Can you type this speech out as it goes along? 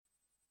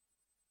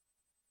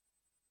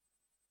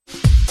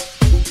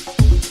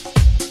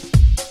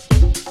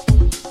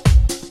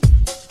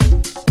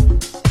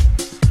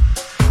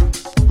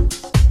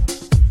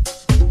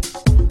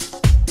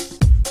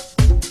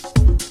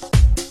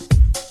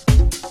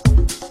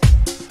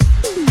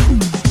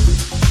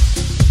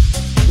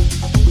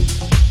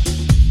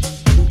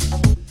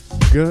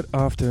Good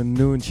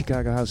afternoon,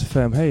 Chicago House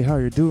FM. Hey, how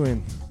you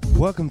doing?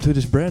 Welcome to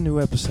this brand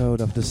new episode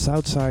of the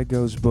Southside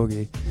Goes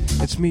Boogie.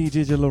 It's me,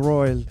 DJ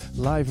Leroy,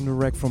 live in the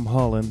wreck from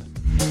Holland.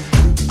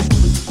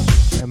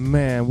 And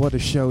man, what a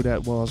show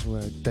that was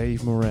with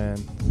Dave Moran.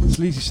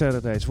 Sleazy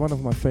Saturday, it's one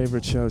of my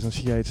favorite shows on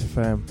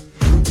CHFM.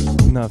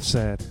 Enough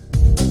said.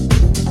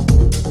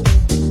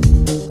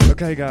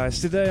 Okay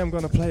guys, today I'm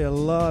gonna play a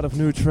lot of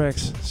new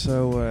tracks,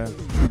 so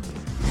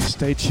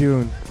stay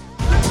tuned.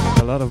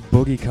 A lot of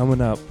boogie coming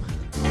up.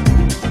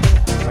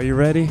 Are you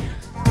ready?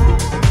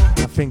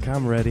 I think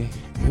I'm ready.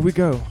 Here we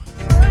go. Are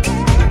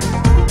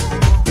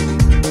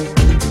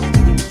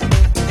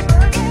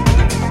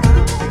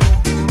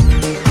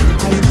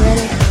you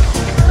ready?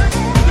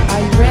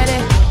 Are you ready?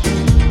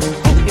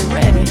 Hope you're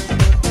ready.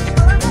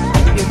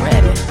 Hope you're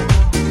ready.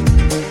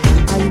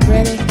 Are you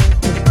ready?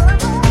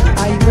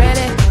 Are you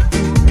ready?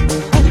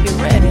 Hope you're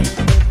ready.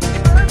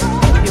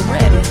 Hope you're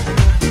ready.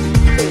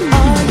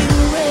 Are you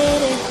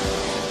ready?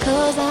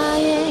 'Cause I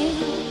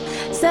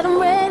ain't. Said I'm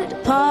ready to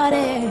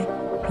party.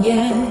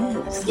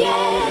 Yes.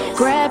 Yes.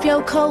 Grab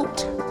your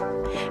coat.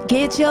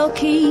 Get your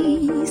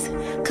keys.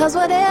 'Cause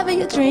whatever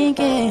you're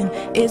drinking,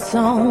 it's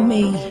on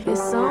me.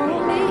 It's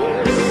on me.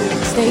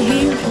 Stay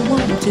here if you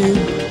want to.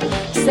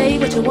 Say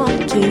what you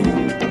want to.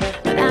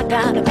 But I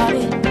got a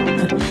party.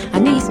 I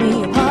need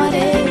me a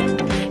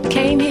party.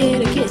 Came here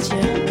to get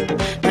you.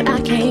 But I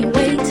can't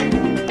wait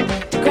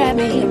to grab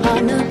me a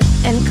partner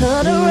and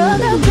cut a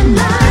rug up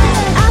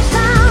tonight. I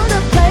found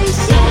a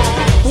place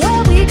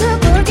where we could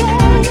boogie.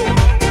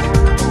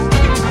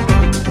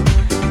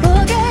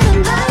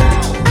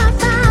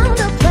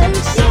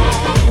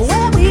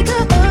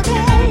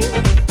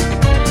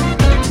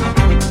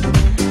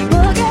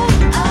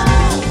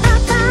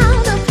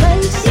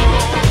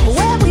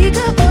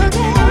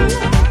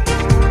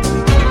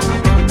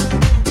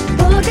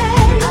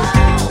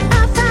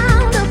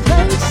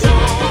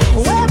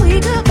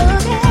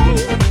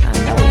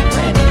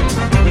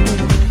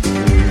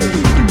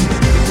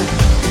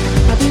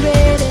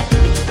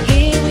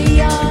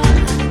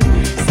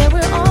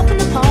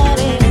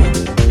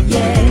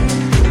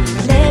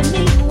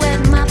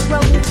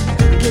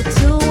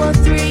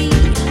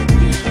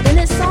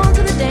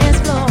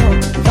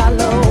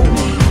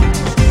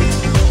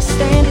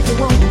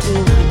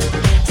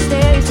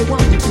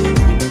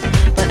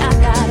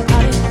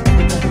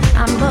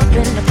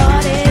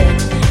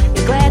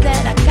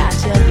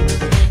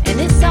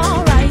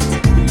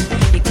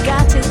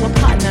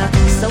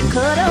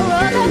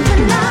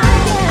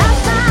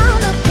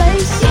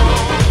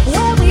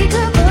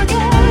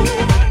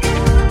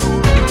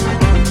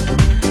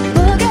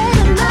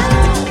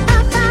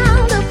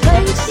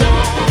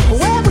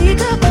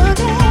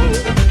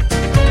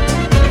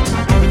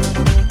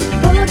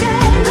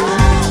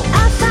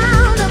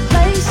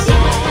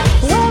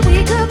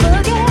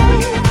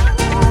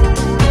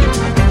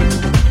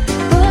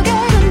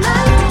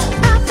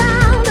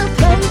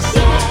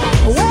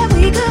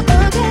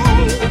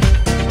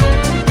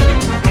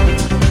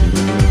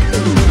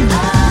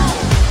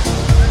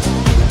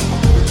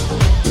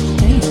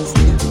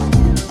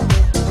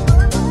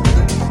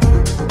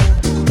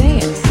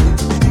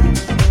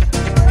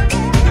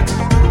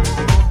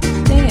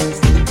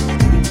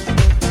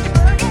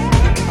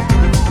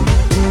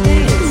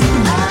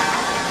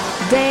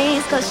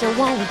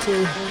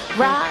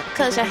 Rock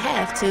 'cause you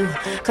have to,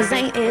 'cause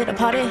ain't it a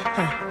party?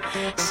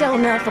 Show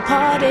enough a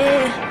party.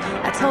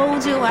 I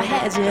told you I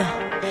had you,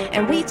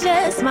 and we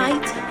just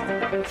might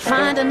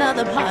find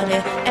another party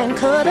and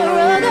cut a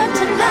rug up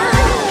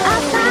tonight. I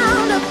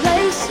found a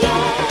place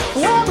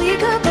where we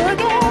could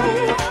boogie.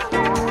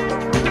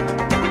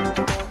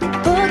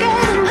 Boogie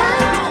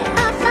tonight.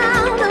 I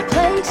found a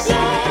place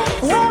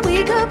where we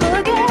could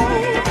boogie.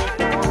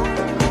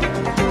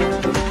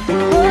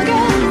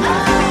 Boogie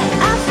tonight,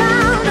 I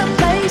found a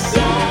place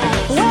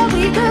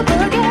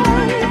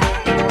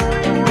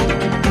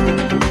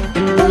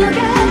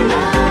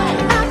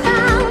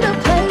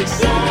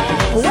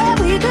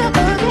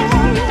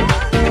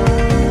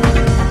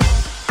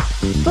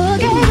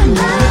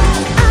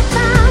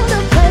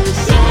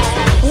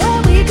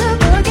where we could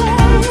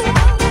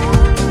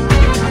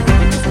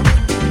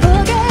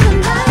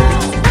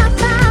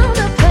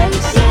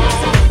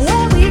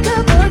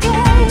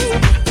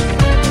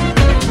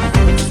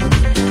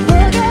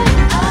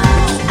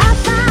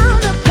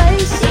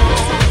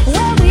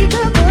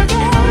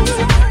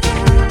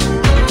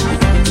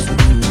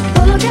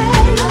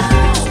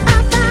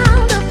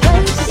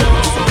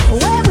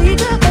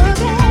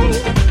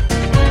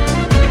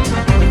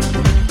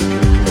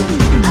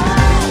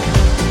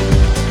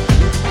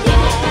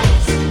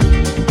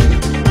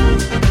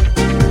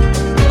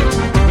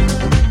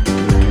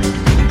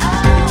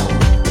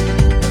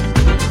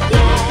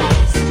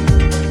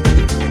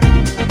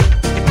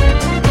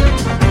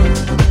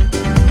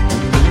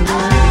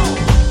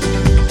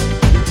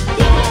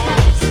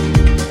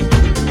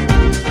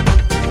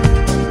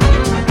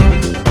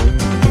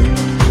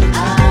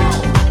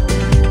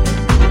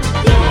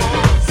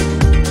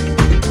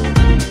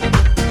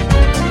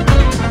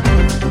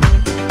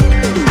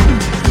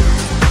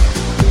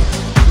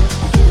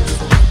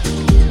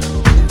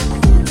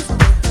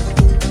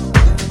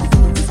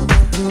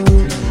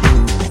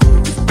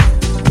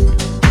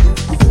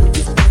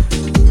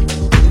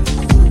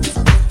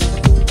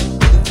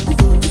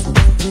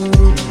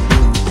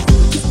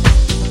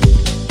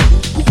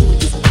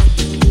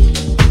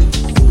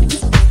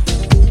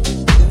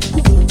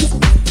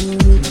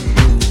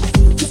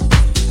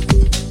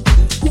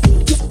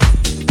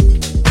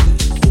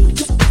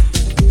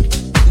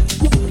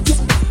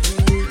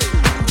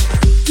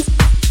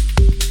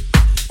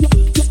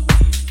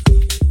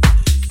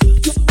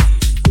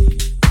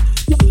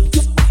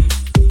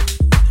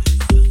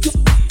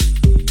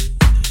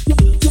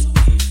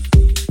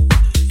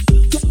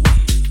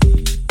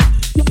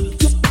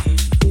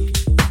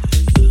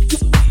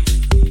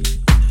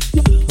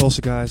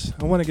Also, guys,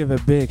 I want to give a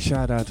big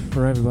shout out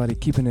for everybody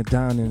keeping it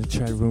down in the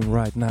chat room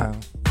right now.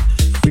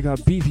 We got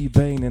BV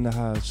Bain in the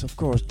house, of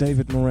course,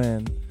 David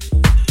Moran,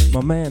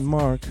 my man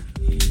Mark,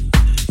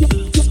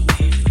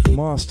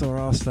 Master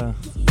Asta,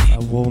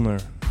 Wolner.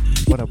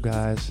 What up,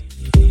 guys?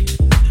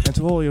 And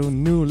to all you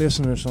new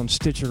listeners on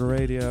Stitcher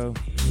Radio,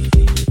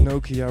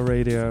 Nokia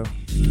Radio,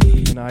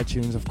 and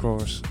iTunes, of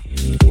course,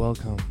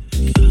 welcome.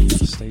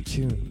 Stay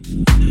tuned.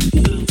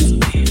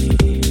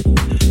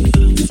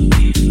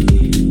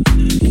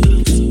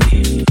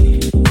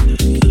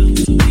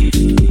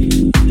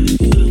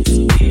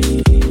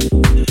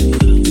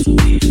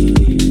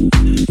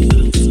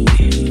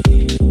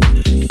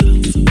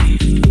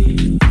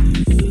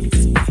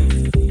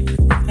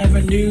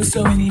 Never knew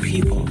so many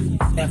people,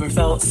 never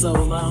felt so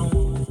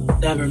alone,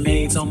 never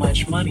made so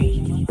much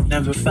money,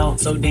 never felt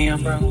so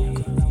damn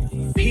broke.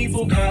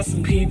 People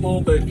passing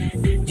people, but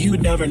you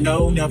would never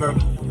know, never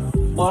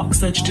walk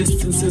such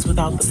distances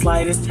without the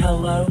slightest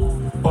hello.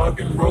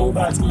 Barking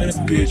robots in this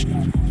bitch,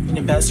 and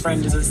your best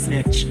friend is a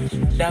snitch,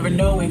 never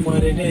knowing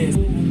what it is,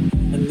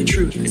 and the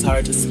truth is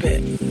hard to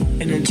spit.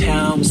 In a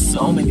town with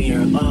so many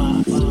are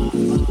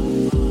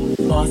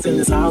lost in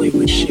this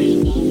Hollywood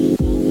shit,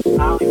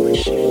 Hollywood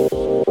shit.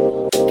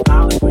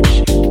 Hollywood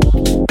shit,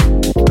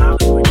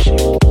 Hollywood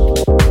shit,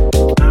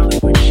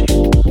 Hollywood shit,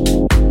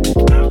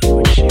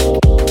 Hollywood shit,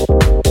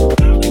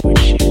 Hollywood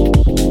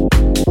shit,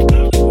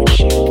 Hollywood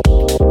shit,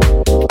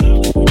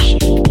 Hollywood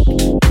shit,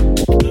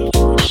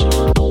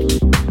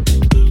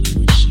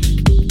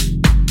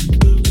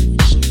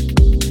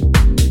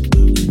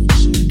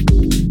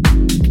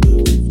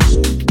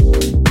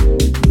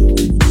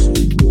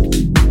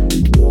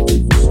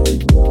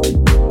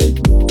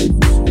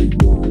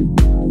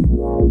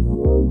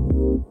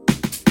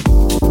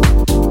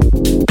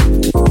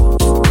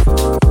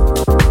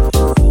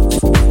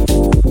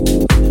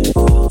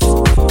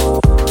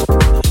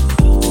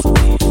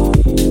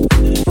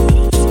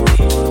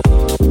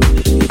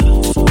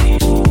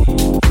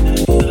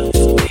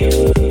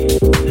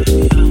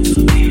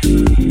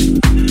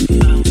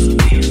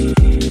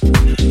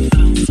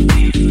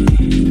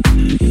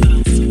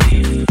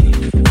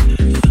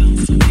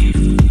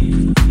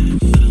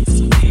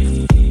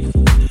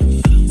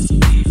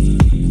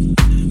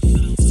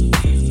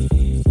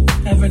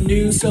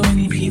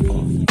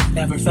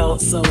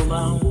 so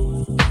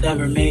alone,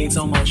 never made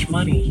so much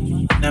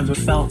money, never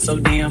felt so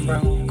damn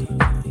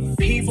broke.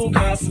 People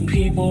passing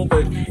people,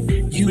 but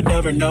you would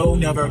never know,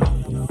 never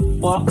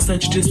walk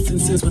such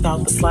distances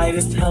without the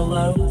slightest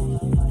hello.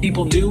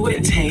 People do what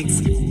it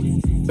takes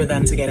for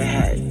them to get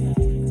ahead.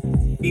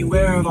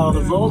 Beware of all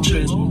the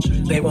vultures,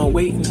 they won't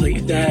wait until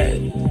you're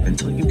dead,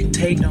 until you can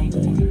take no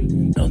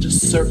more. They'll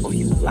just circle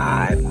you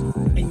alive,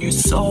 and your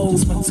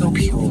soul's been so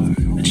pure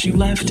that you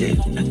left it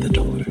at the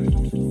door.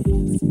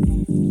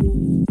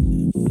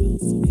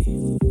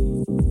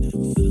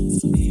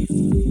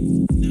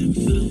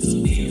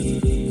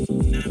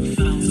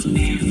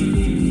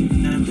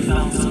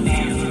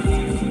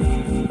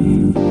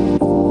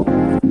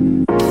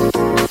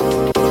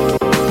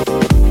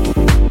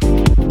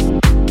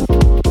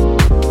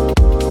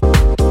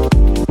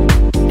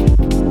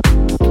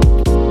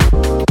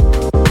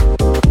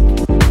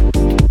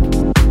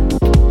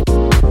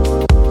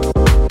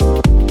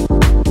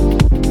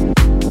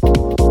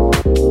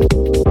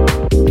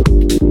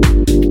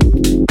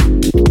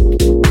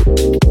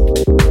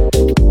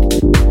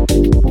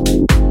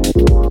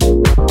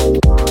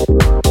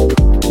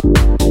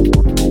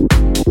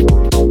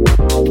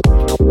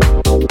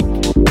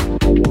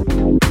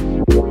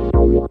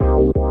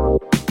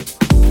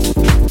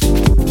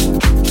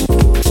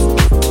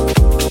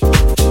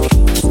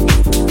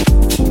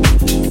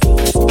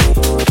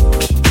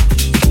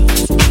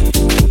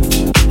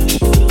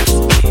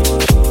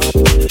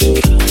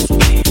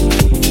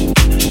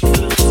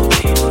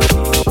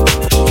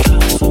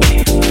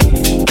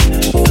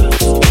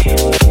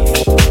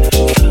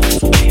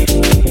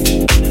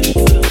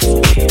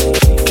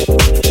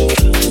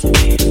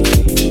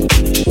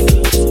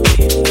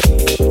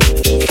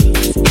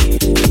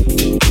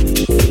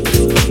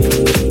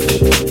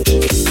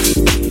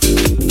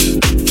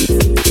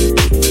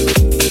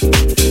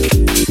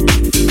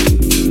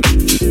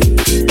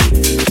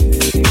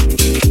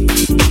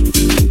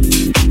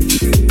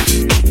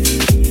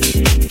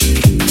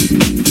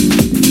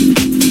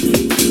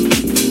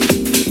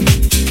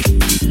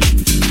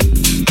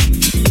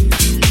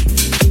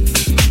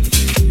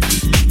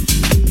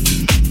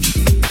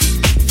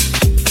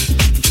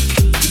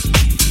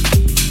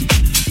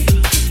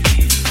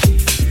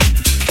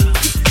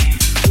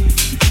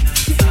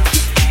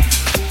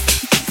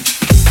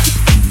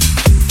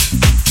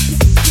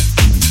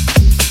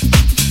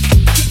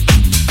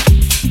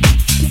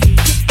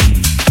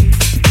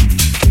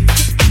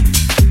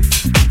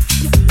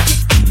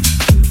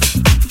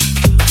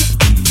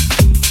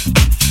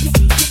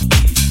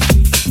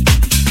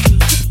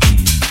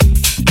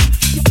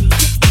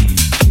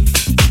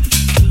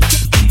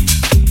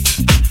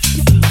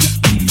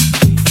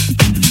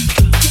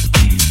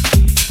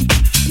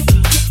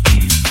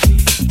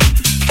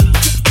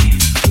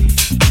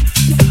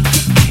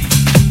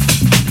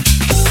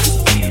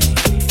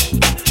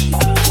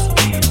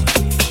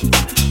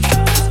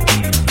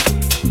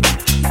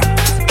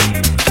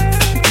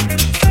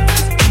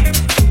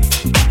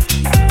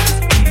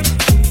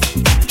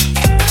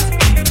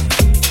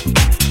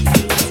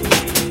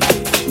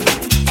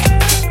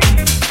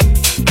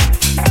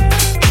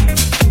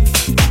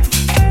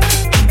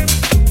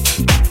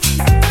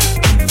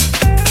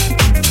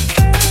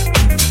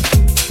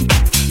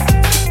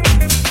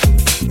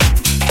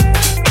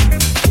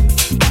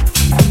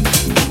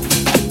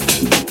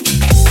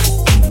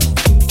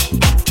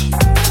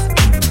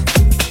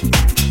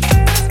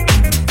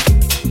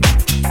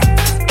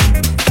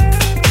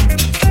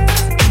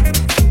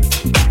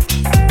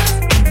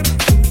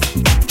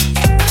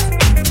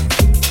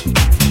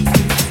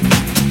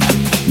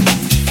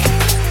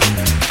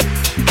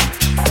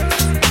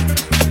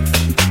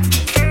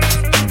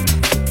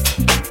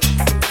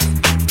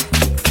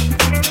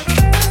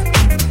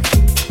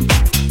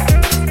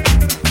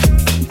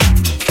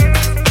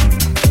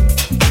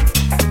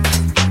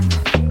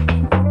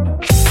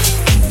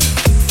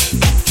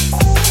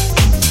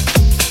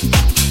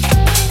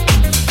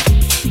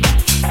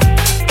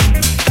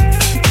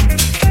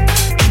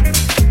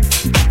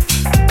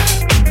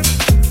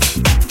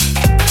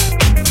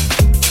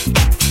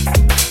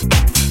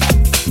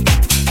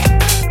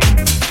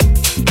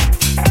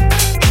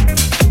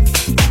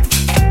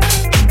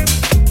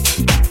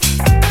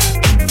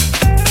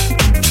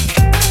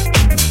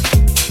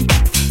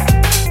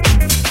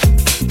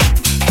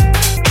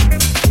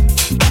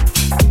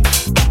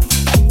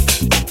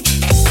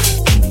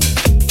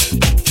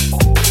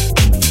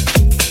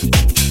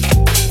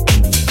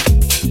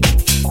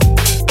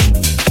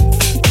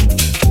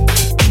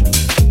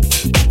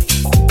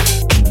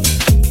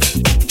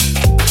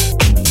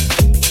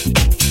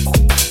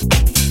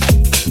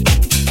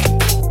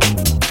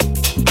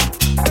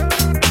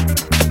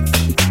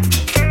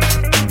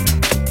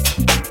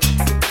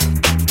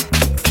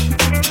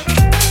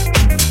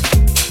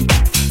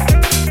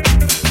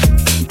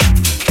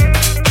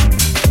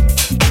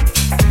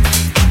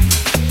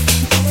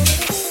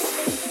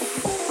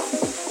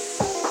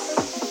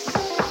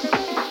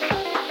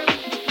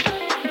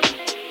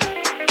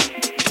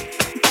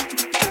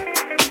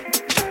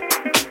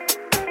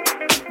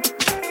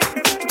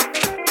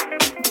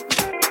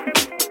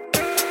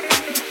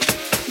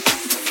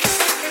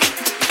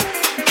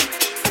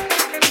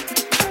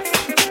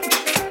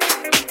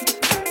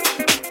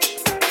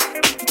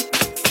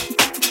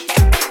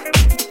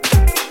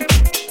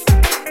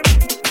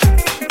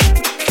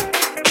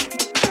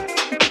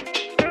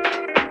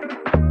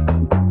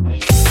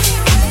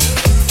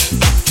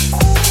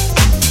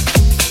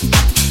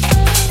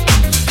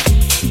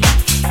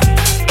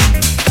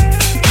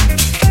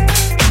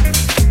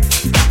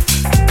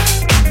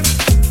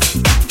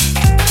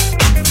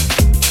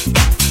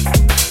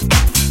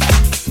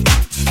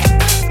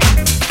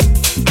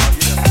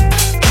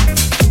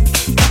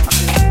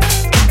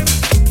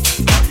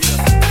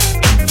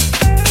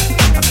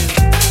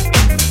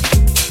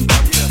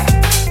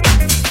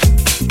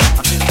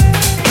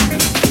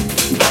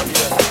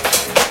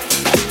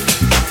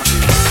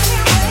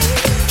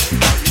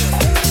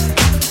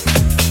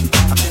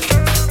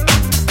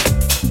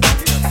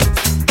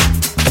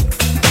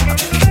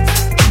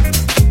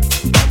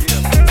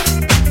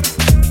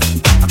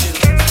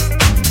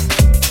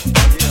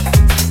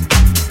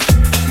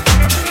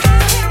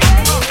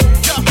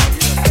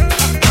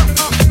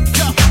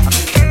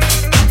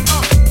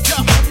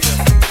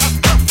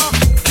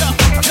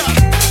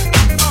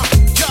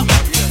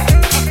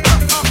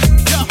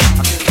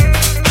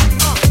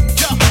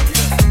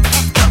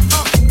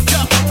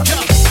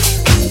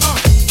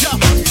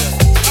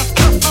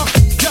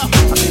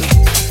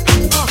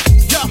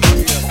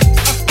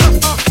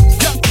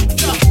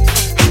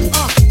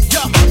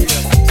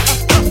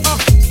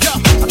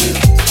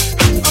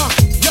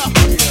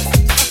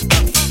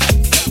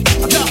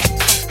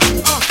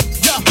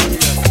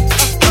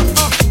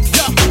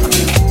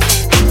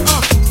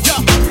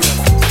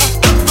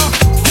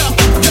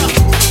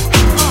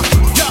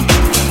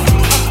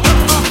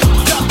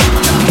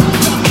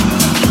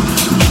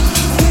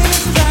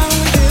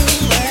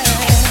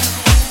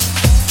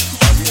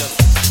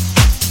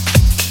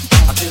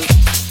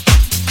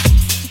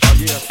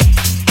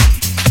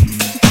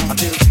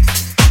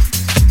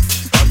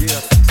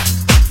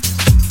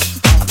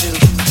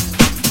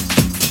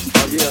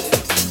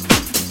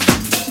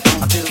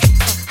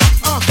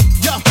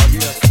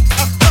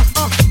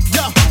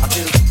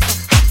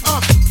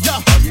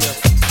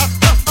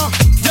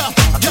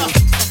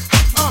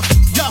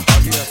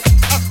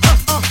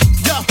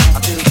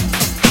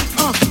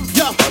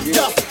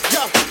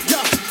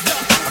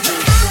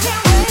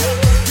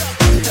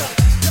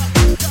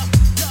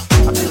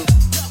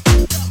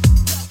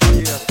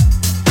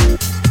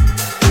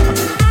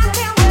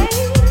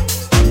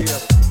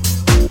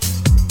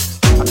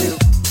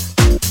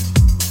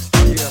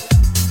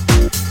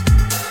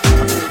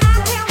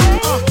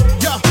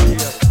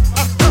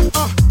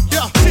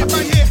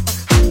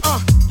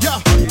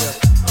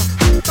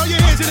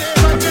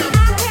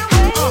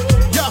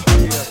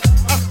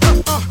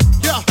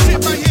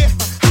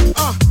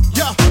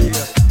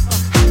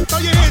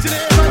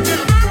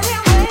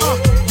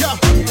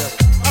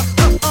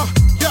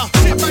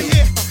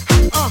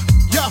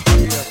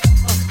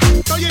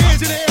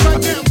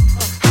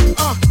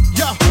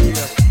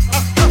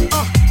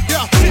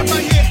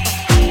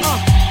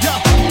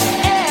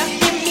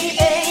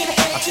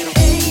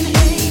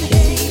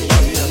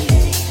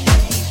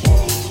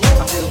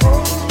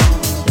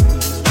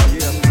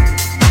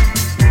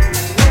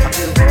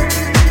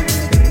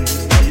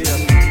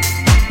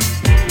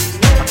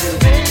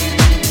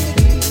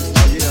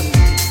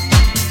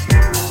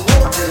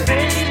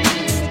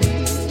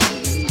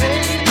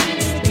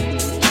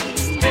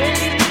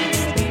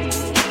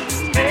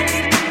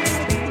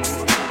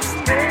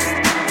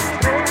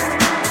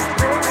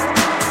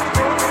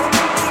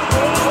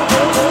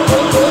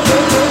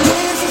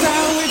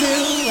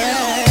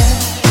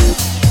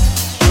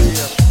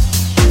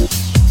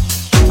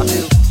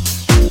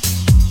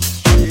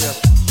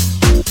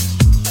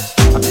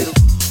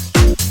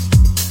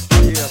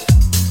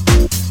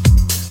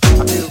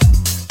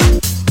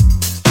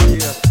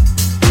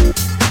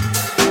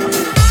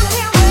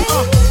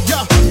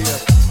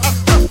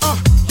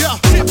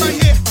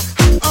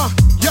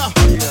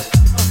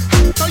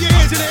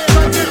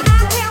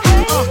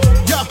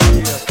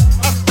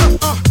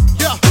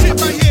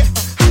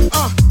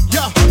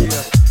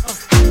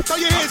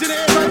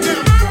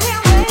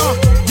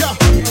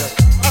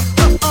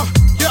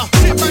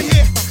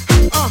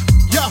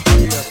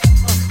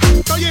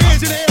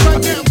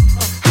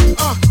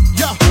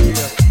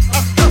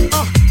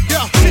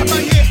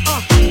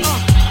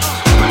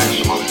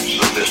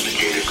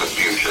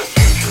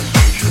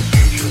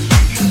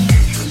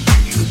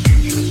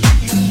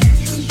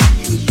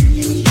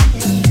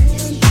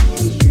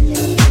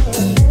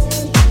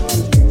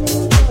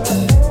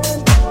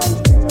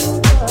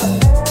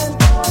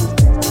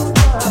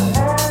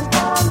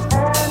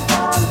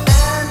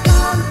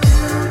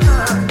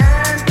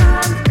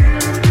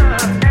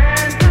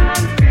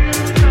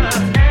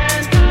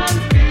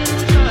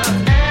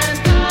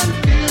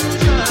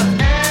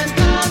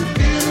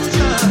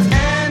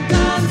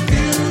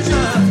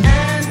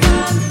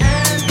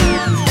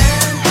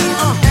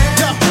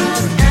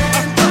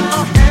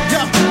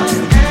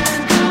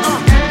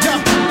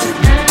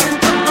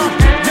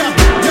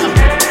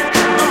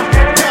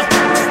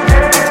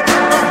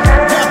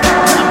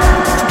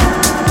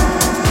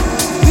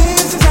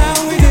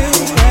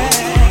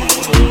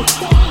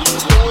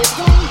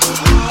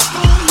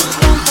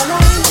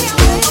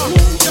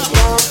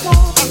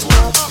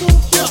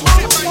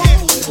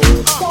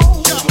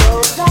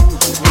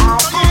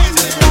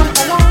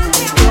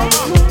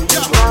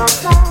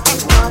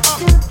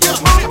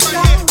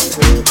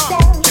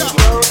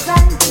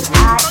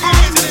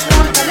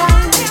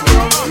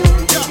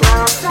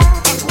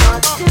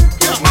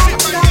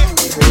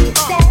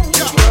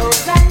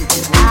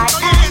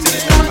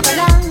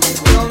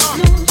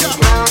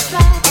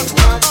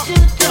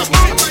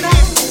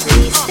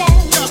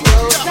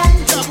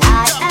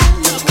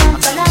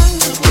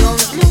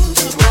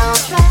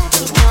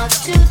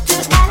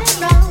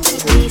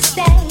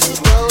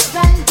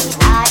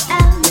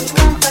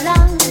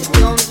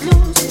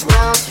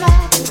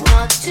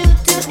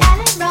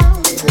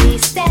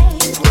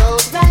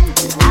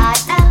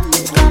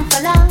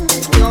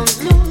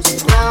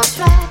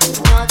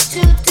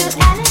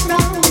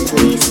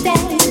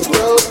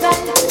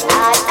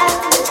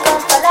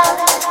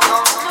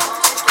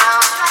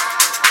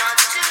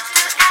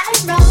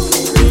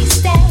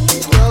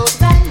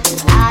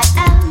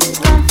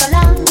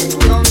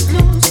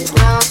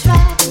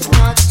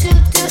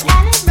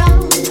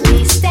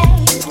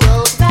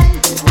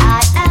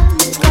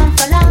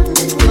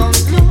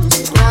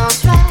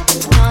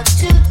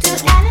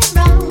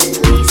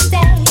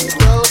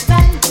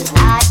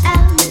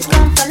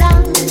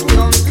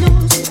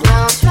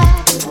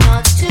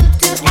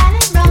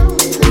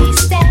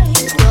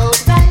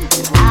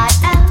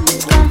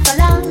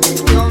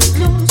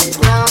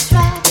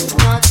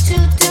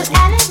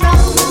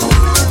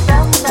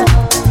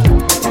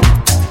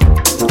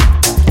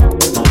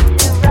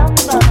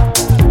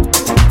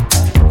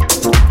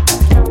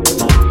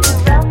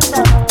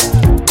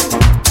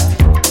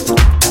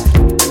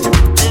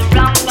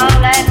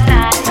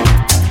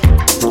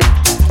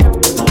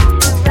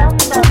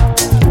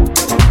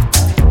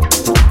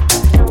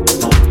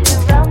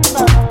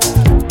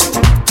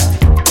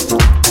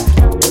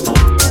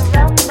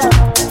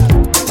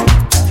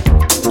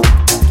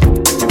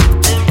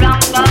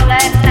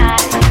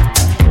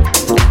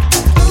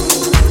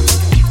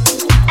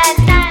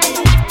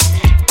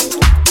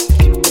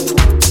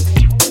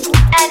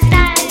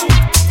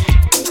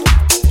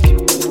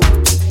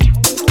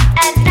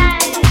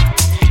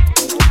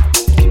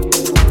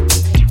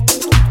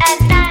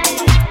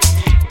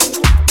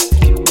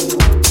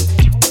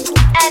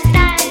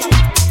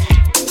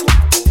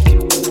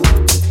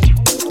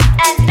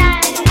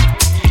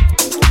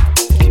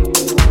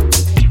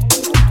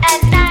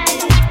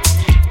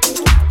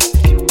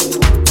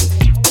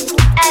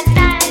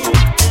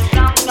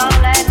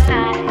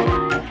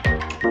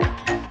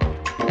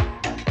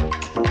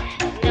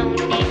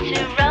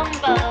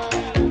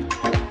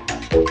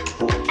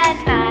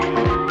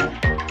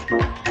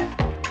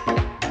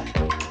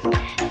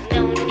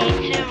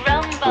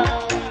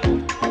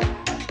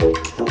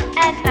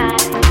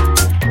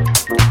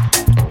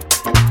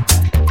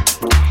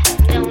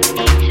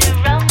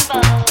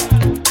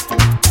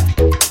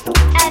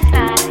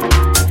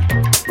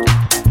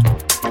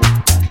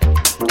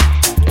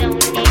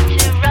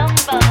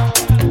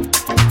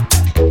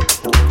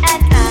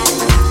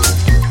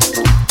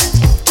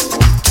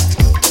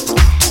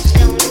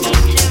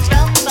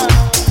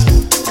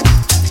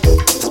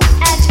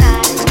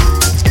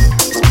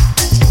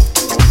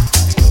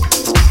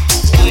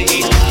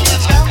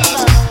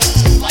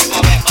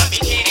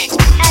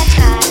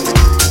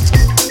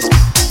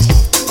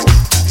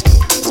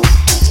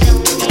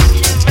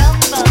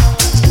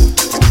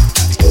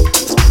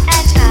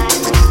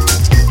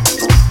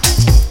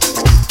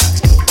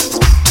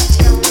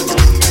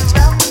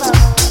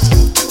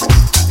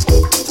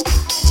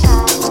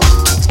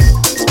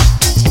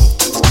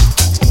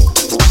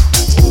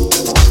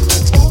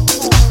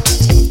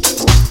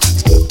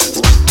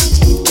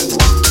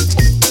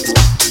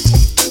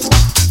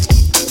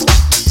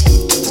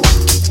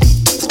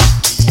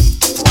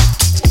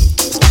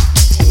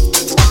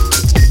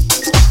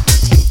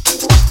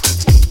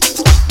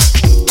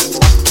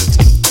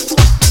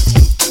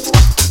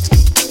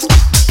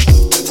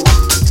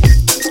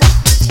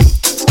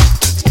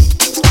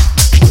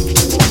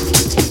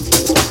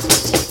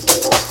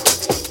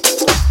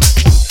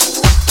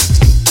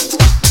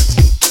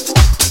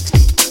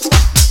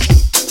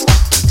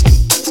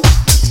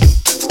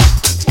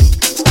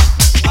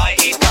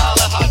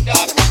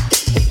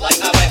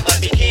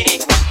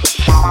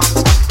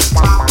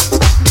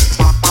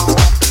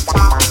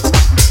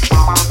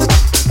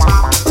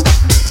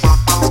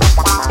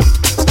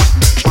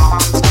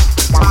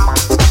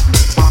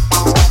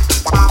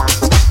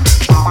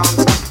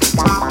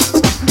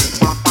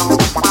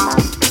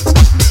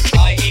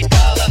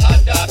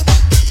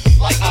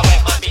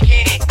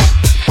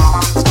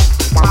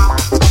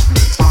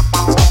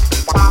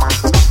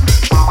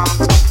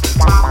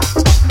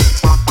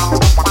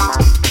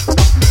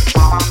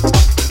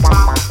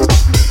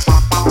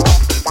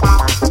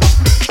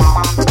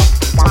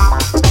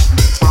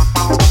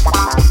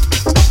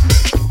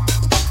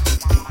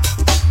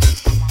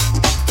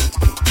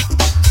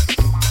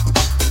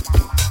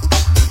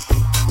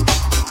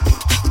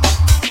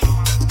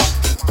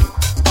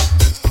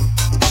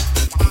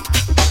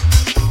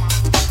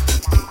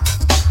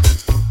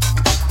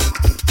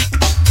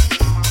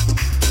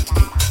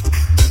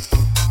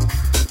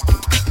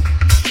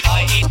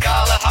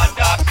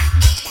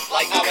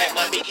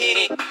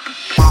 bikini.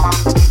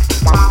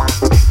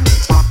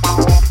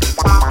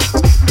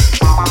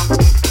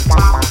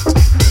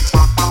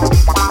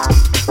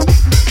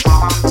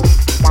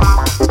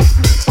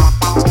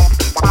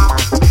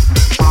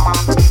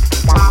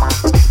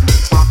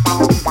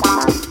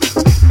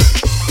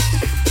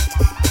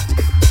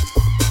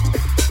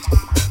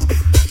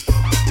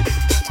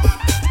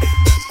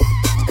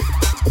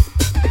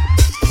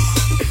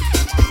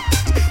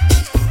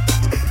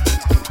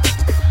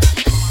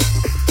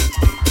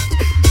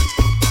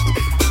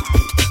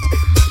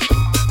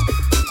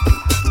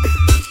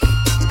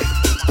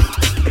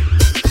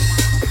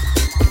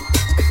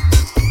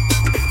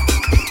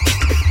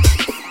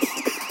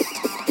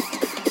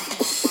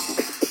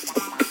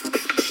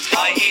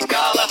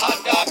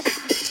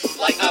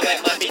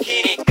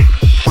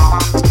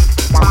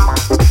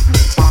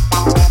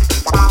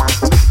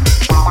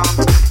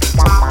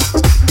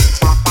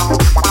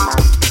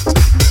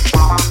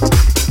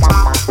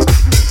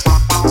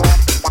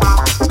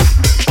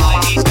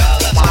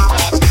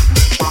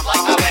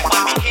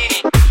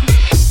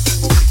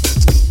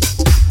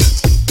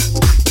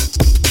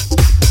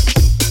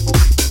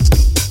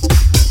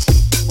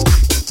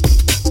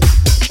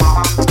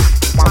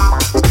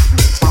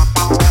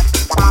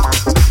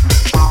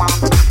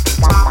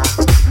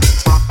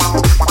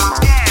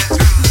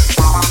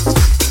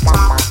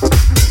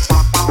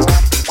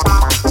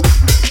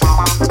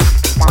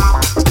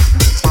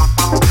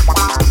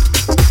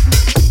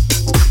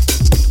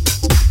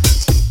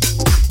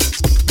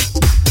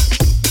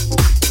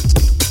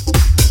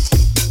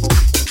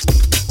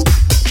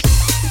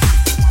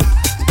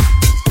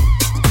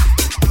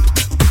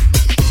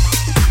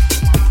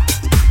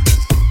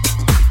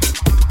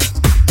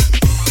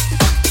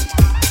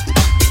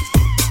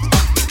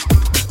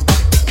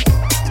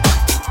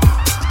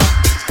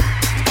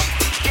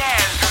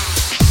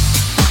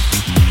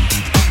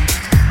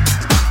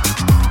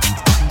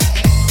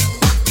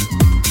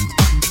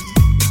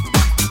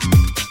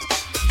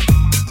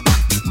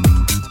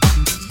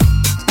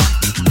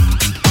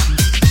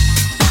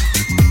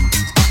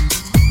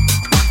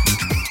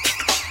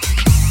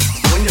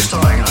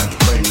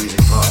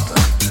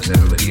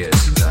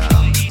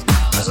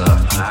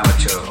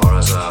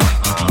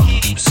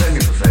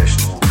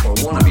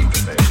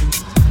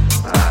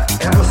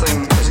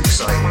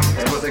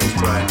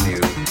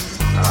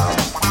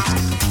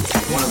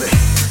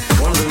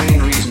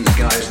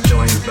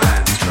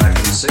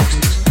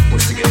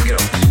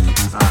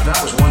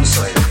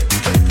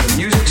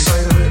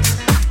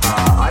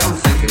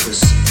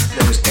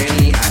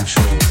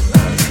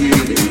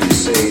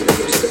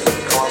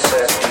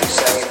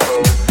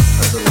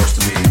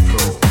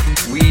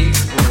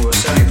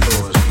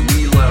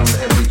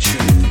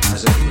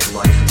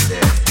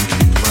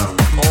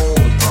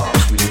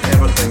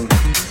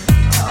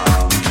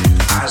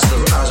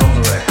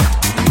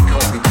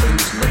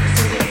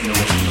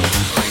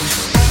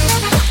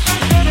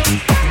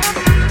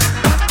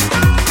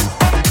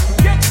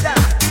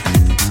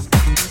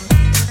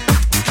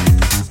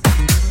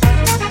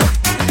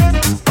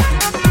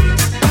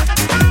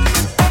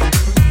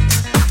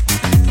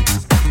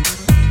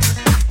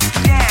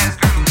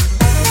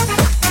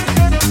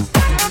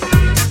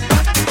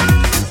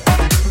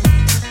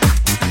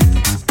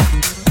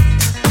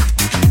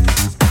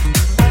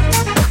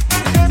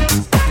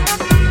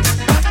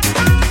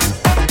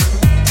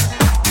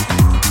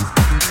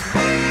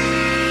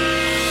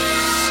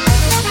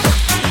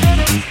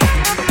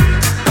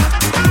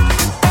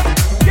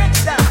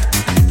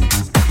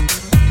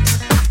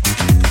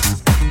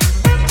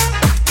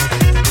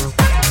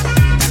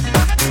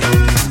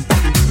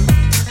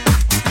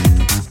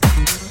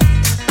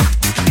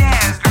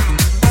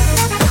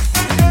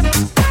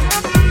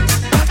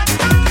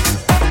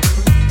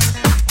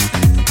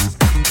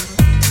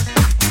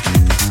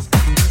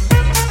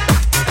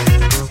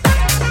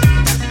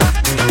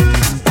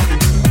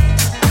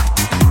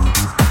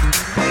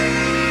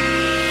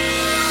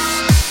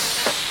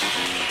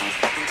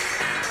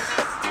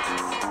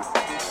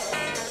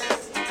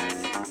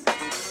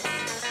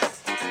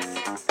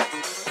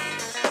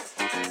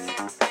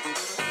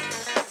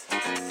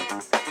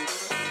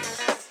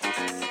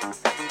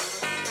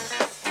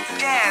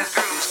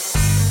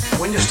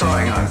 When you're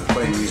starting out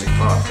playing music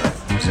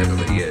part-time, as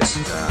everybody is,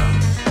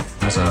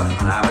 as an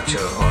amateur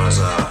or as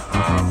a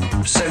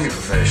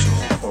semi-professional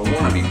or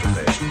wannabe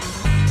professional,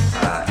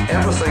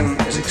 everything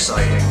is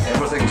exciting,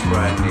 everything's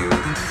brand new.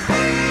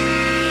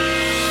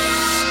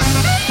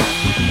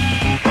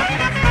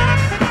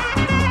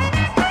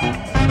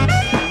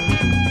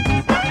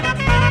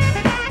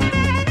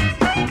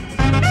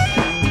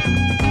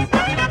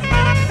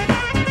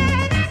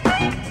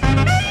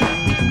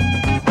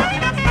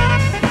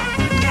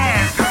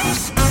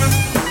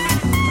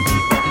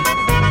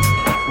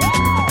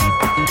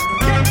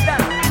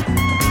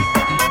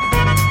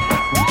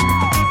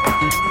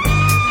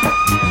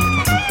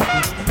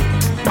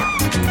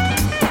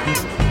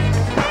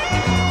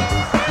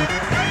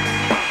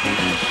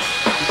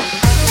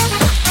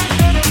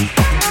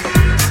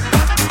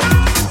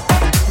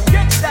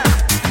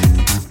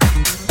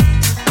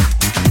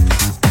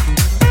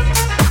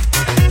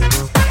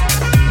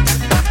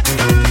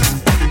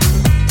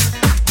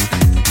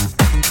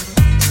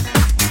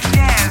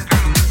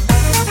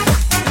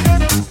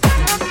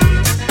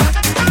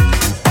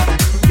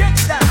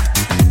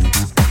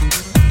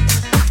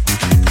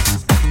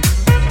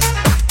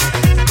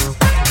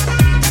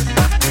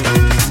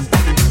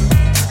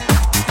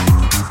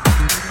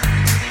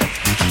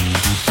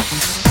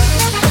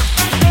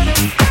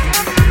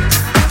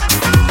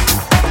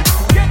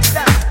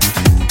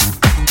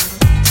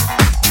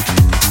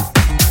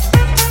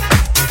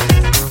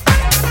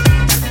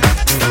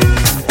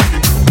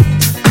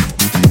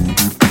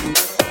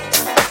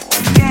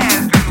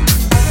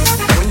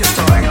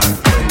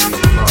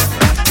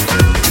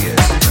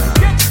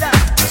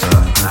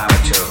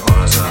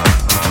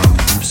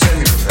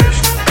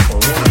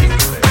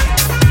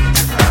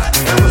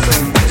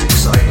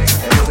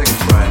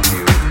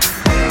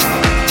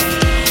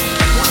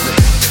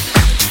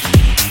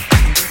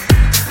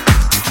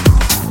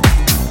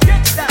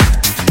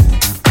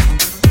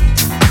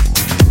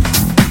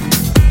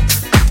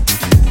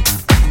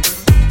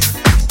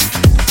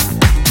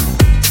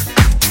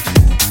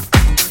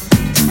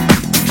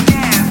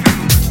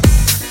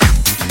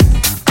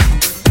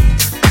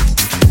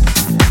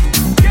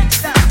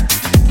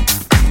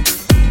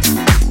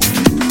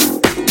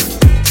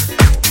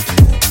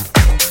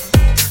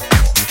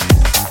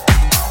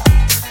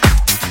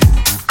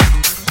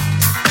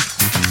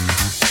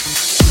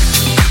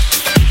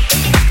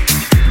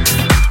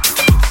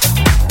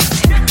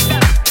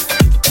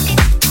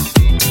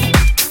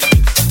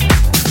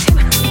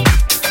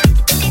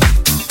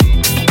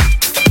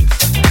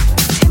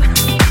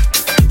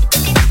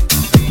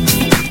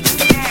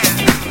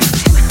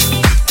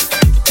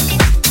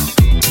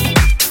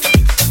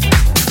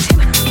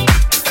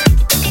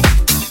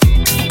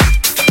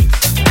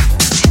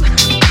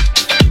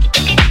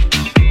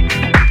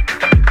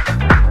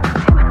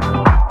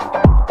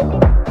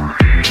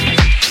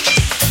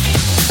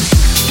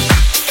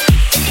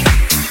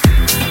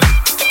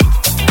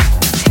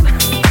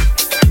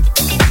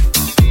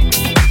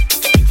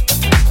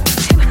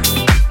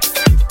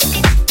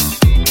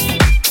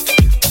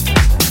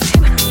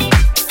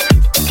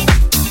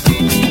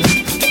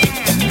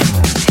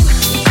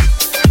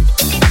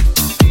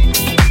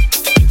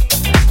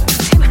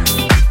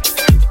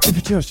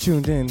 just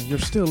tuned in, you're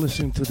still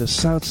listening to the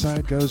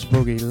Southside Goes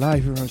Boogie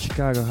live here on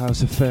Chicago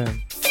House FM.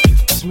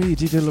 It's me,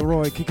 DJ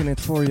Leroy, kicking it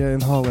for you in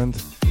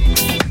Holland.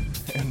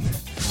 And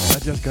I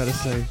just gotta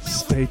say,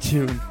 stay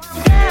tuned.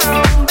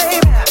 Down,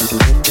 baby.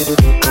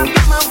 I got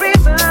my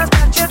reasons,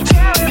 but you're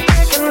cherry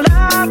picking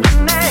love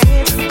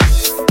name.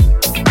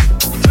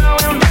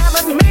 Throwing them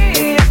at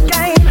me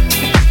again.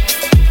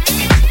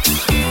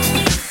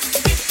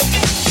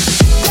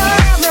 Don't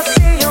let me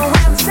see you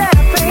with a sad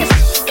face.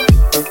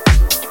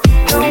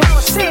 Don't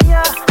wanna see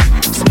ya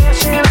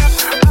smashing up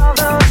all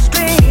those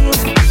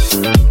streets.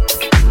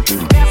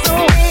 That's the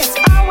way it's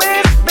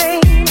always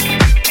been.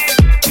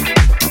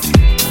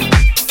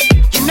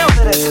 You know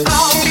that it's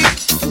all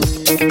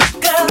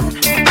good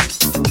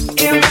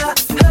in the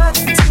hood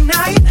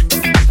tonight.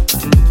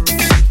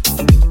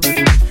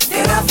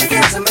 Did I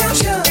forget to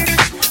mention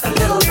a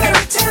little bit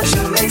of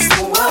tension makes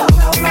the world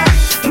alright?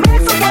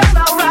 Makes the world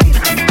alright.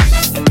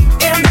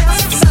 And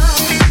there's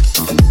some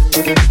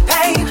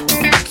pain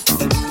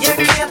you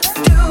can't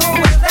do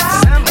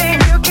without. Something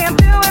you can't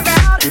do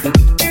without.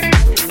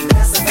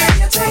 That's the thing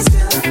you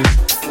tasted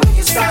when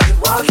you started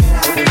walking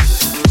out.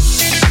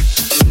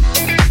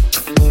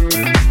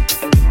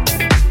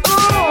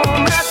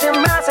 Ooh, nothing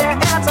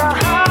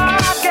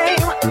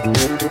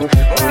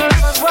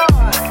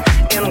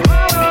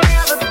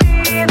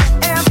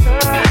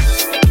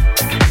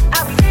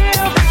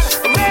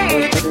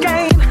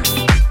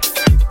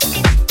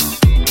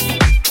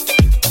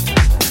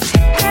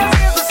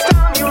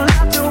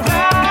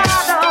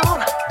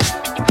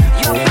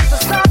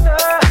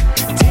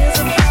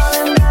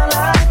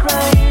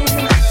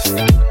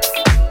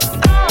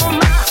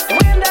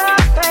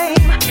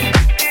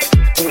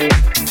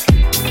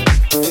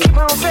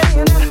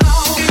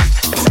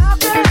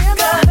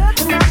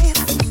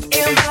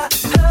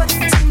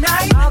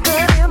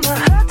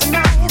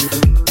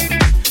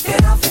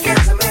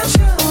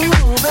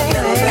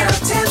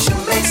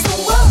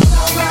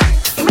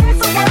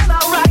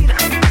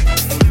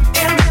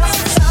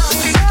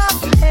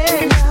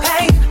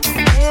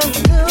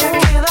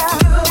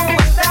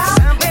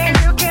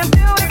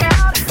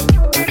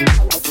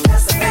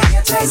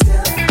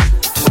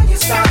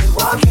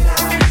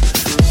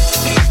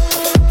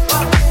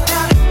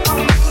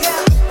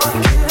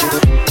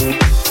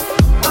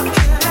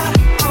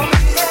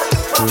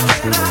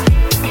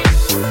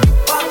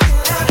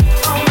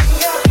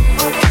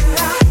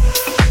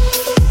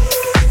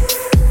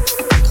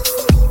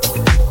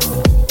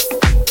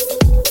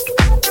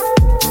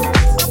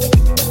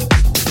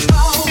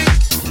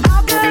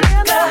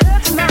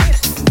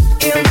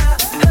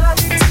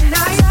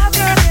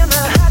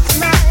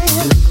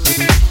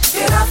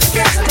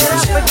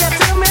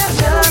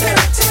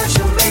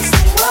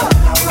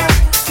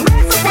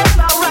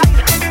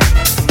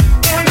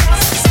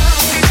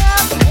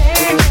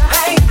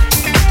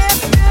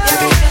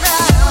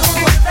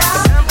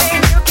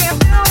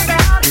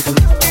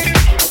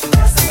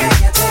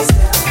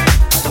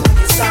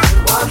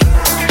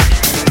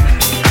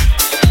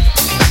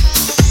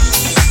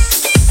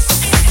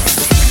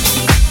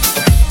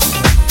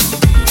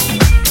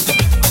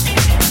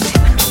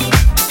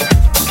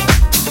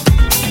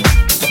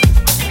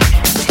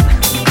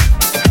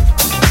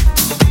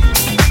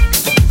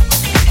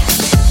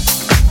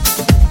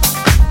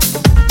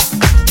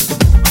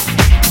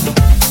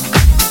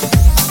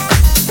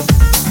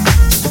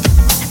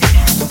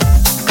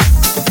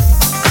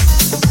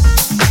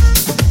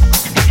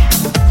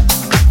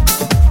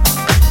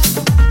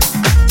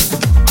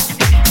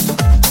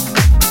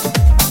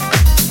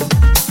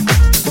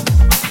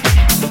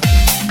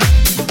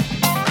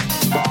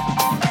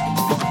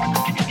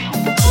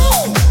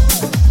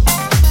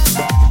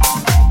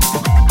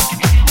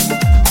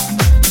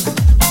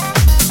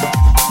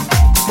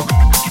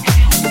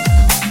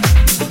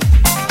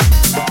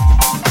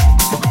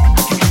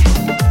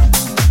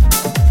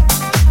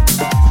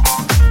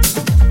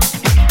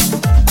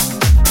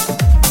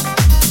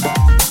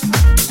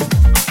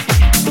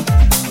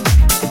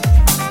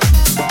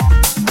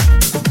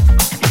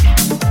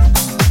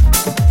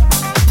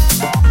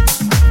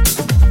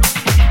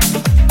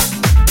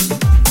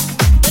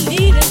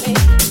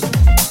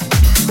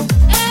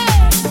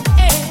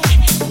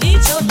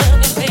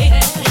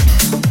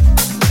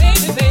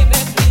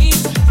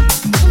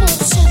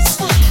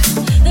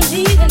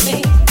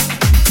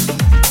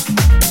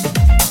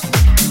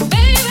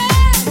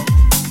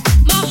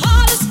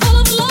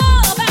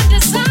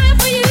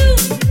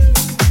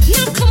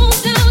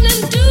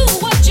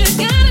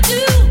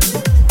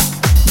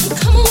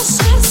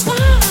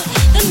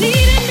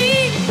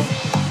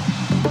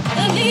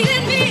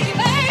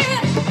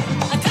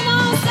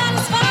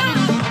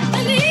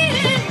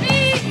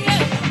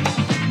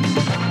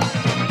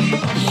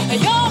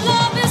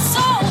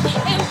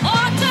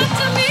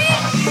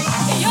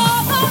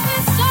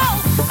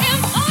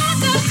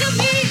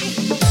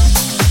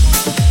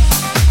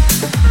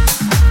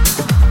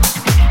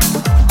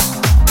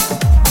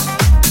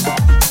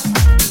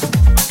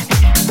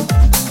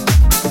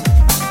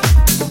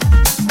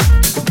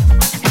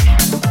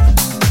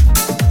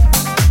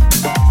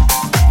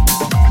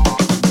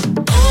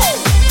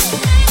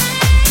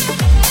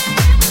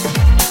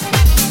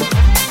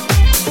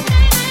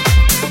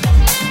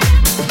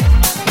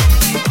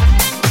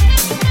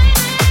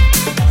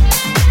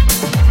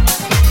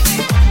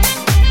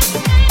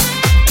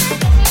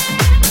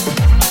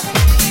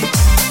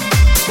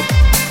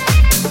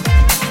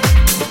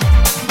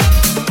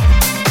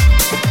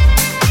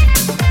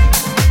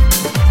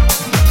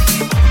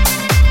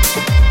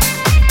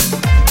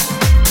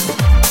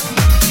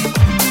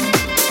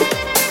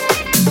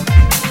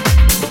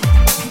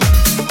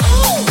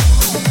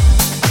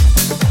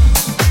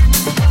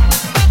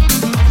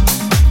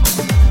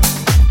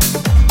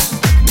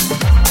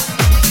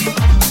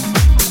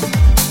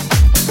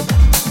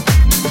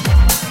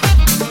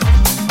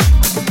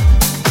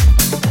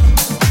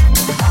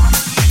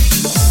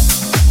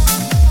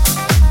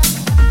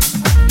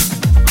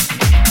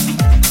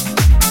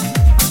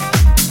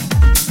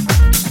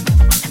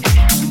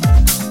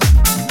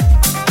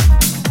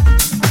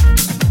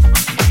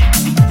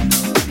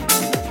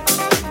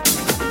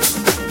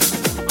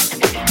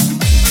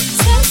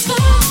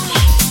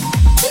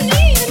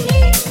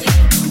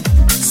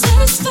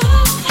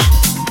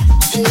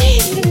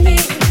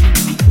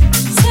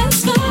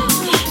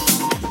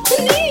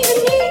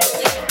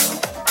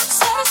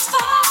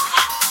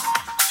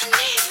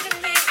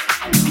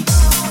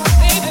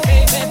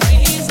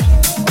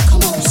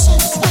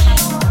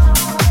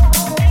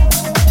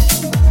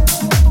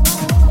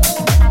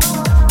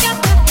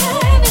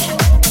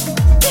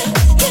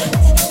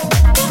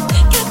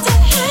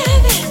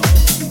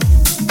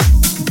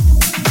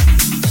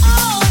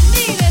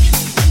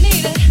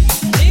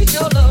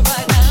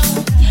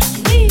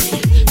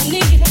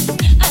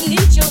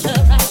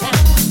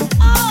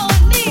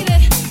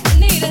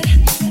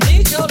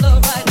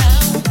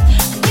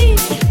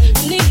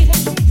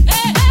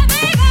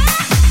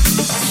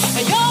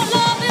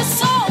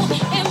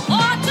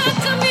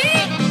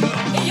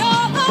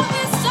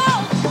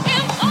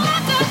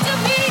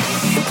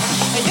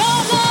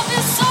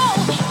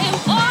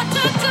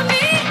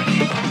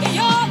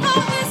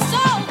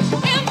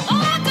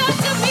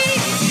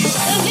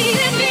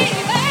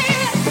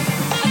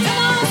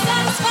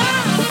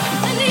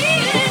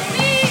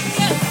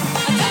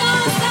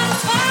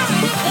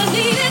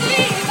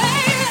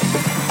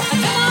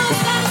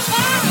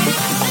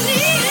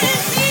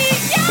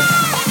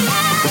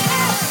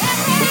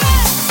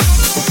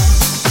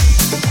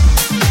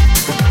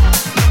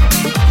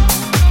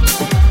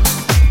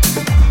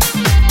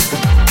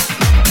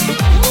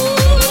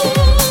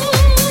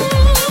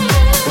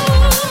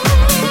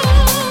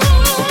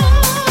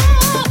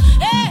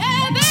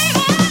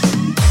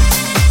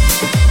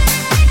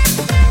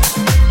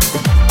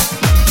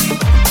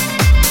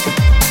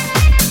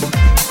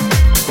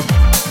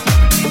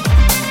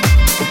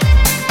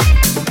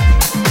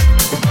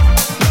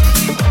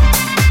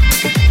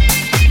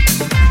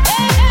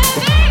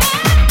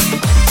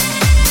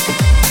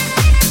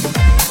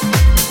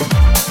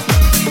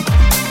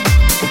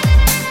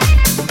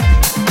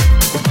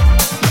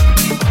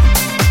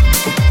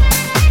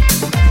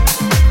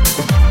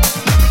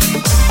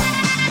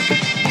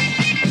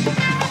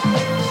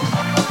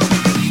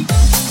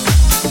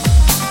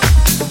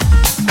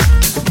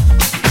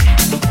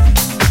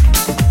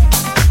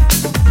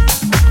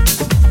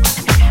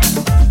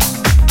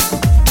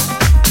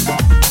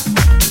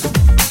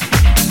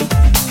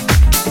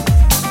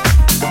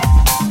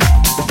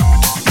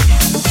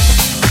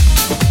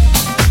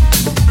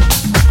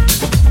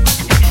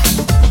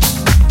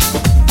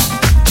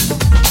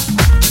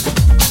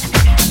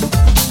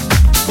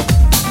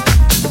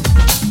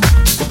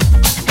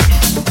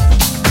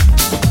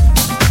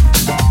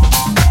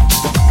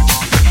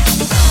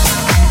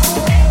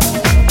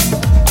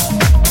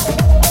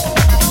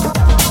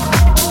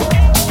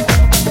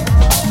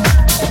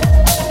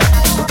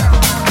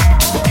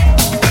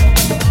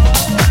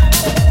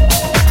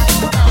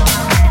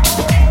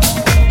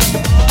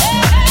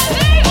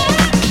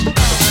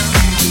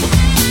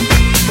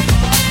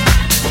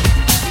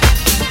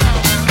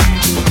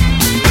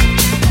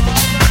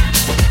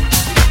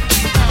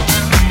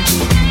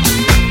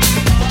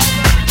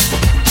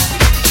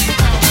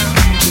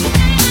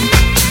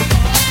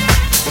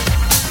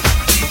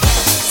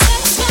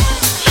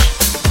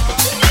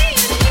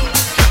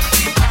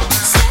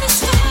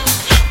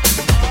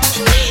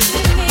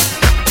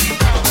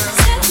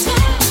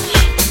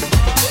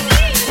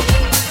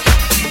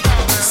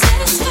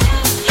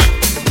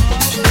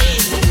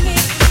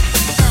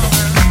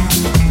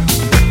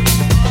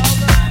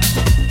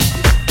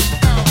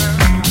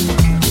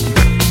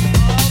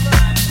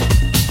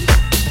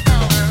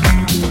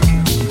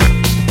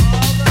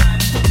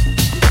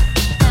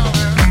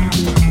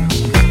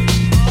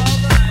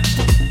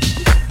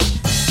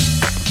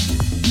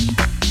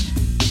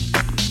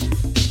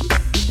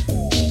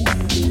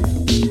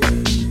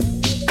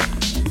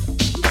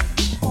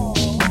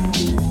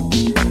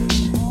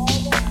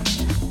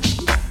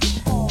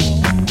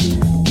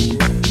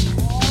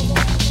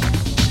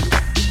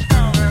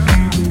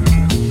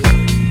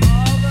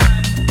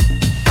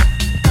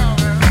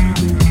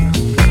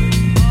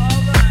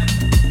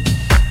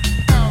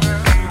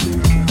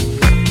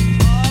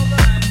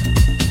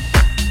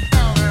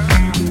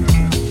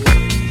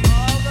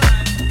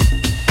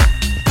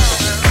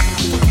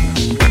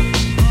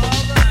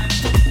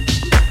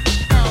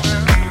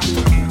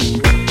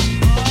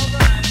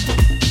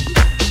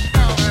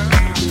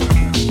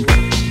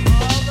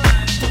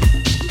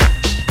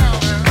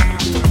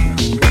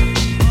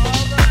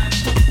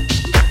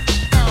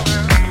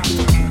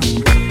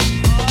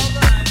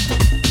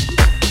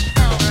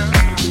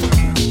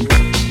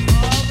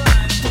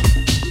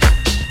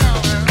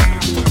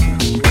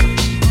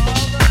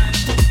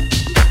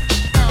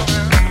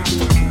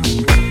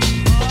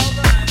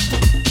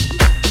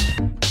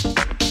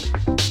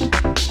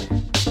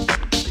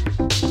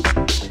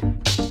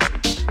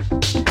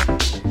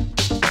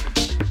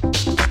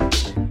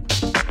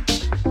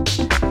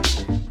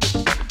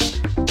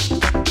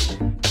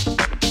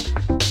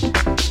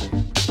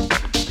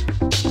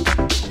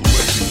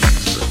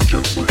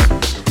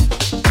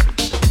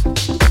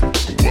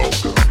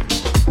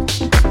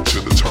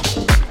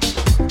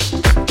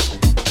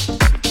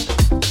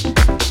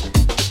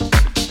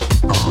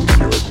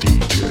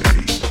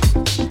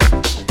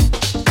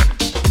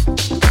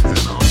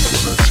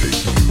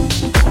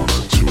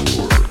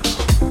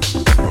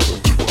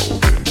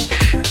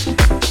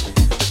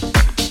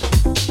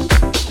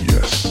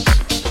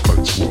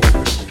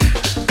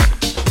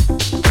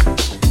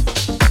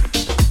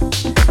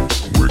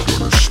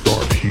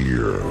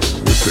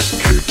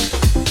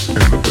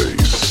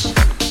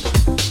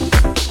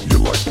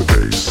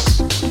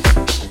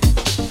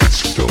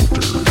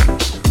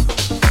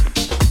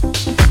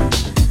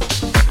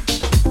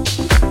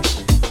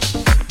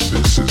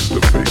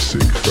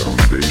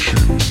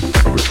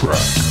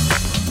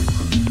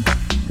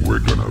we're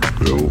gonna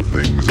build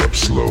things up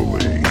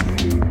slowly.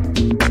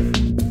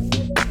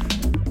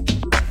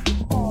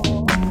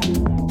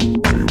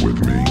 Are you with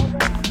me?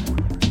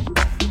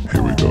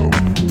 Here we go.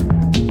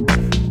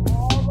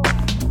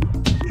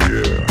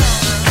 Yeah.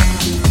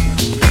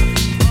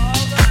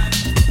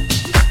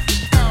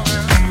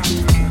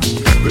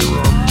 There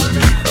are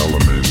many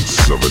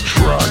elements of a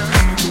track.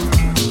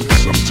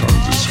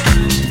 Sometimes it's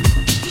few,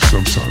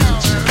 sometimes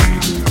it's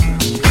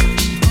many.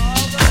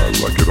 I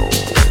like it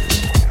all.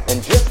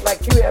 And just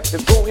like you have to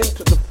go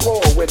into the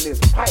floor when there's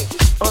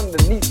pipes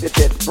underneath it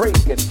that break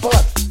and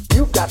bust,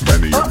 you got to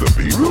Many of the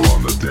people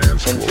on the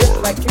dance and floor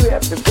just like you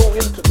have to go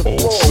into the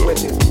floor also when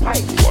there's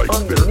pipes like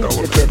their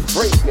underneath it that elements.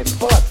 break and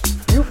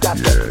bust, you got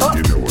to Yeah,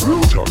 you know what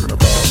I'm talking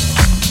about.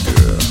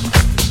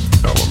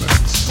 Yeah,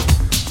 elements.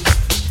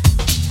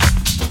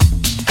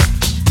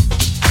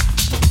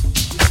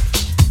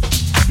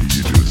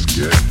 You just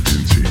get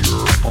into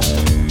your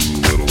own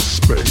little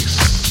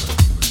space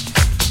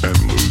and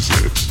lose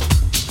it.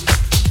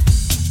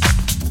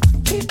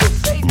 people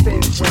say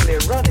things when they're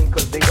running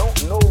because they don't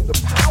know the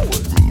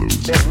powers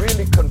that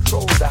really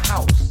control the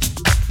house.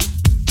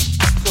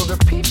 So the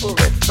people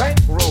that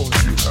bankroll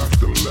You have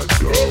to let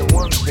go. they're the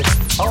ones that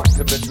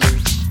ultimately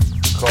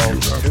call You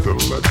have you. to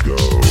let go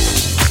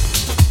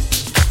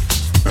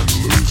and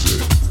lose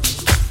it.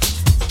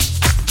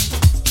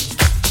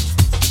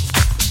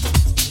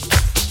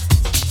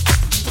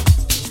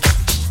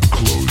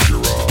 Close your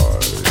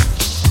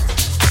eyes.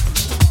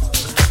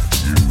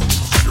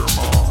 Use your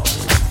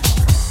mind.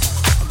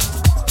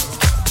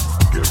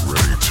 Get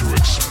ready to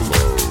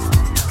explode.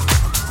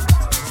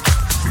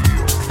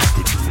 Feel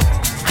the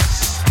drums.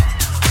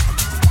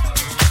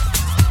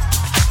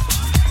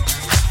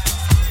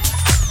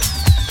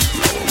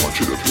 Now I want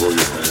you to throw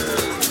your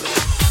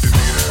hands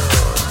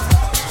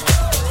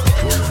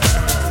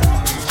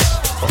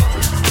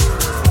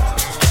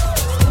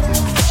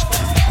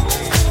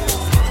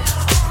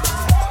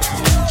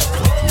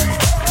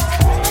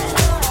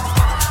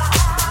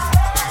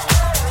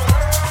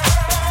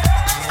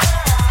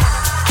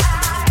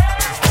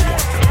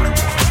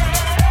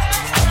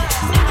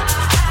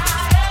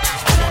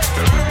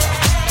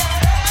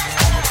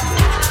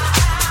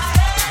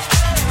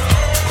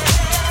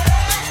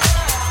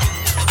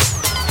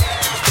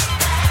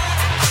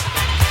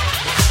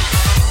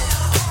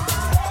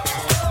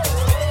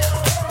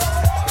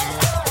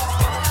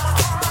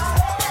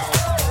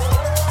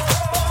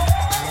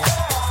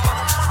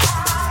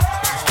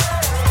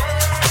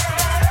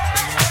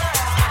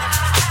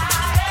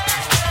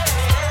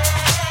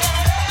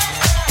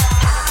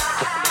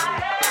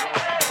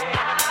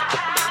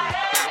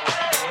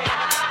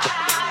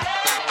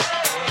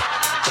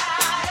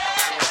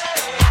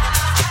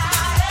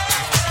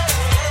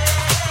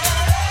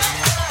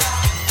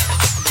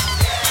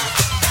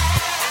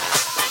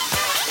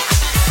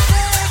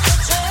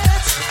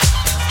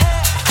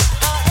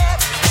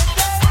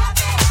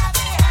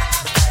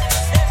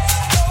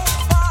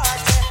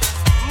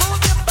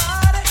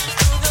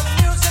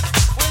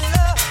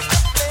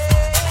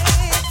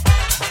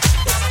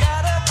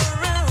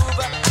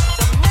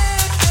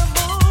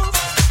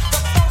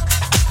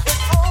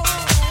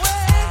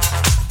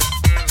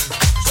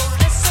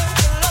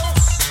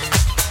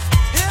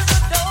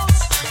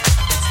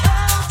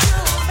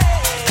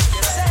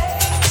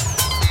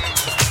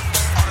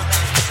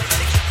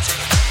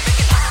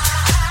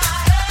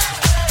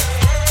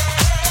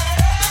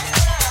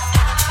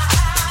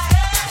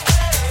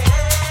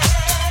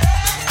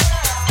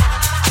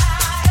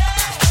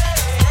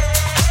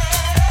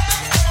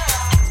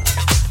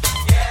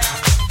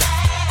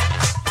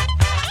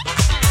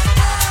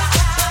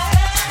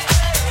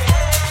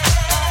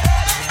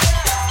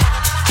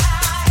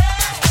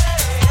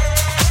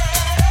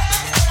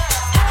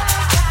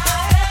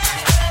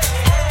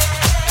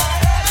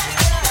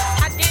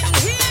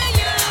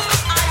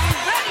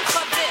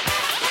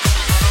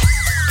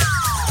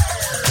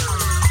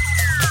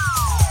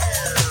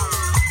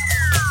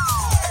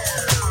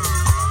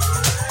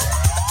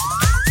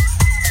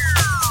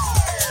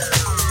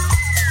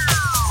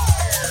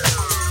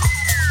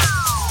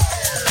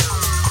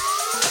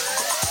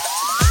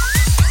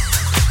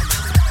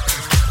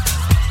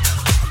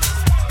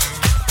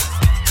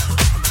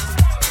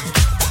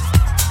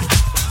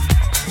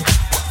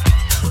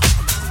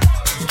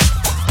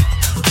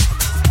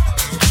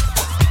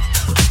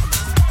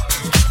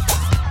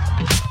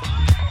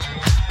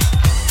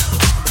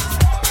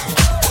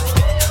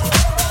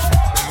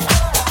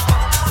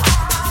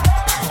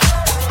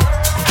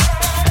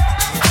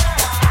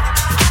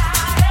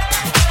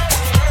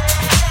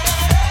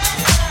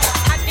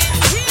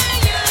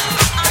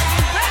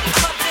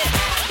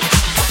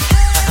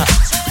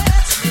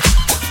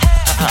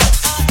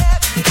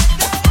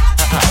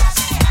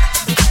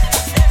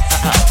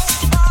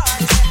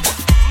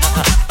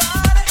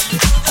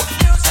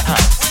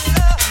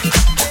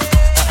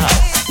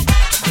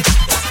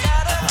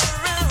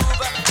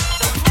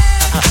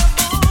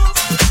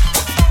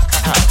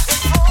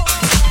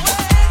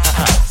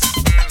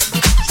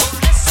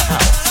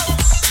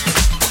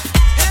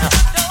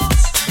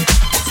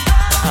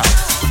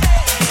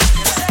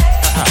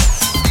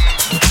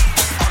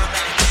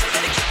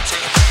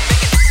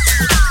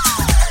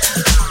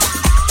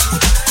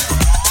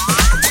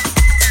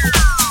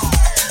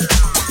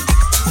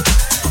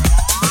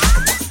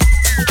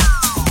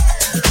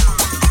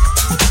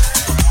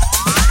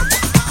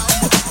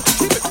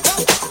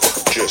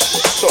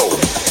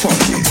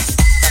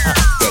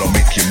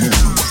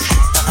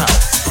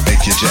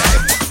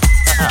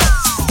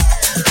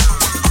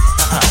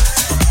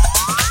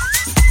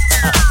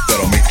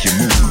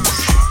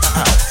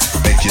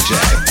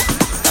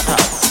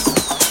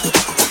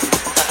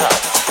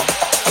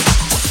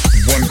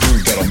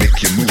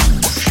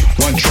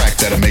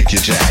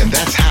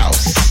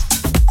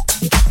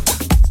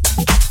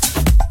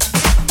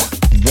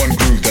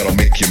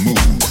make you move.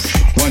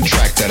 One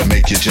track that'll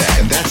make you jab,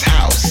 and that's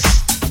house.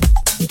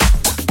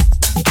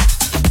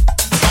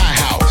 My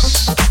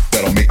house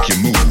that'll make you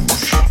move,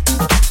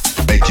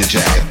 make you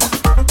jab.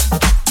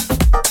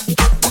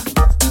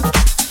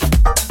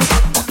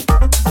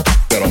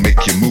 That'll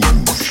make you move,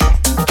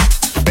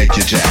 make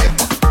you jab.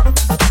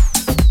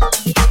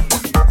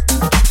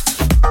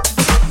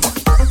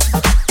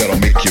 That'll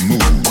make you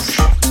move,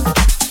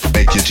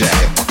 make you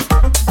jab.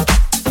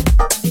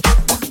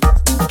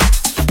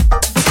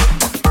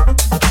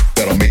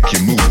 That'll make you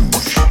move,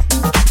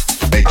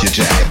 make you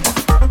jab.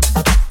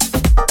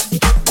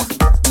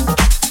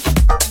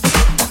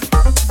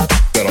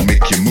 That'll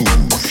make you move,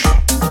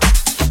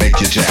 make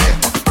you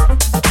jab.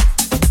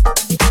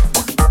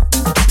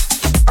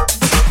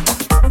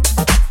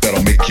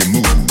 That'll make you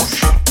move,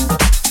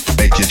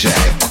 make you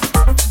jab.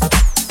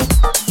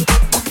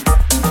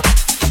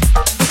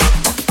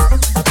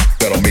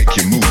 That'll make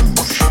you move,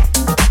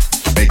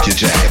 make you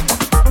jab.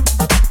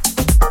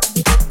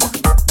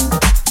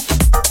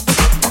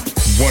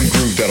 One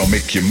groove that'll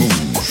make you move.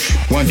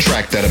 One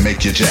track that'll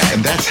make you jab.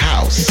 And that's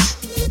house.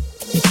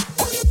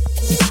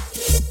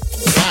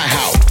 My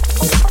house.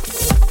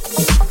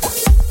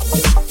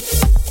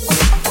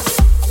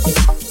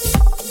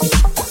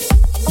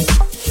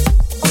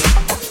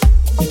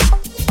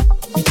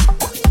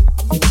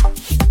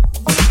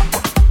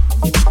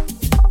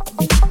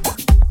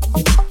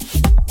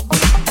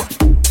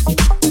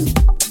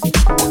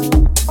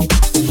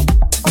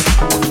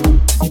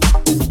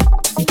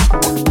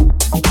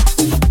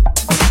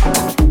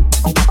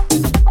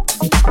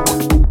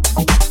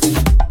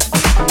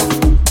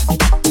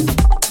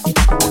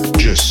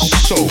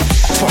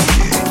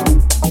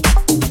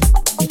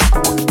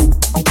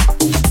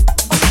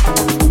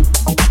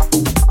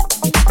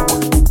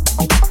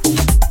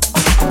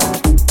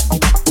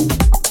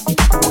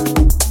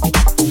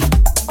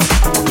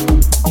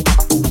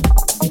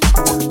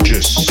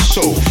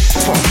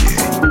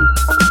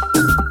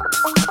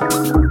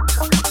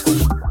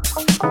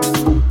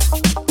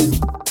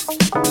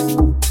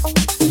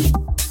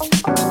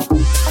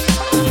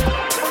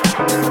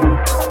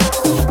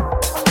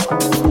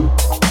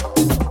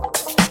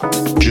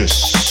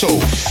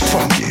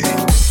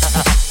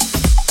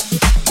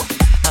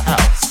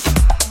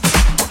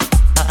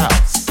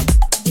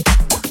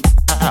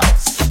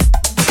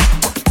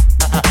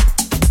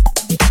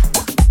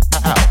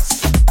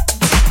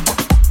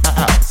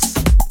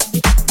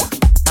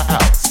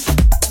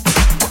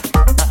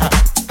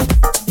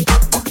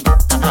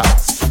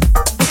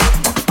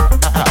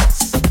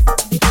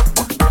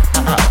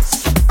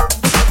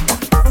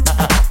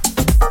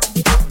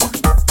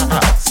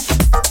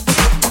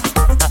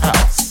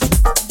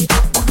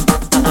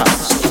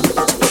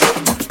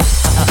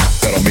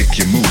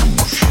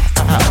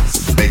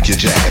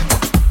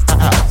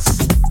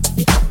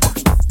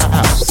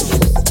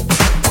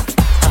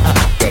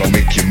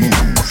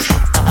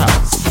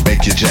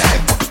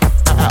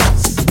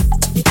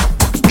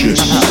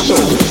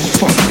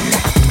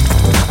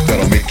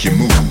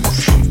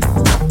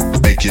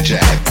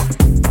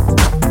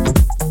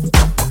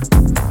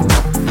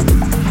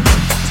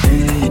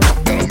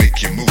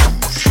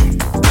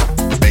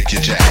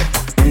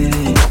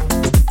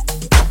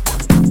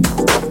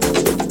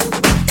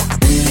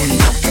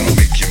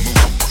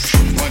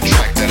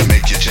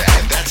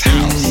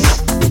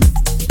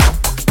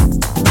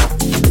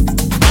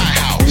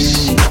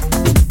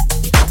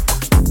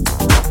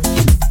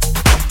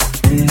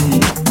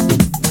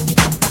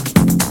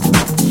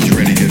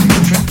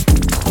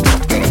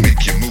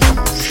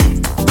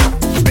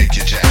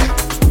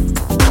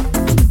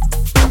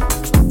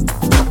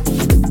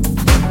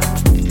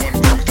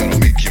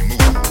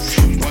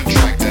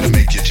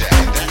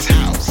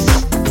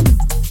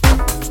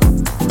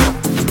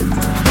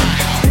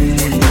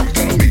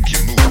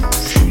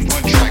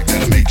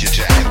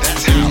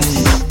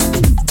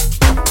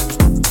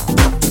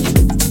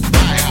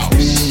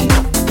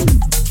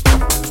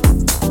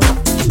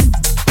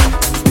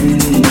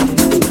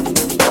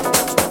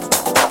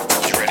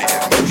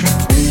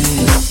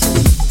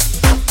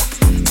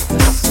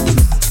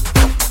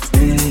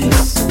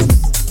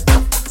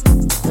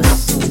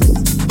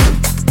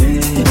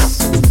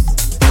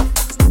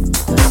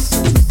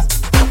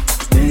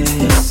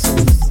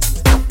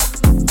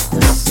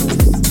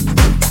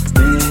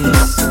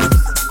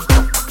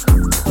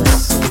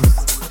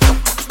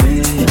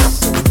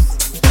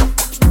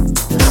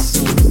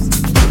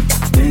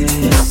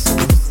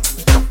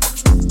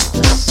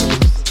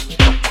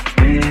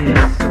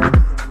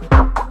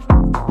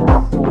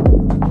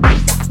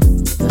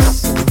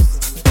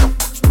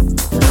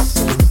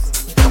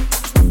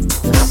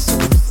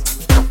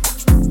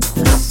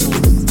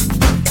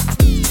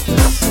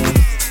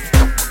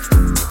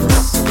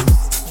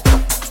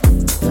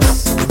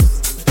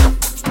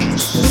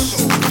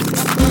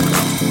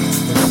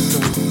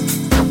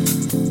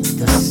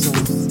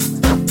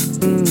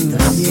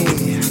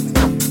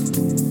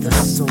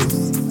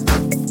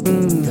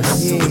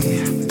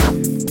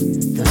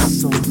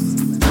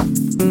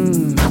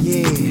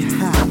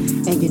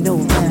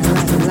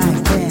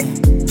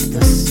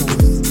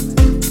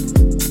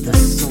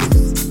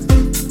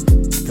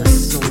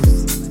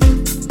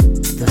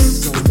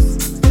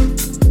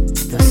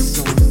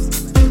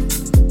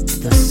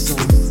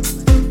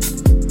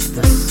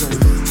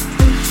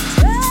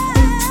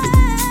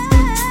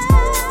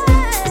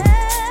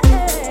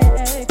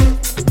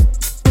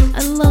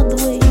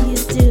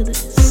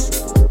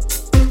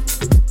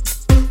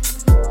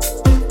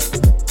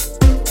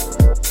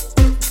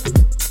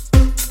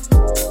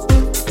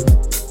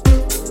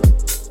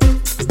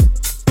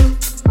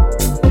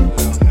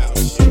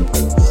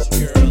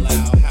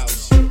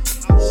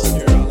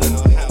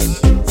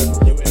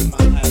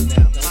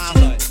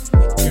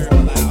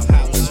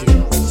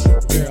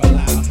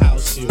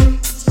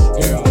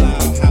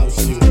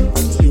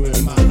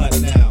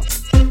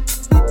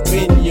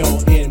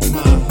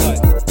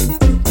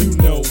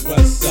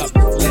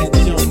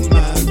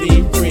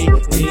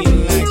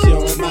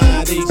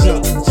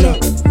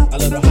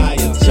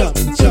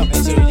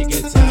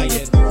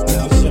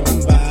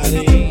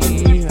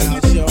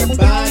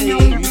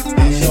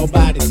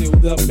 to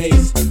the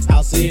base.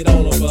 I'll see it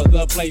all over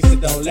the place, so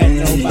don't let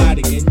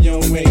nobody get in your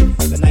way.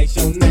 Tonight's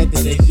your night,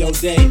 today's your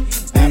day.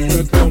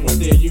 Africa will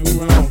steer you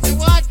wrong. Say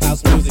what?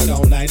 House music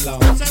all night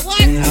long. Say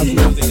what? House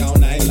music all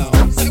night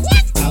long. Say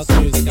what? House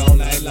music all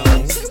night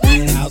long. Say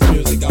what? House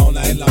music all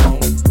night long.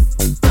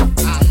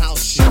 I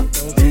house shit.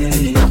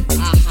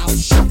 I house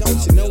shit.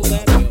 Don't you know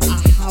that?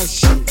 I house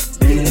shit.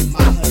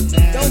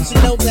 Don't you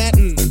know that?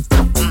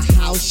 I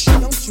house shit.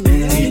 Don't you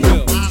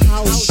know? I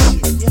house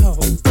shit. Yo,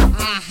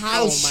 I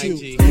house you.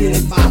 You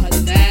in my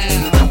hood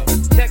now.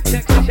 Check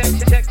this out. Check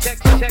this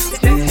out.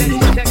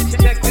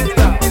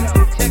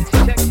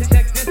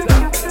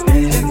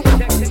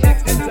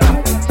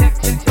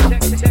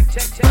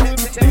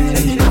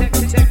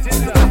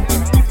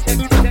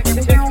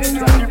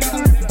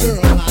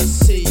 Girl, I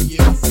see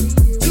you.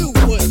 Do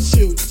what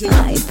you do.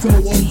 Go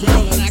on,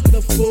 girl, and act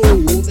the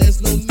fool. There's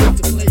no need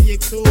to play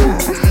it cool.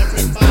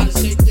 Everybody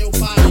shake your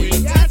body.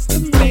 Got to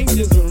make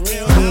this a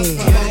real house.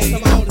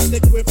 Come on, and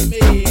stick with me.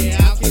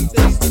 I'll keep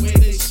things the way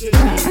they should be.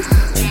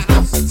 Yeah,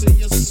 house until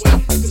you sweat,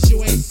 'cause you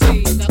ain't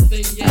seen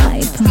nothing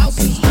yet. House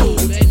is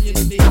food and you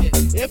need it.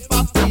 If I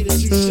feed it,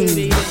 you should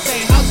eat it.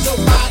 Say, house your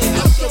body,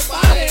 house your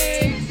body.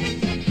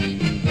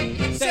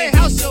 Say,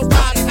 house your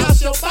body,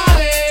 house your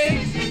body.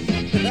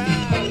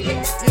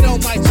 You know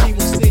my G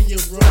will steer you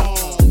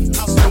wrong.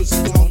 House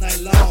music all night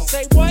long.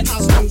 Say what?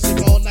 House music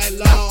all night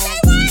long.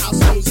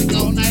 House music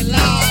all night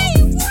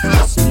long.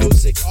 House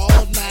music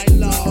all night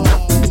long.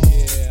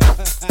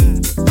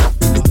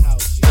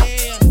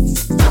 Yeah.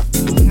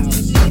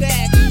 Do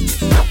that.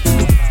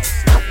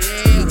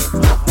 Yeah.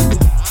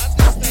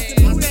 Understand.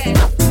 Do that.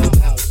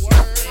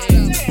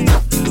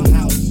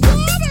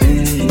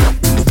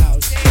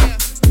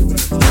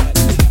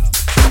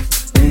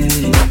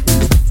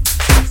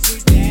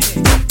 Sweet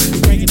daddy,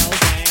 break it all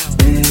down.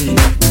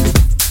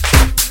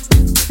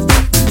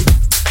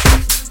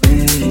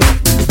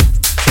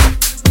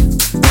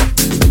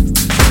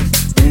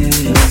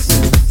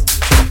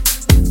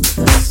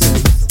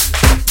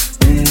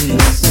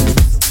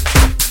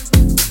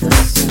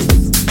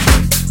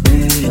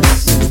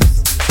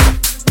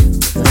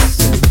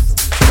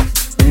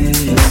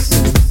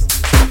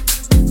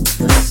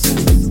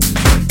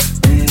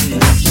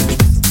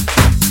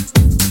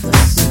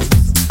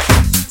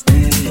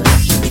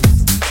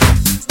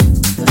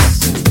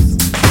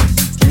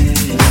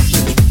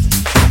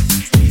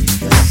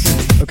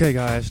 Okay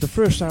guys, the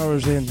first hour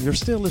is in. You're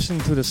still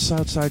listening to the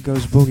Southside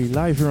Goes Boogie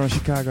live here on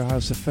Chicago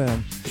House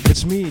FM.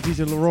 It's me,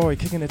 DJ Leroy,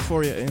 kicking it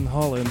for you in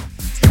Holland.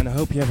 And I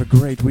hope you have a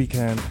great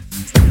weekend.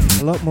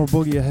 A lot more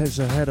boogie is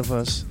ahead of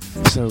us,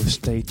 so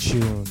stay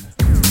tuned.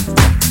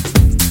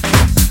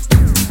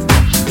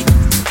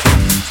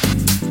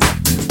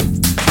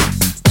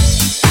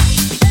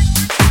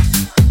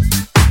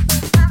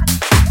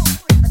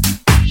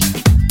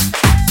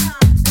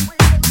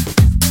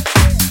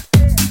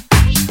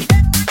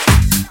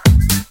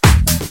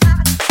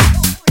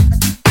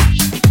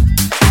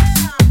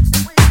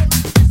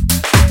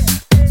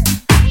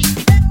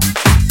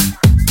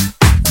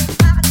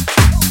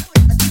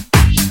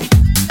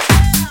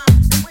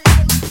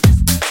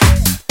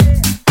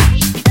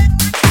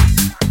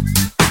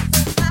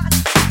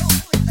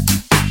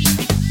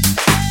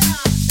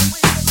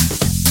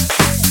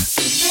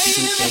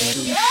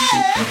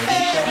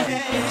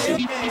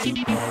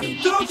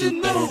 Don't you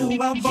know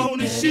I'm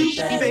gonna shoot,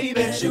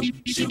 baby? Shoot,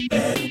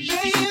 baby.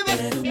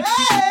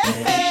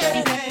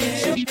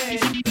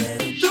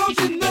 Don't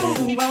you know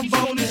I'm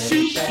gonna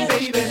shoot,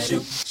 baby?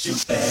 Shoot,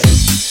 baby.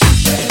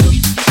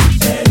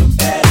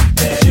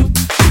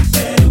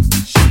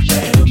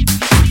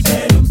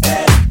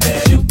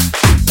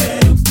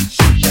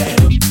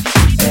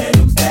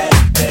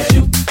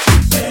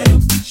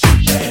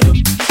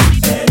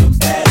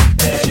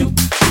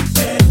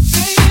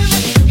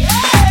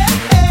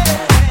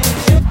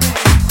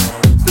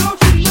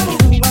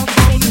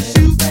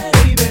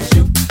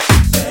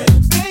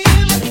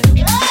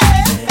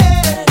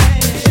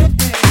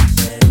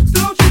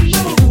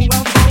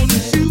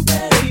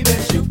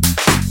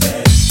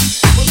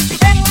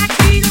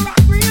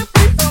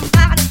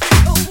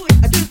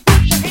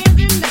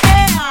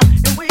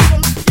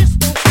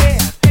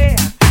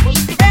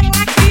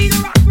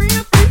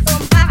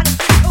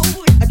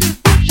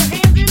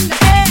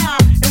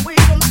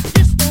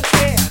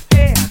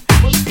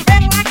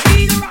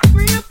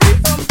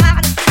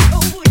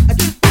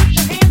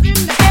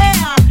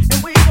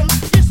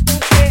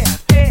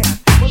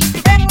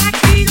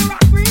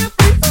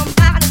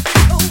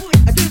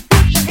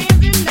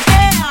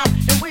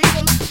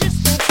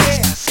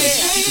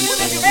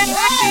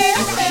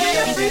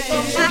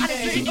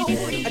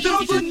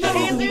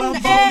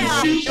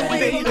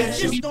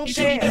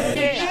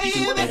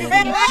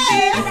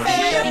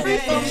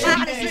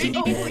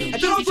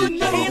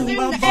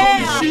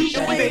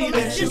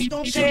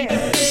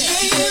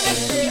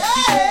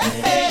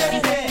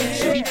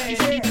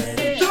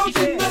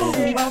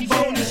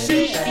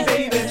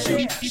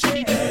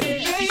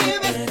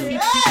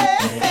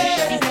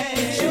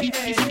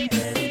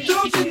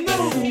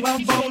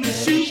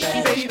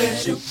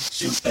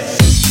 Shoot,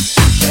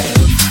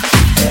 baby.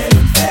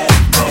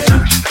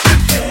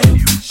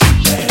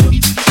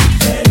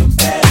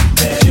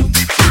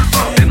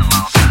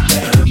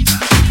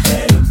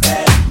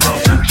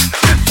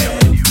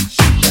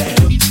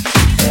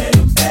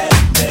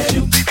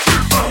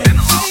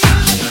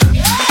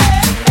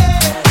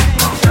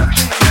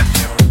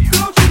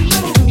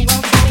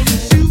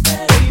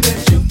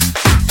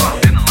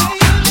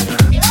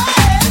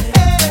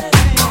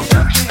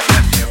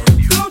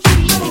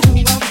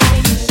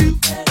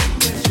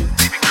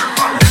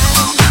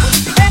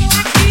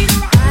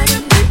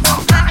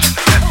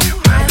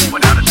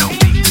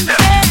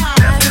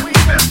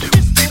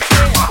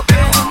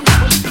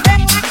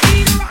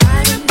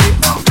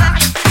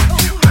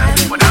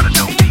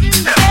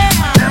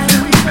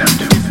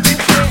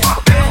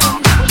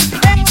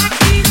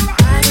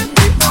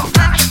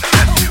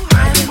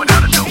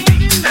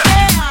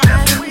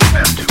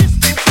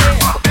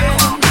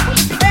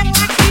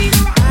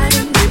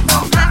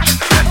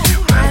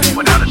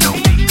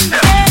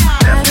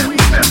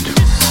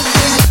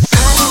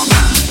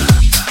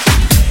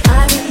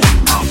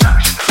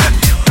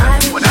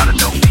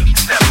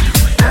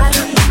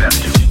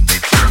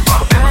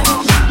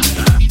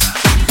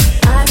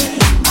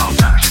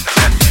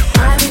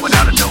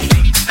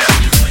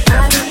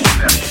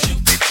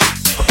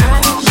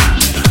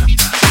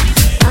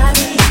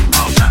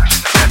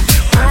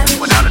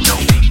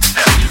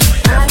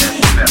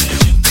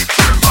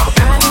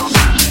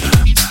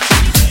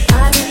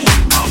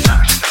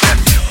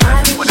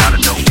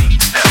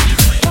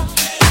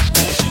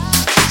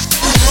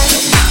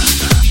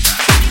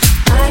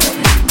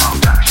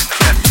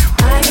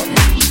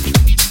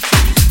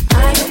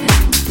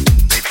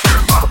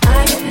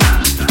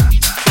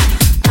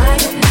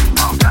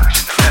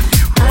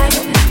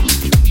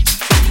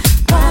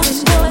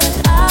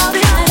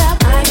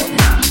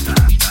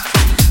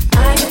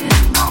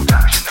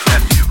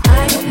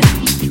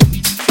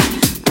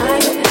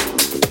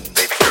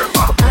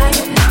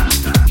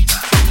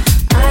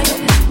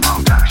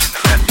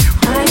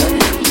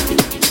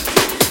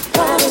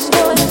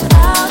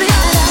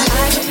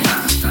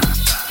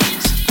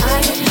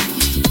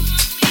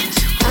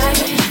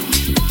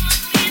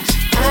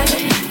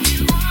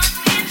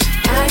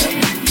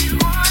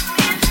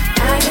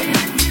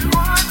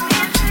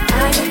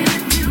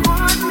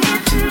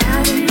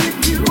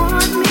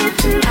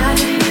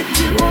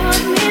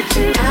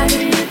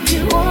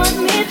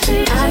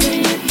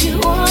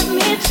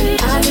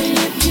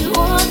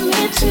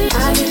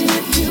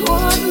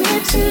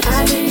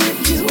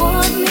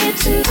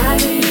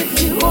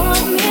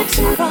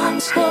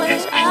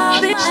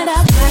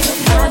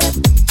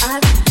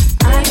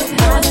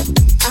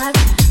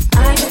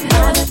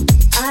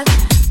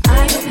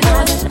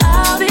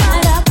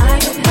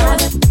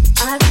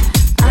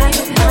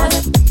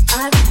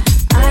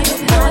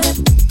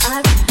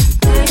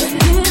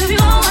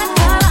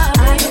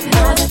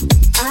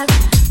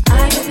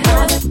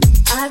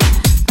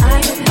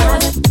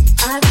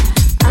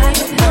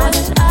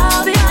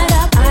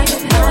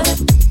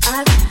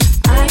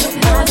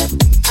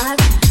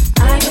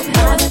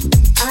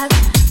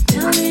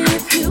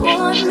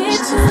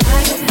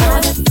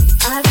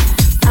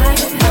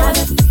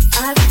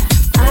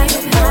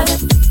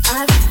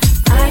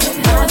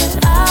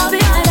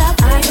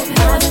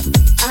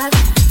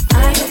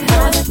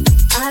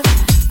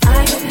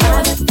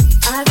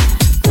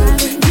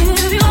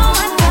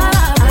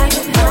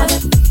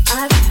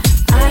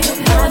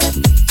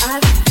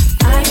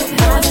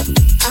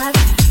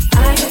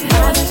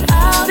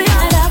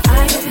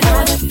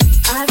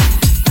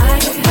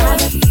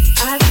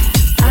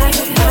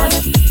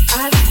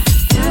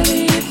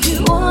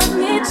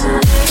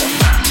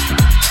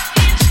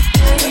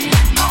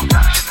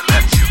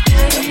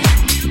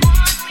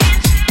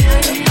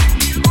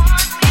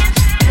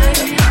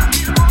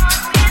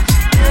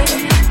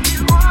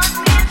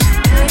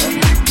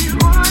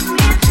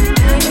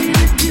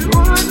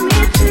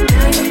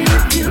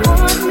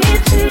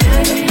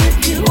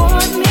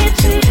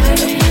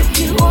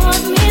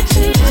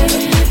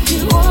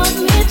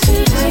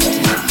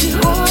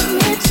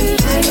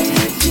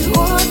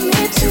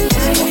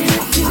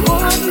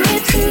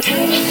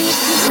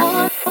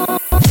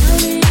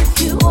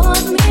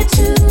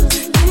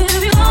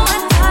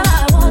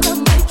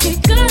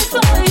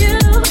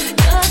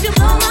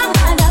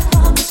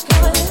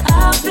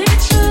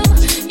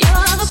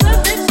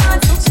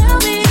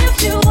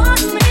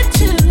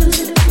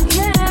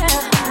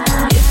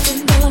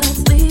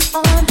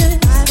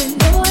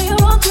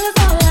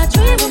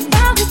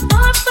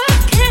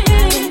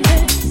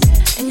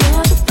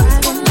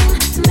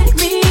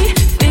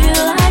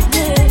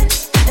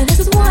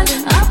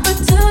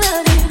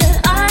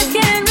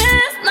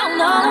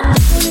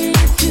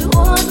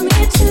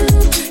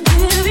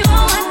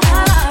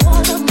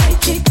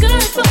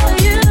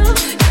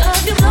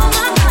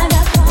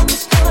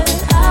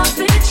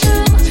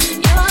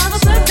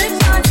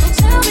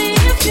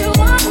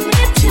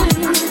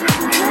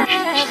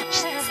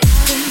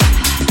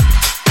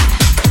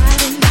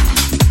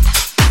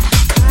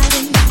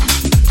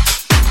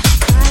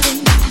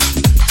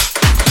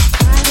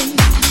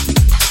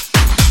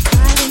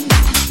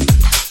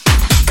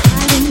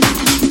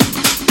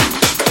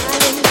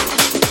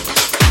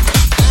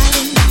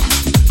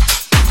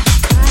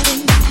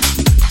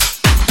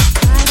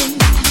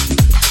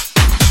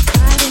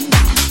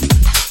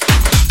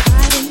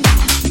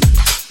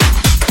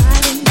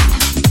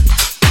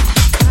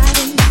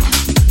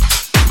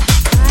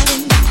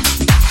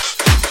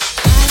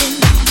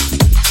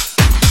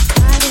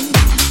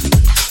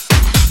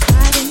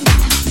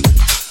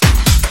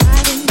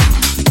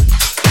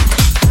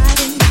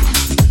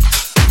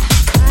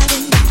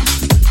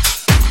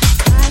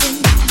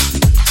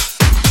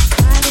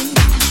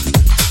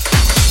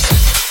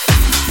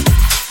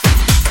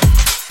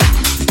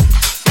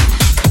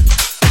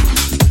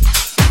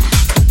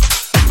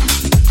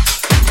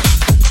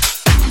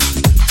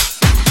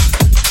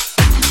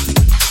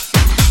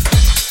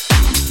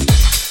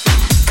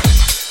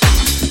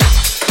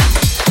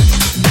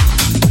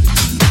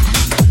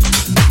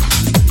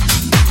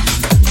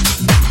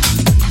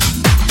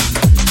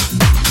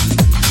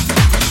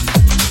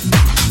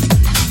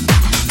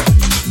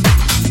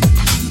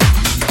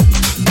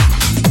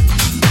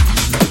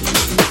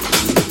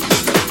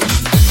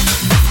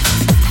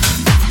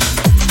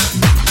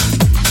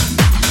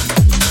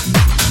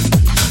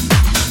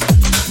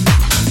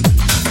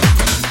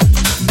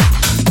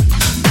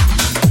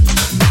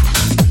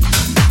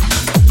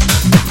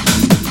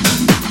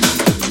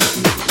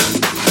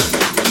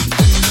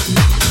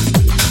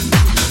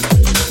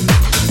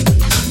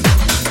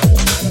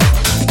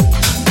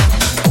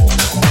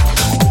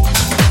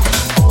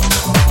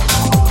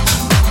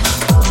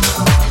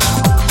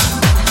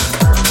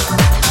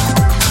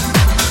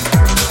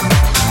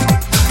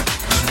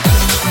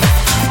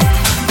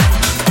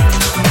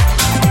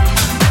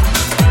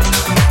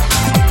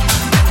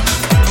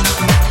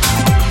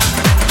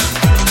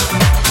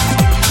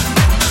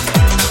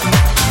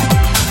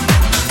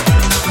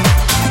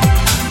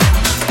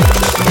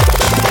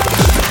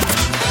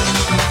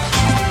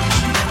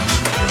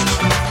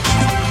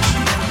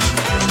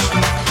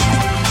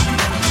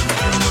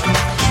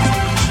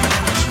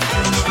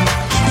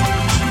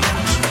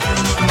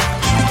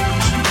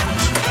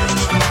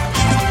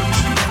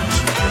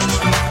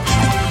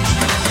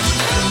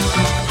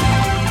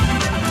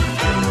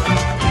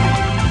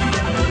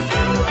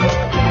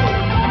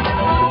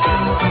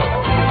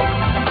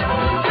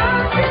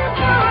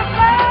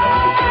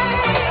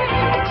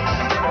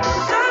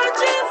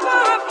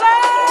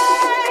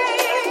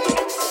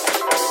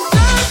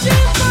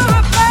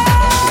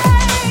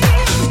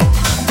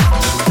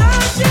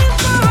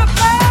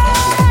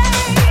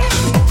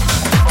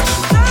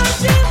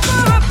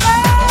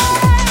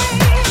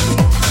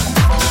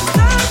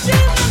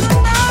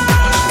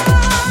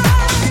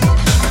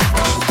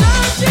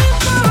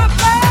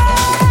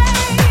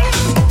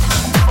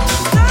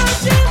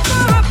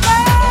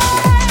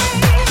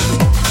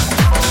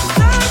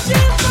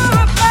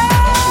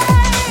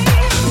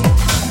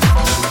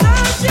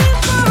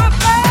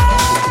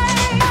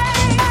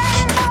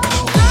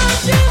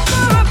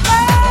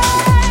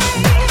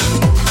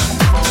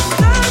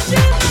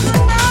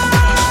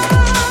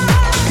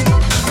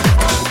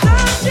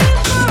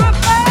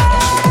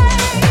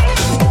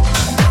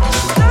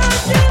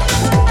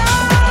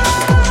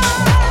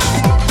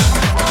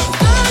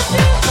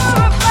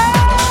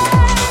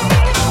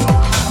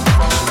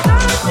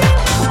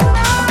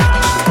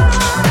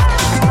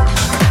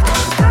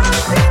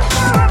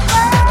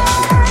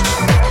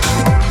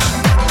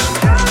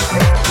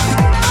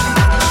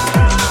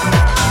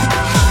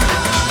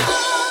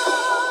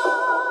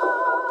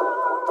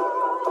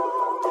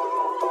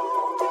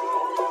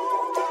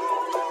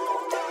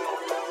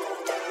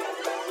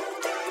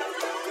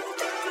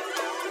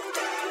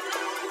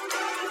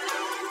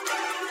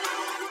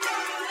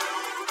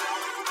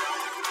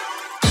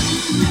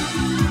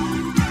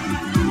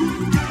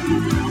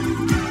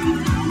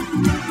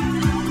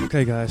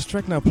 Okay guys,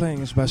 track now playing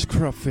is by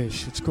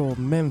Scrubfish. It's called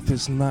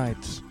Memphis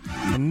Nights.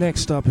 And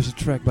next up is a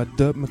track by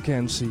Dub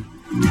McKenzie.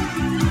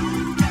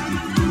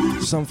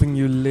 Something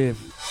You Live.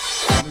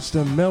 And it's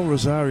the Mel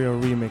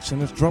Rosario remix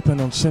and it's dropping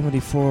on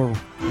 74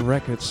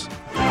 Records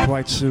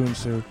quite soon,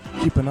 so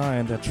keep an eye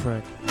on that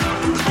track.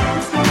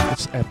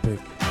 It's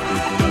epic.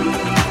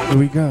 Here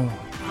we go.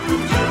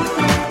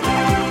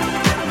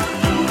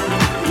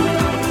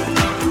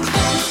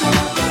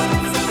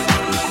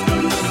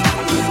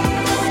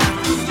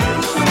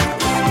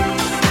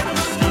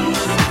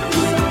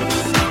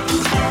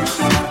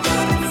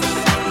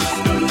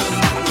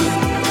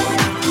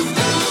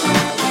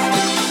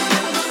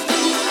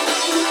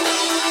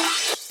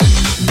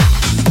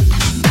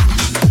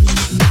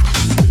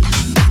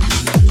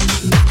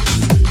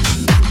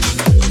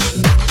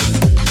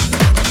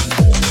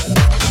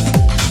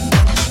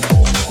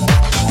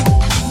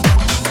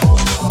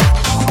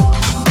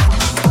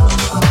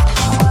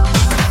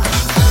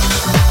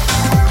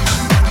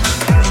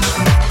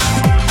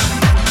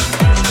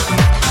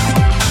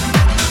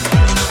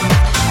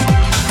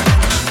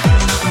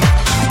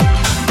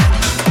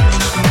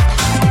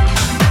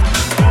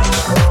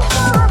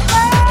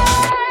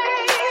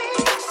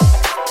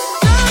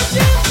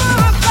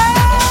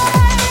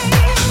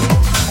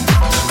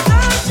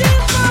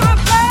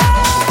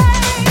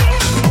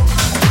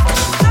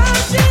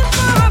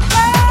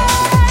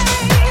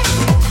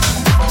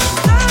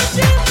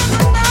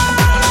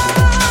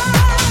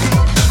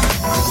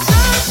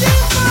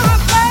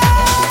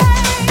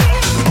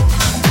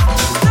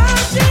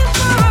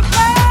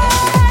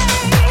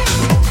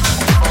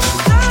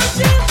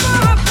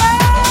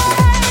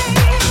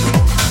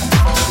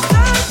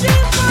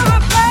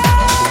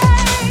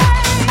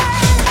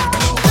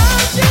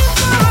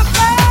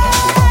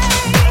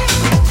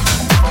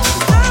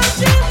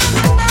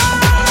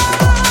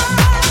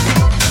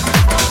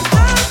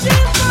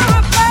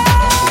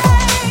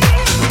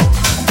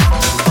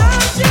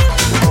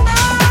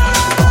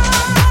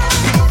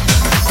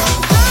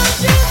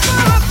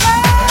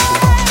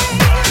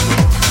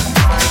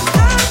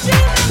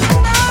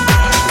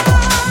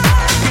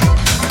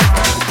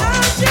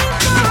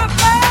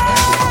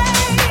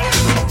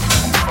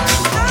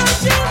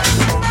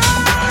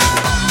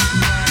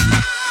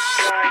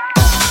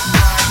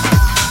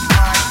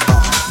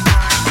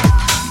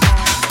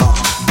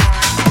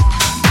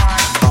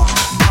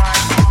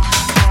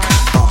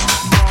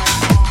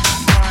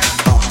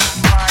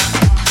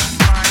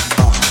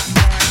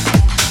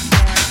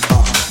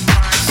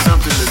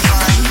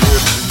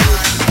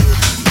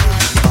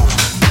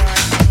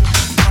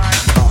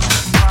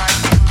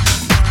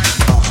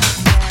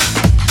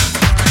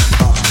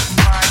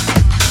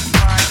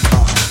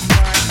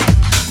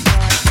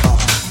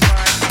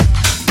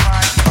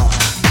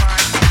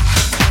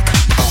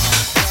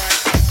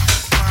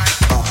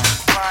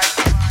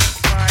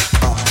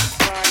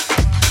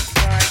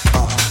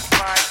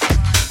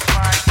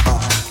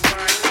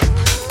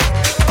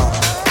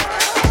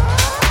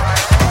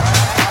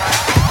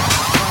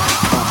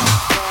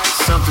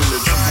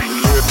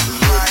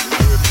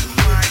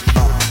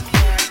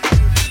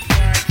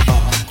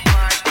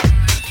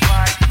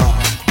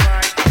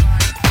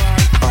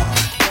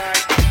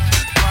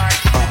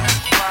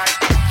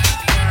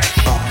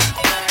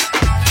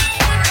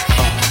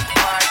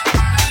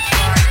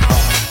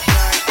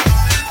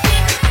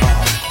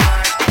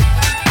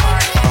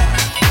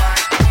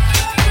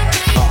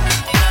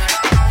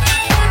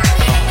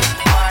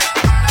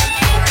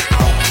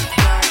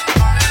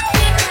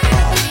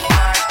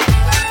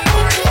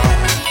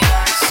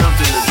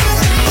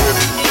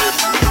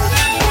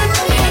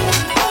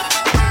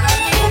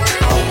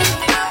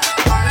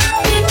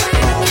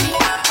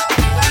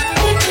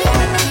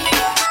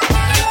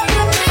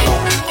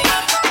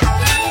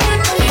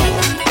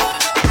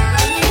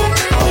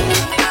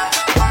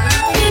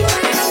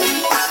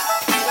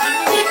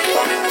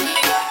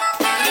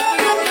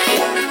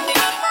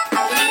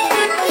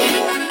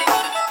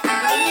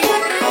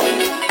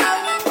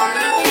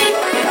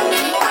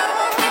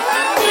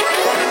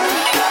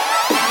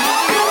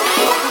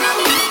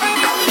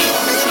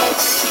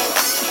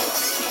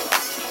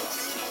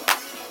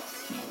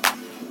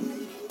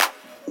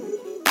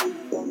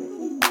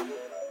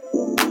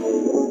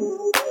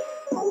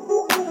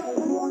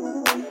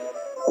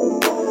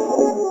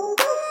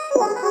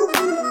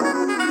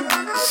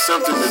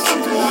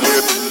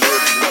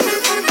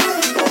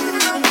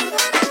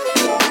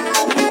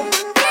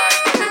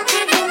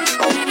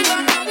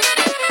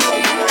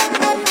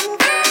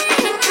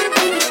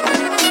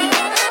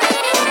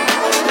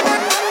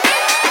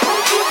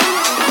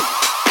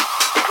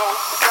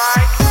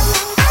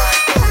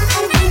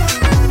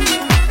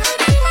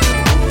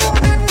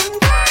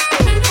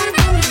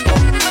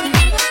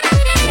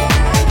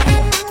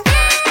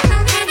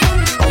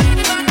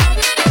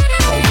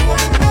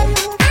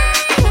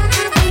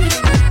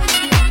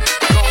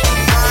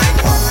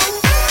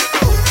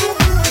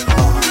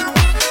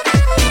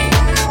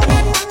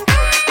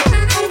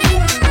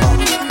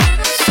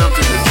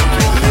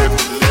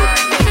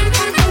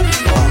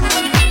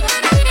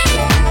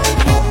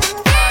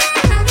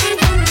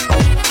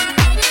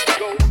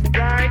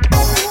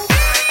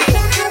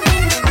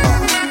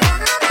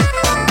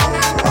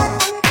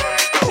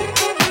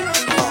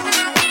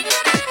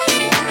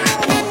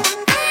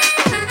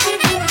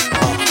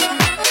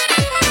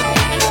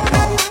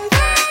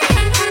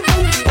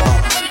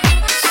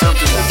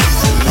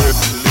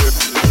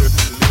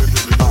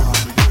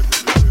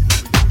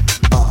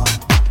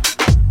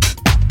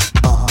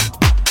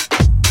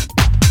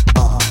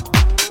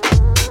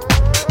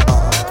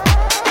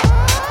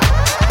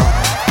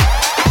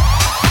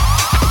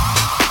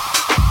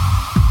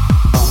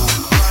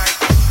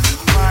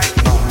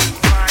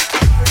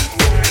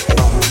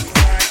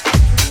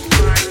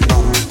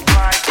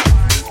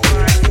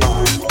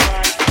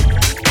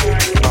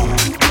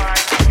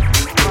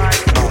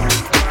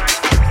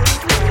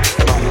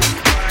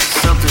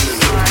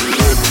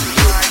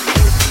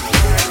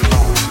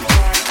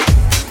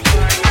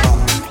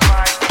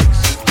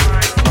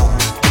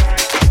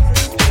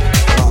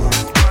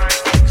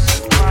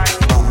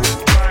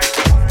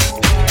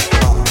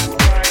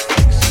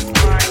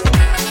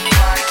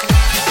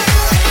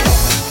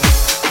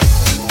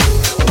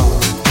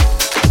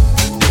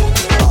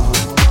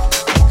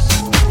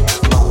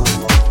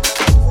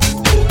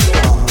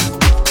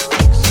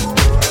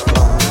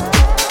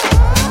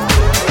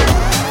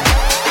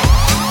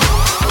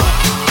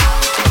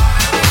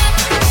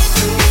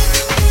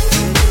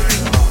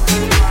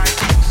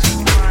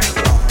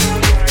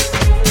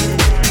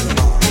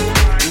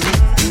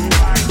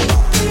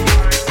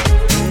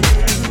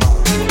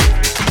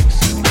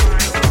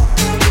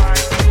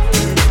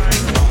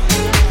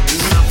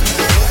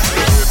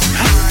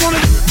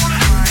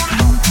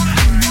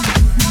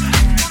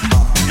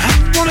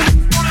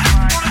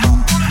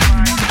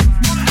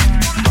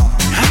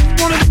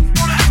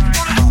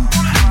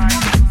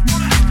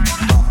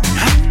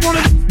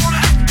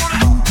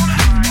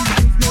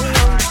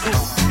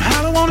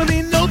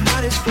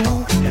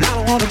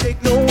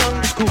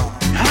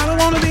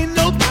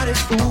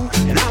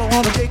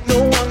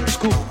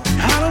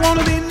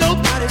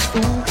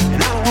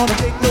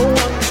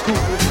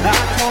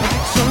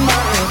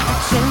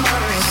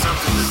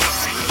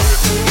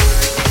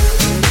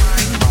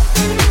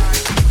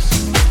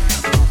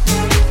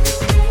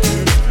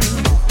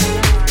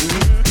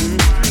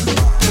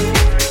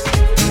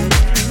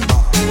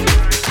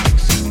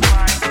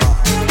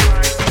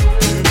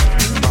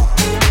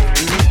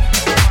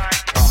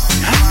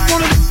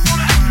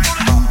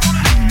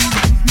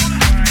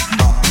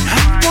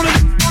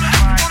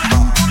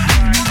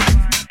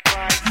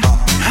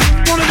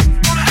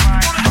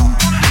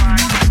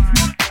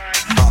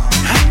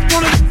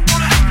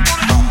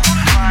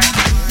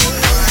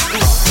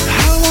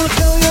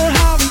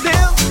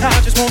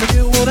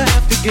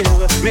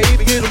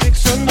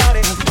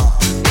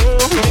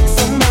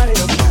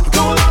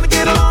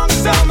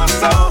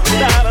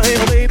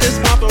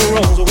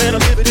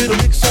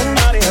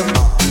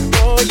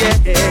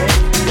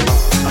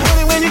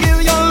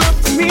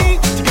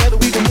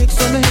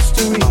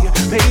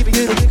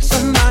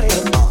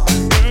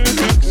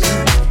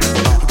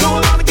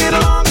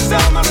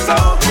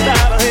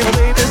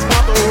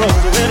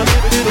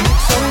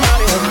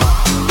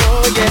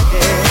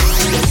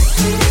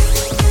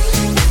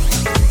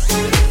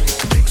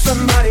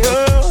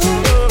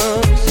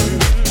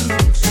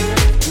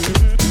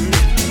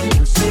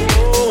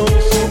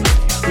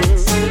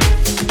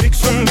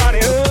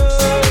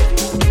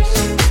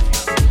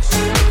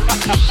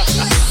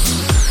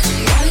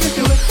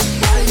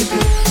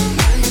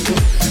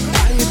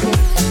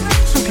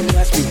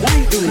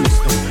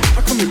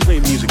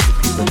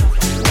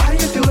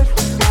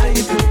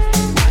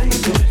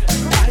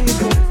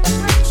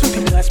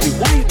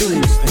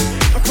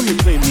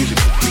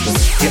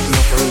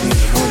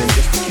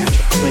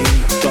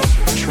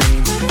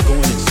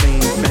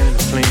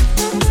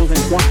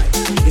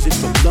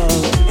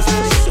 love? Is it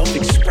for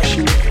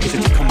self-expression? Is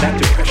it to combat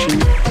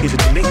depression? Is it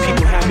to make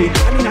people happy?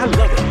 I mean, I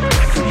love it.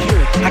 I can hear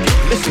it. I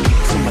can listen to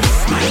somebody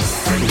smile.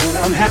 When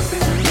I'm happy,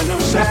 when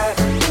I'm sad,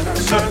 when I'm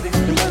surly,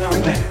 when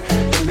I'm mad,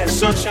 when that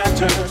sunshine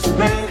turns to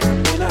rain,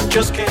 and I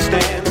just can't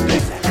stand the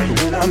pain.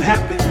 When I'm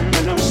happy,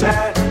 when I'm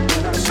sad,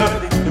 when I'm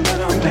surly,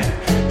 when I'm mad,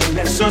 when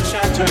that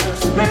sunshine turns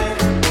to rain,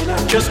 and I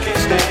just can't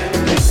stand the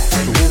pain.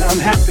 When I'm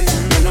happy,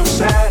 when I'm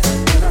sad,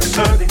 when I'm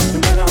surly,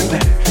 when I'm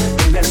mad,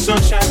 when that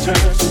sunshine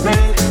turns to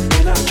rain,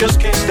 and I just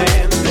can't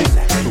stand the pain.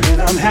 When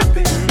I'm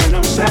happy, when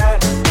I'm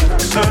sad, when I'm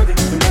surly,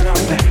 when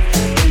I'm mad,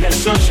 when that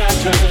sunshine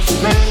turns to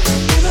rain,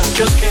 and I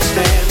just can't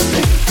stand the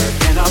pain.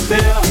 And out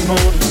there I'm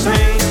more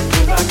insane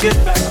when I get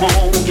back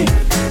home again,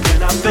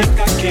 and I think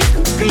I can't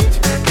compete,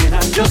 and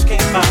I just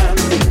can't find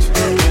the beat.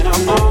 When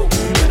I'm old,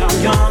 when I'm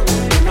young,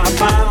 when I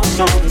find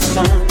on the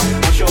sun,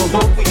 I sure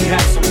hope we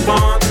have some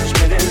fun,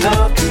 spreading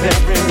love to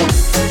everyone.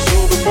 So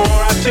before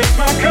I take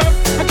my cup,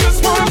 I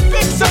just wanna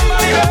pick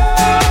somebody up.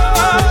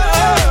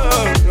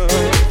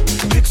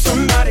 Pick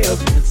somebody up.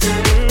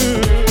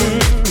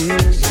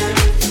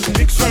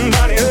 Pick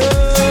somebody up.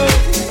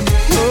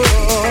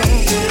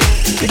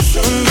 Pick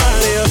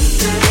somebody up.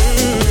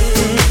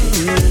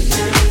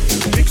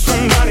 Pick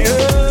somebody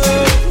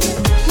up.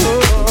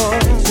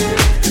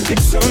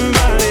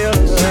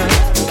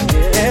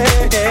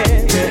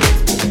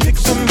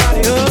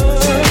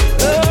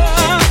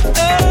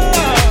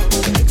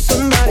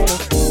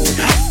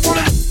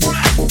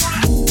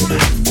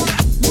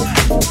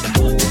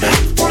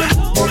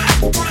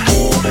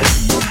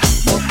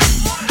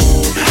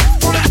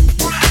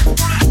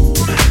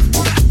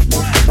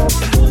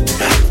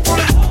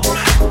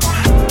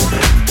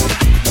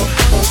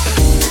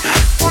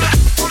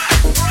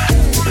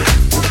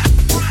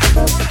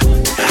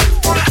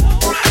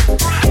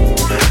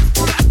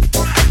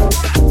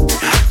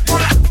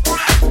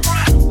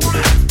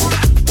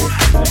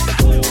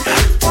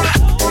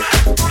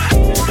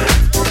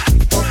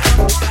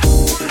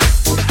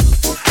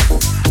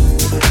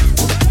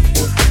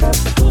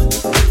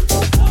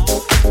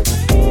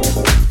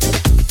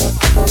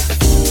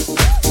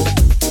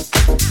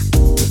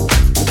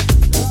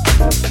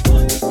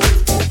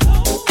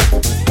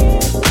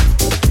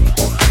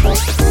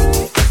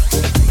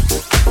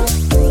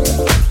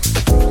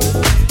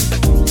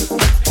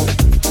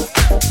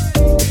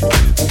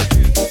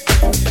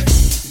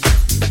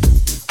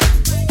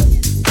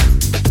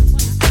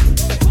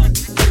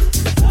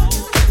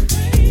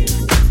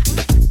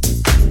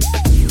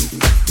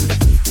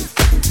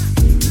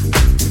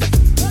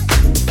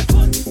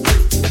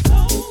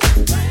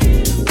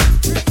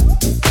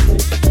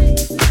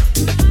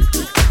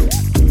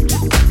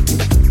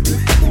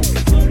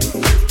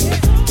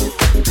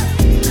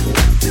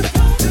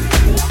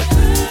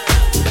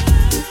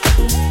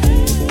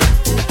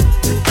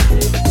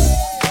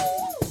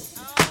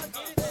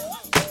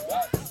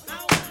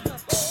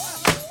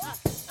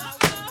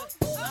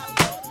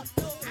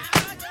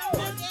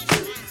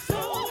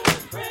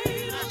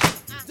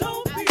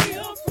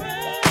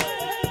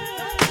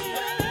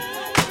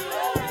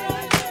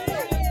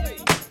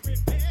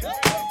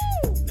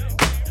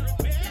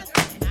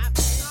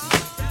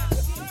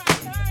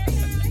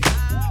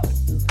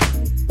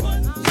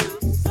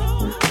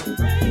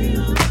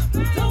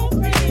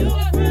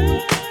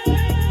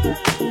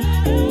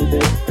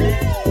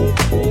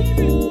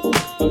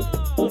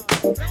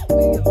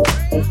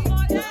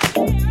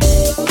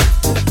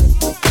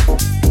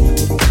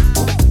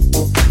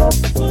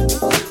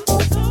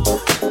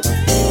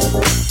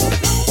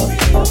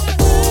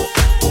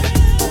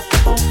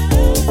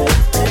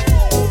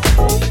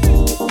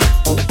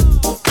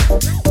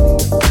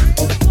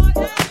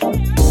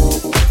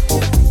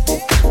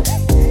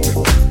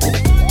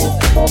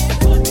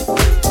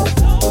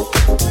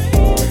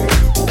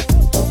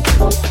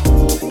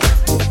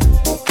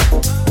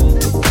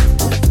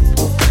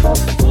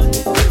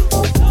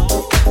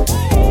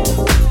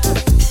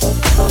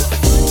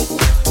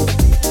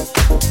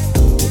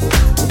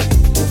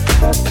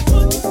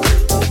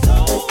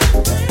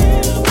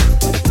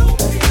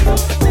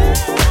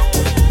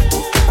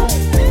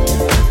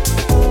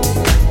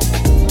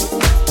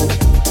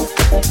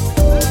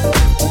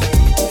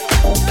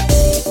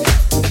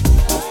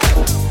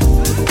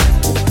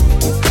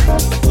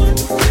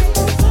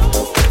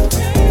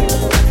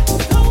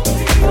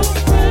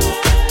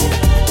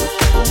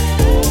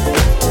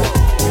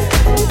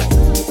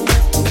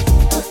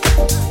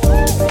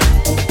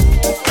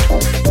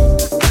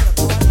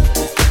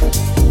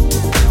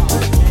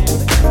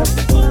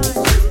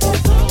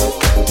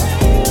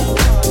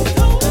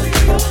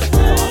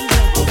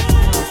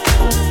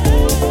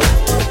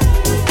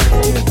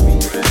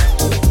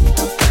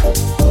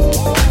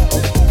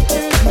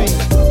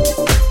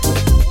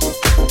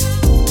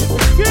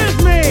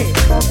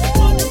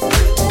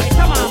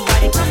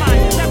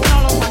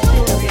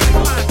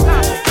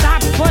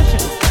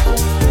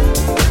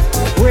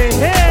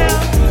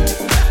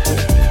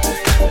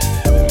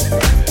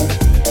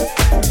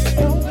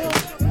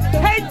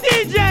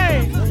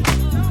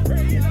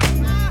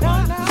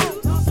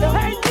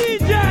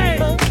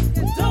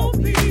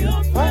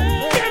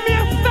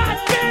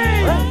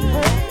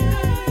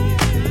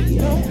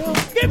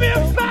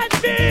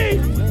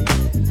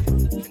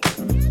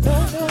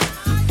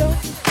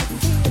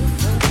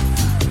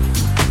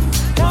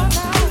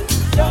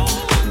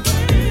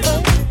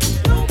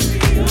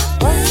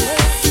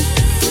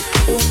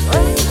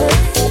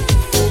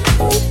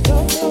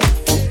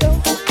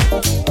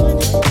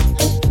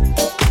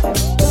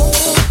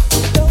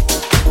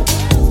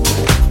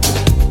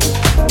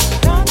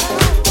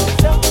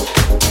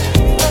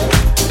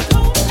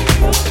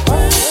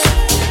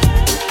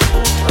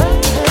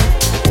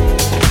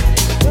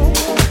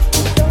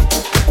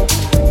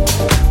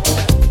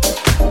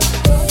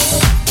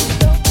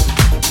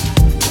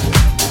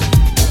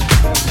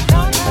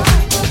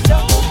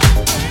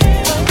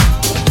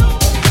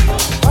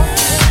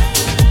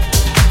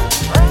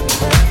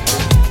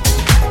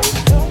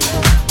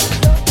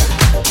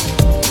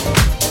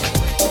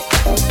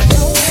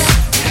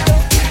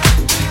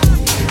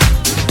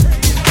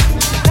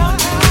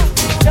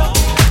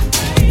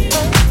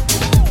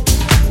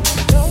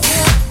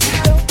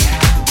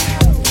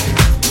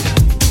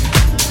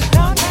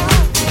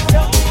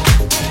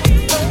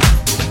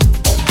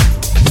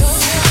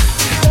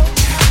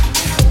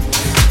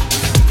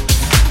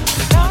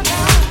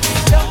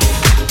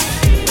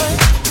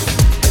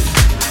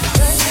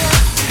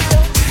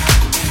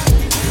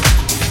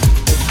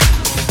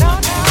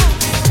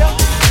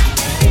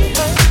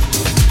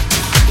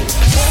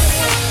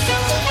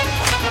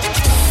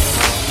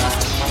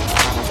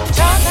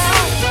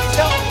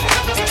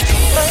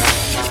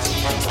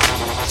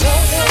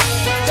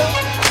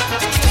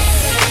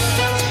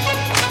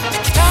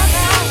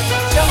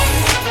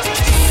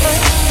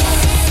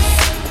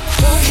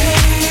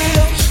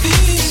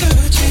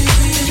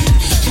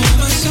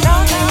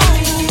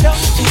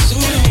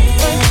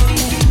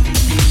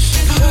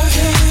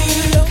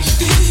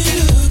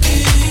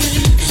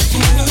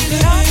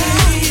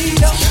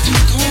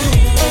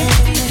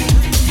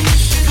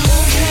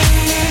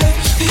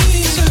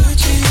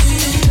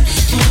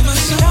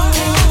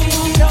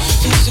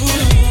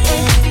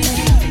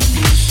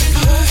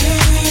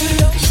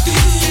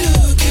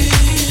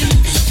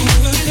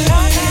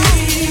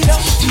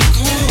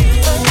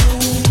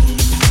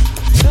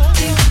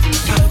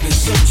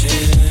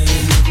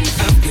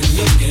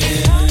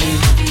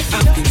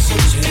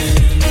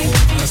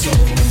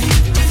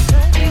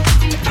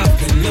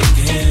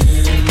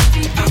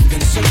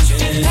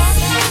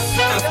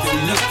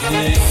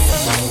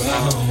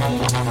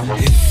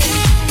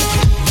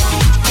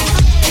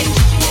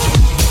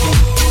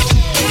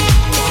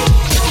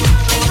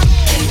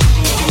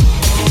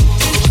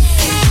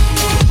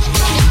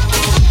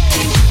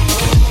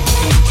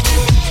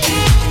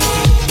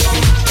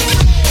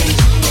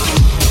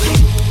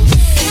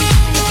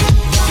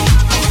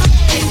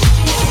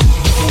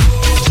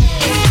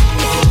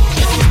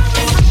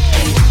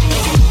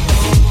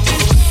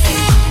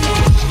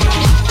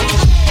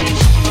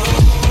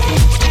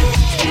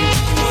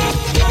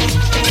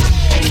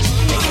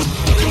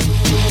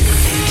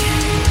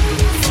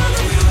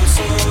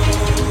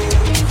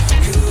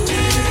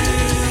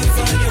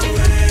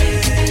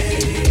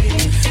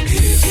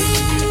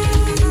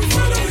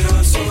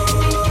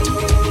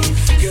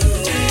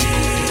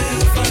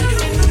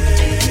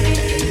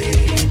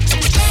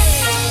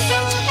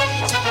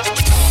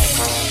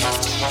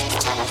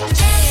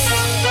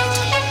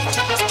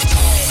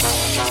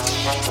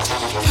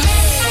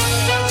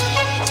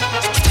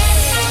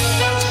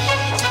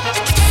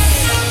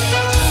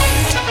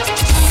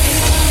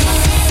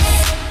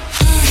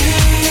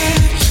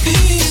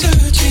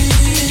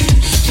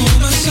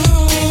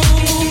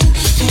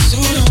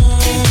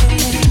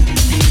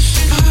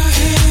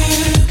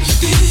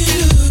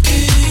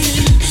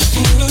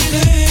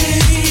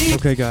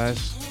 Okay,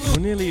 guys, we're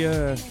nearly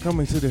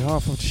coming to the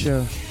half of the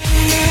show.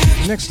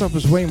 Next up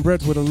is Wayne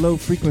Brett with a low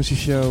frequency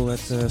show at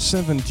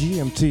 7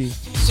 GMT.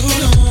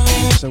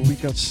 So we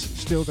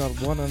still got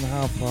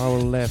 1.5 hour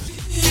left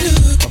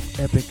of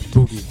epic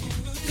boogie.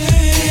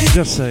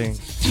 Just saying.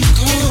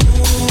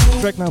 The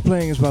track now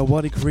playing is by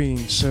Waddy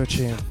Green,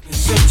 Searching.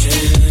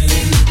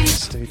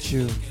 Stay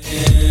tuned.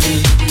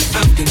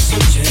 I've been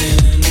searching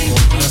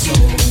for my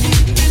soul.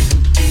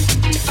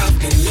 I've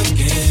been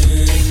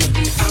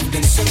looking, I've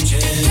been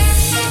searching,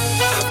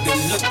 I've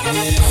been looking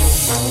around.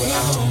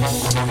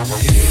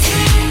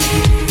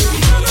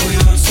 Follow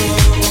your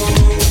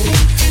soul,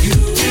 you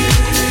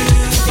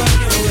will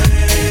find a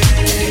way.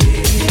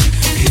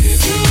 If you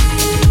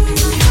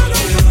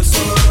follow your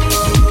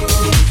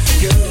soul,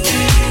 you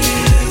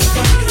will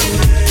find a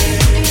way.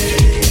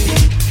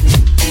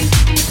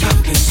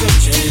 I've been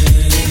searching,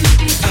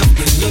 I've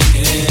been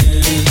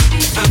looking,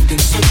 I've been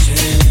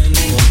searching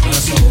for my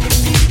soul.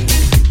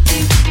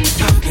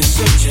 I've been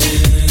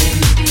searching,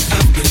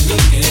 I've been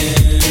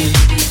looking,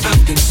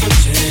 I've been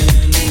searching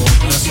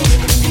for my soul.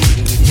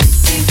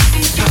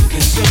 I've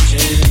been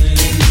searching,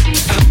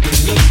 I've been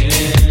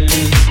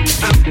looking,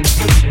 I've been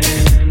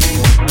searching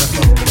for my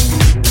soul.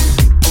 I've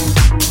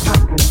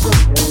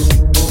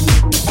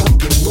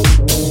been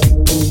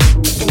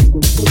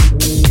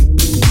searching,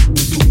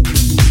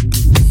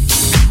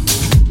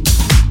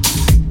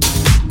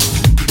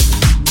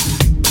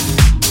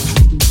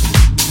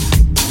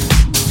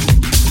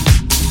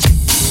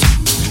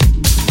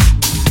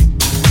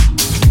 I've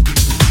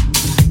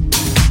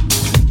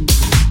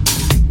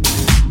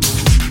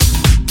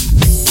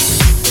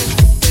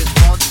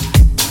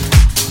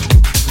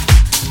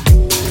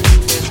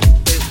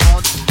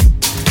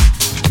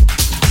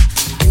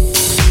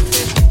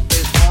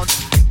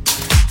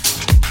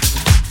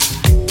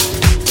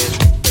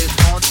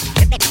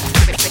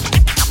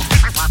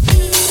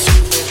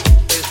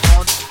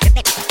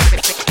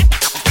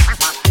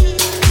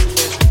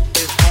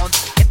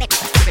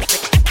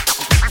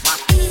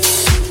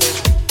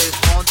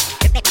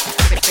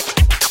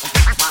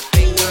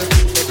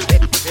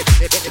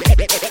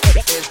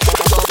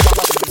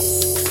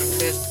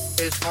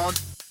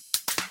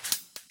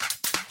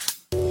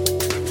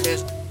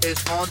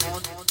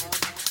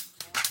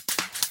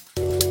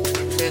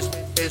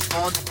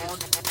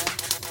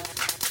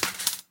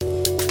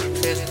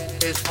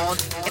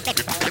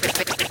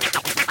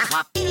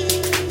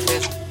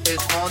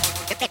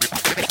been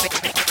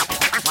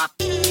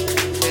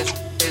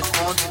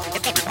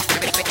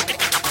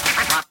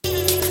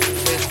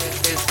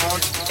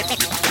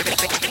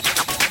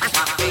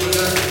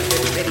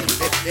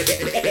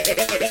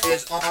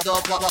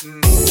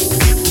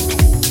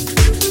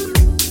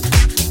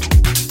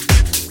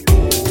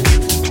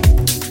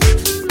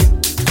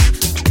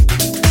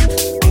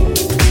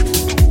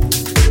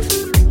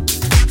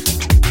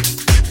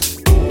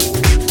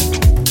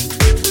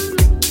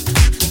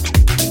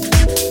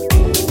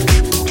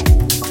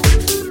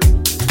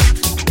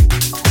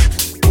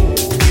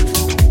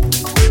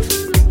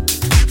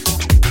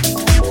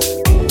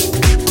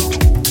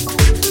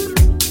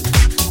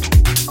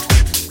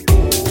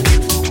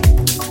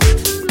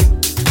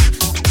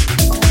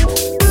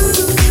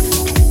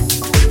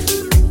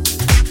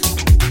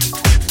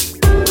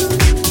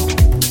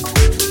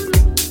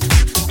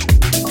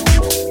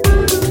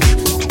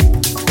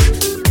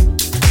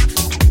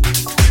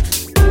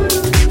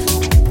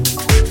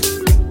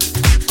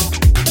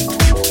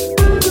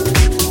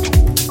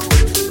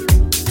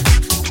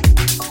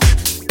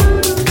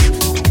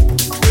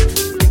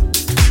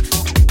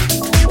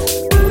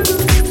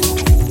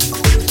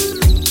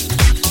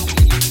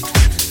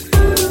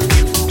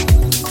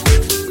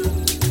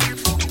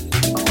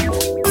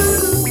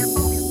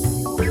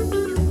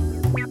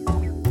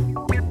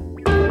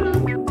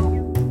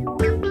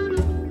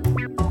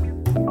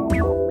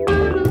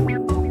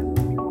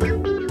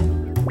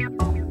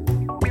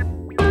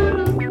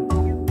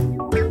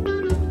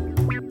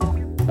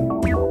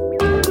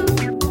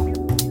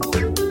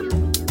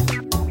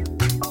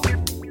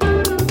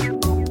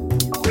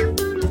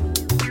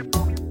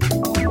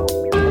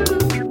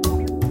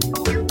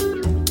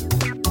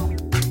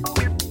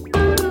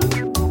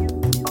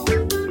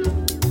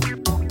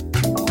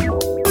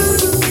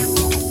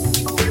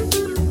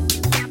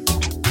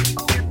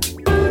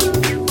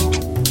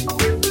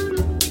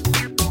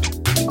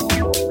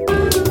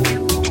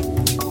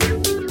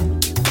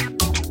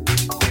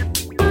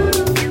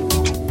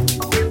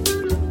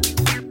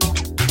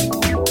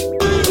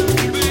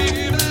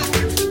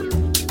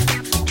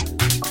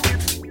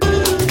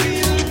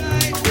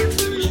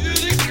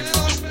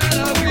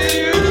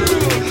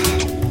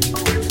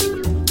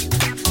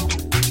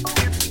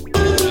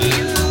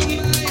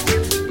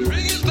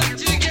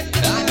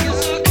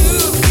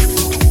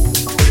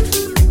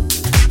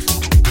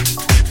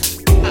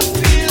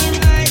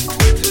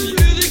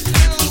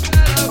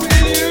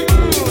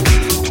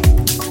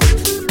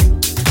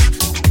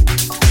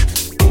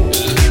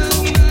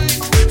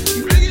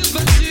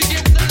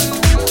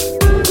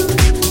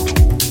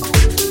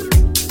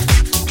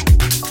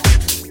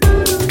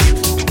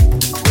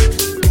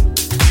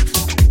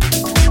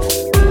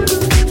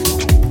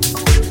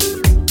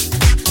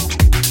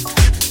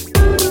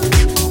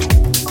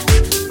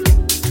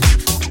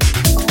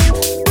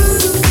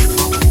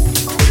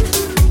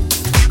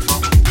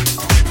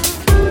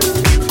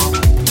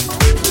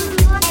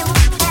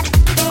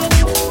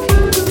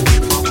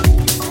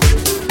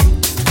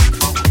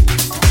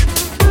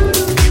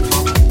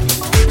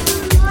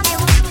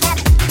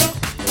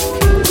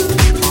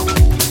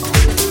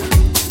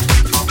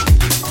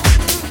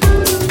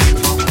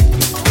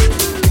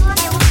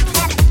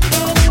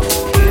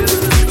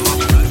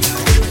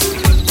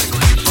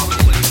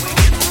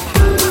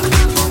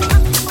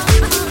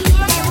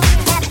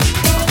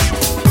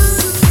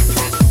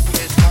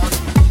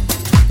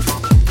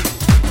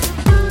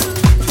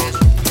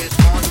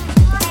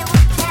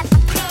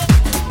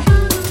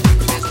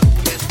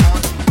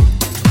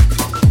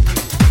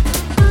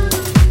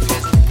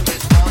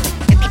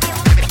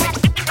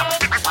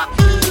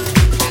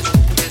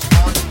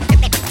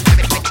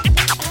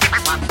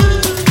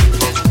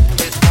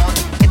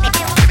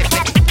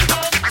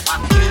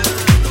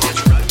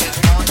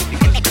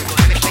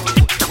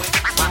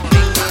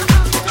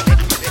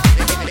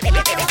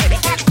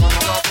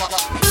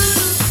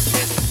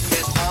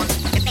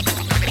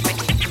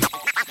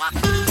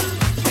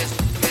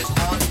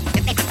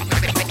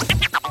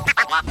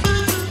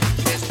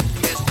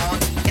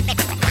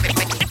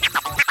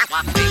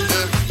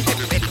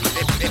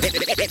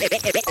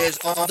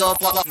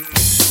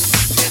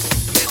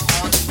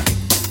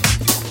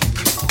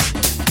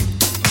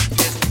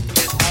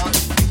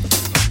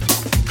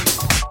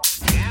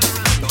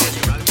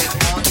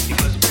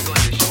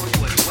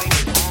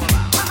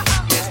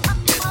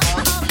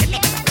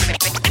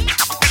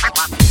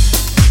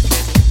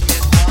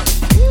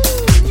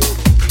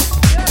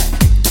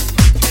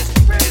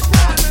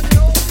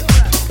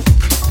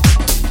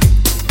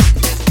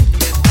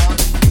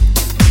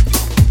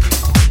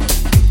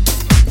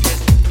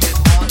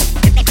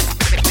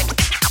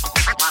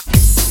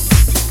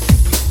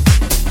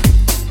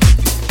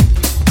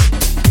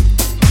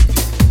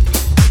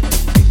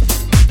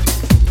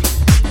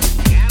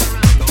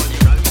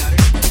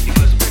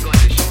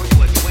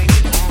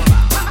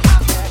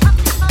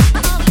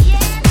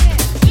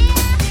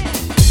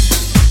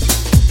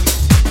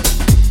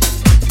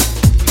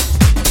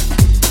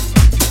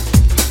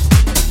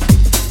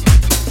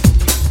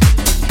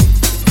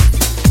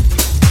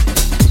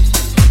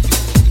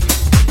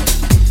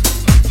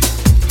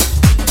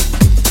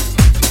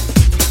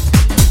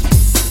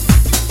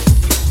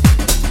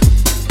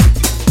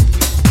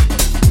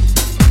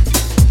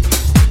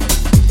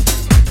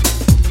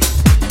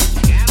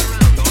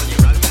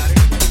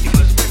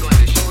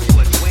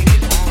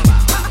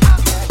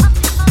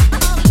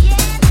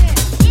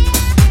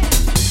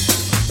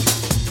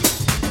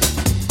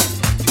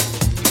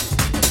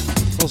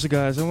Also,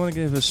 guys, I want to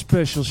give a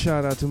special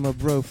shout out to my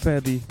bro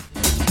Fetty.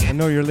 I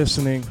know you're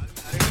listening.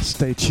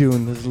 Stay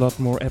tuned, there's a lot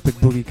more epic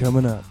boogie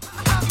coming up.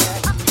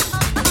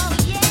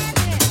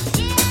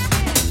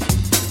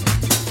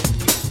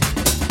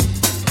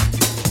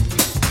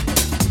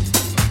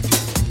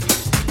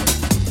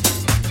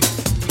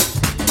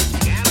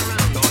 Gather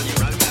round, all you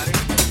rough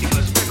riders,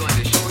 because we're going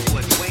to show you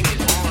what swing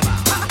is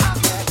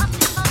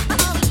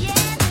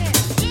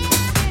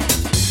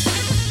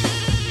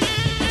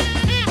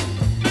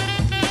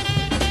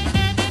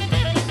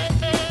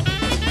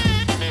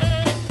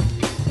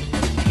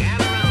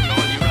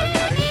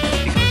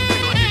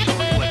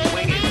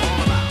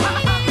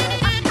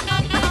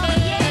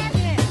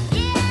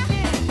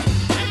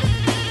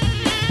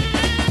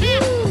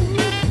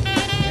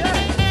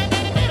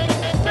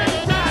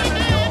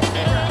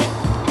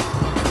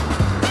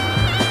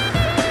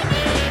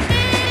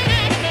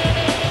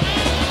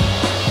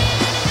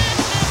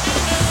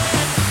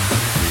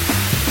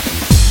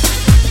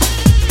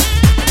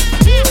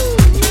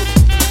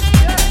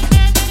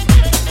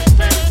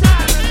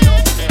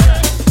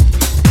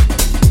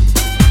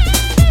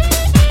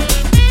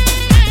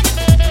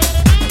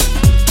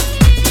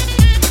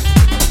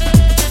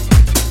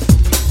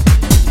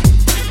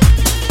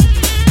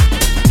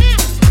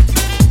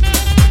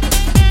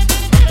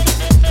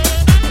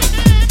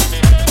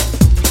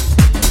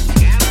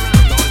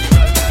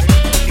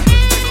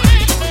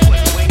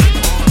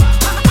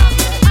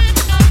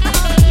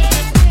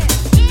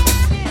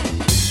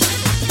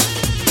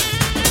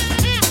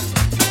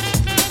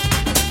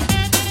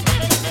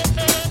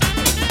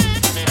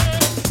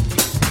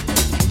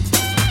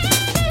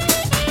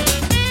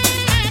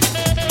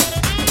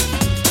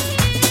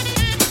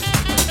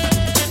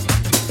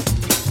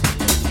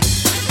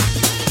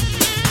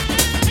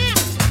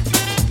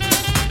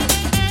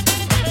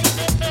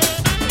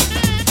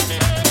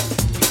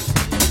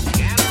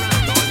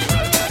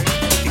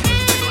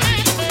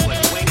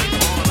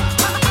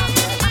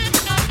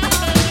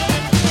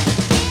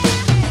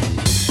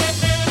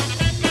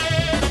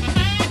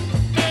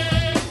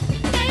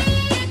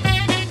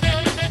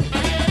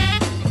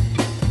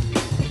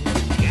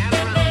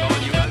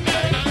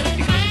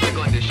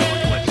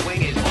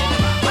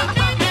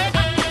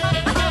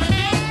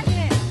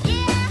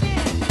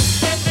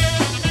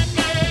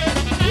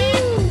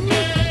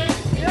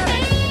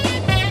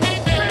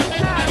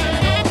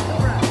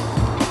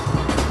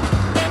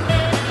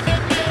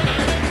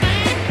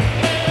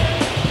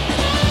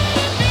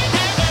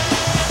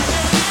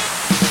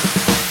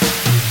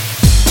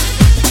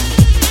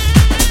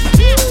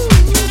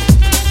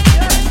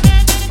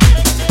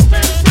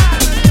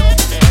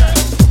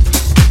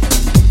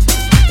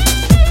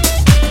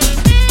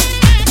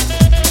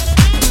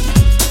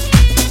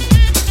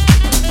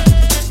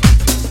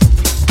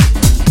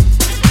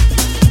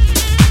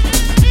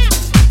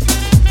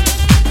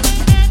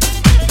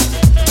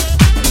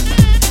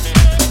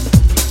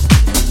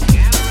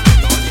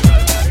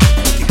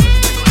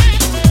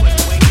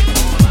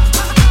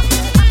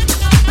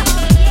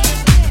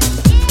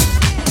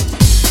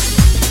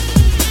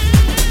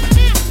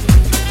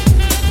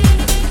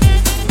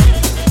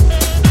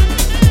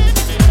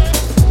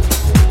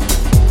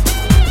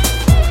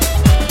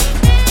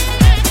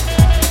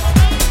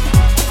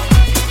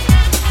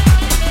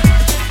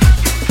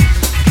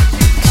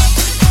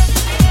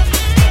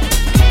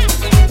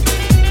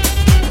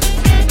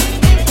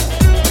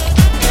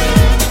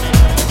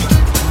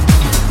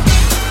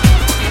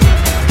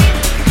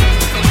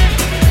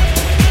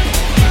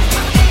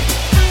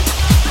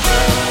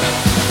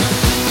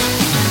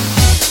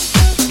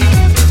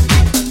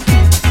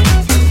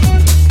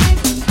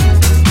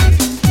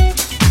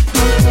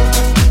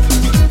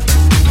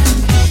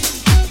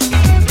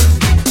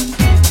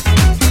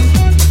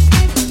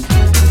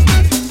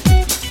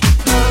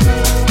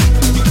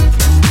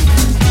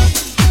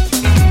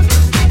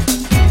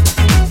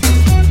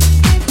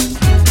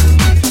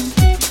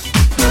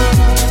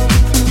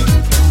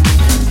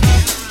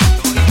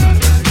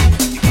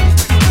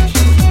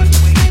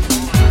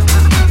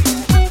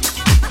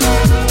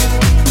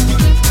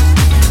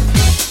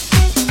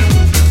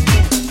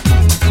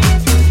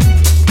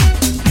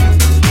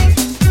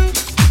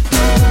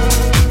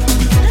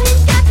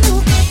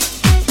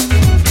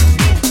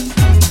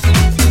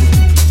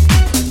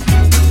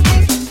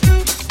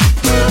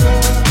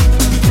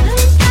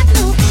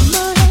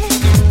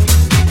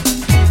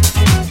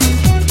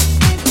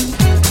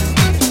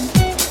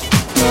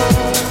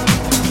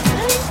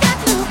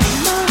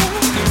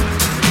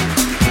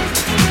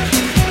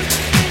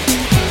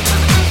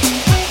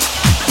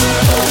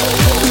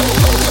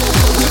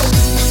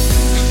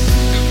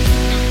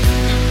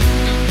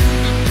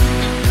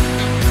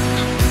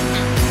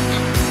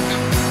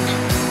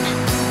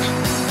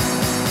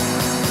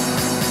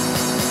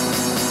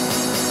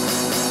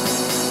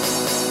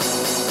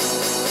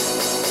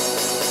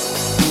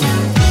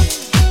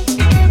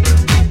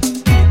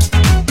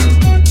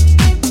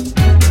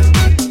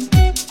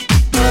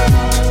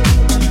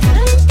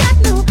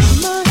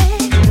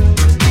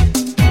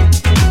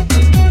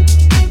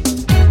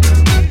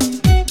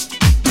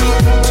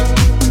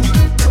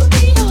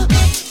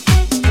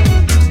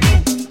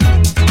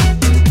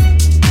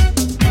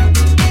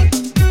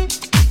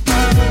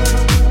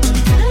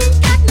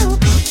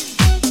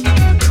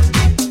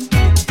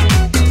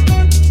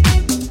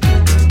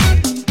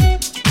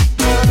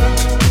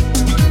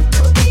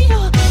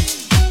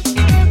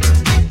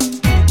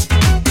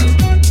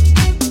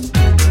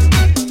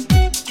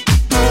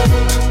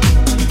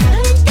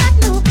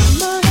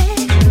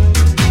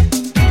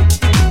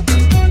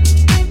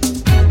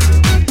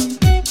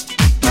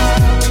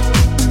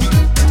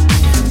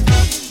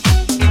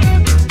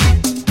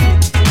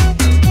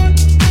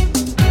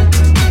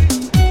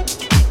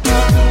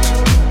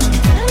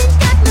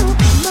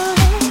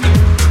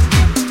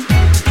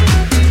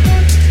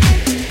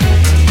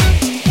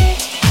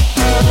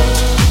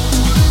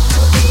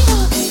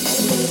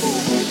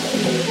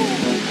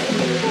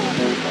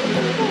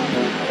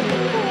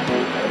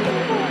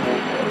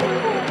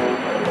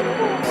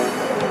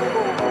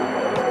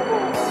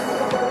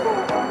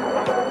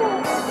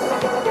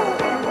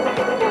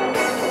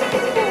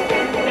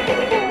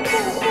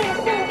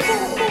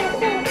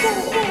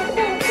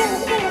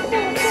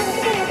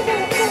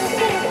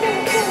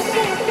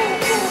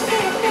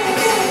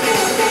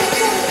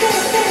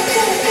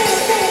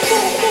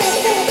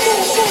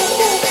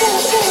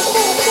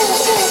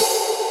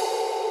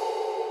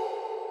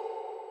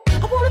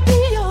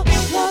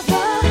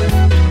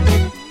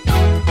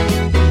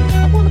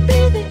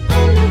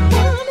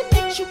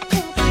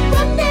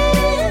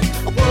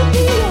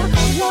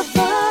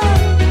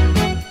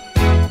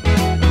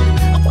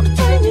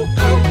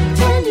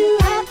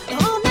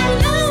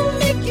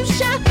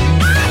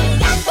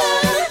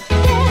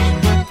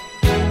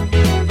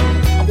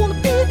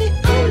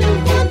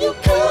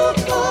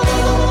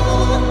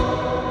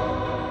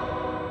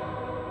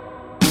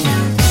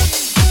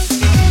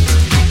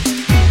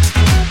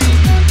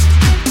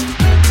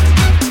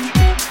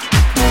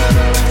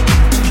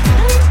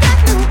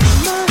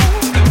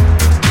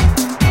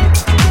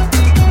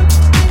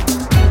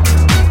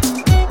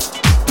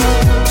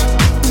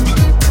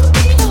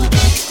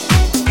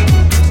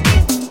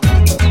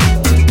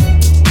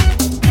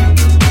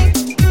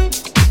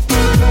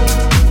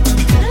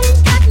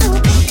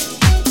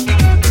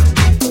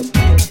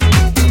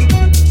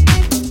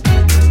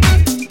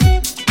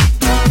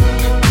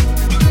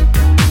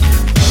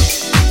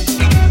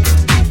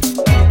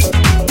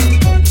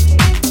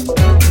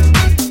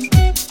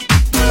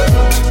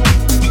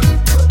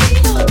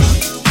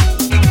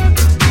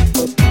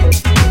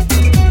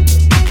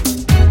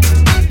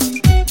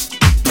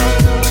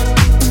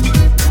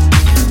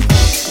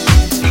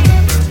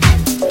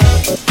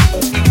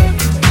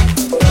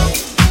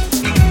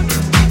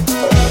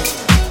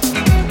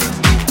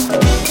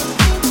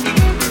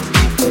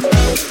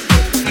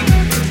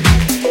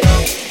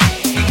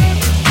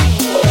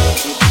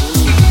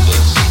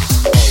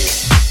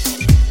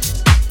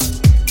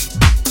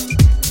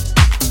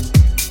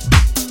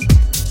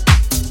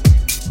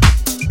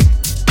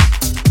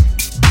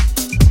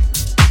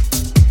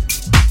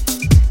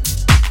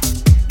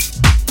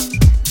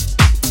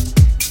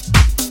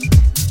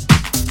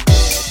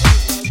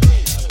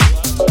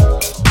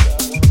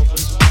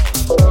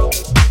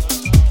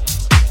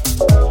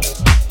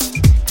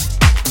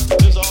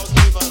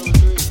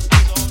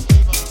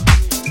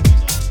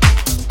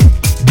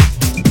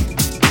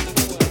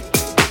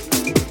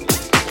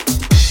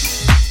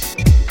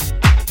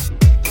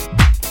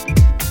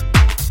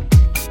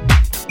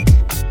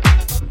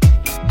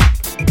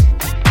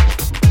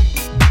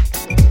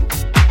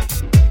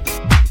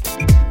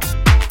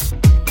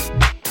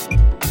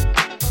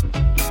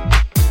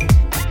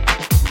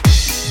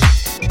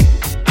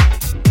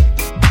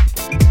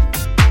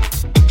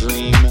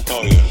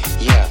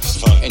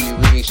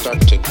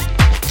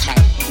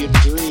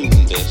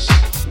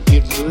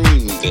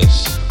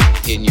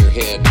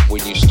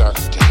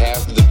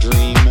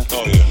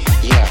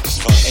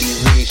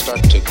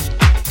hard to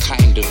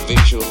kind of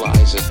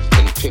visualize it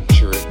and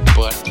picture it,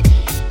 but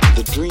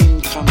the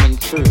dream coming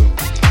true,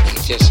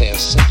 it just has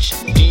such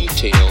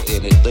detail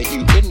in it that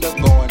you end up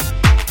going,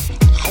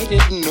 I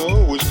didn't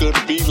know it was going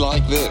to be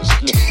like this.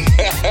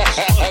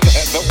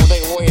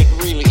 The way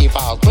it really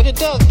evolves. But it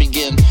does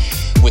begin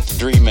with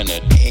dreaming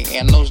it.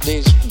 And those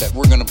days that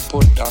we're going to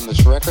put on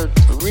this record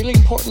are really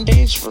important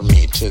days for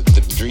me.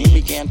 The dream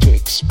began to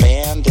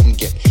expand and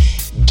get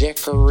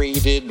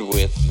decorated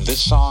with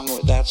this song,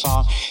 with that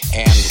song,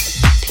 and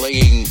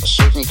playing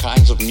certain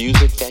kinds of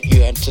music that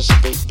you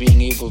anticipate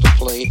being able to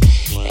play.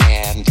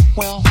 And,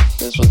 well,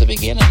 this was the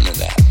beginning of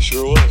that.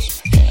 Sure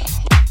was. Yeah.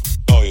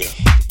 Oh, yeah.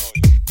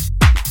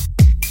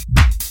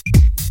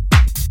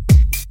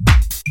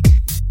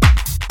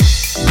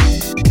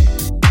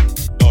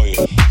 Oh,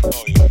 yeah. Oh, yeah.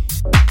 Oh, yeah.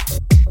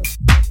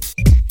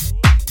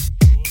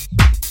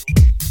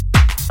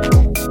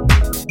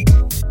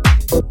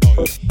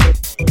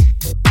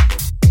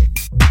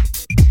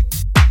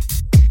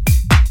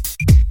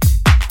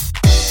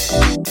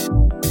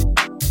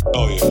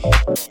 Oh, yeah.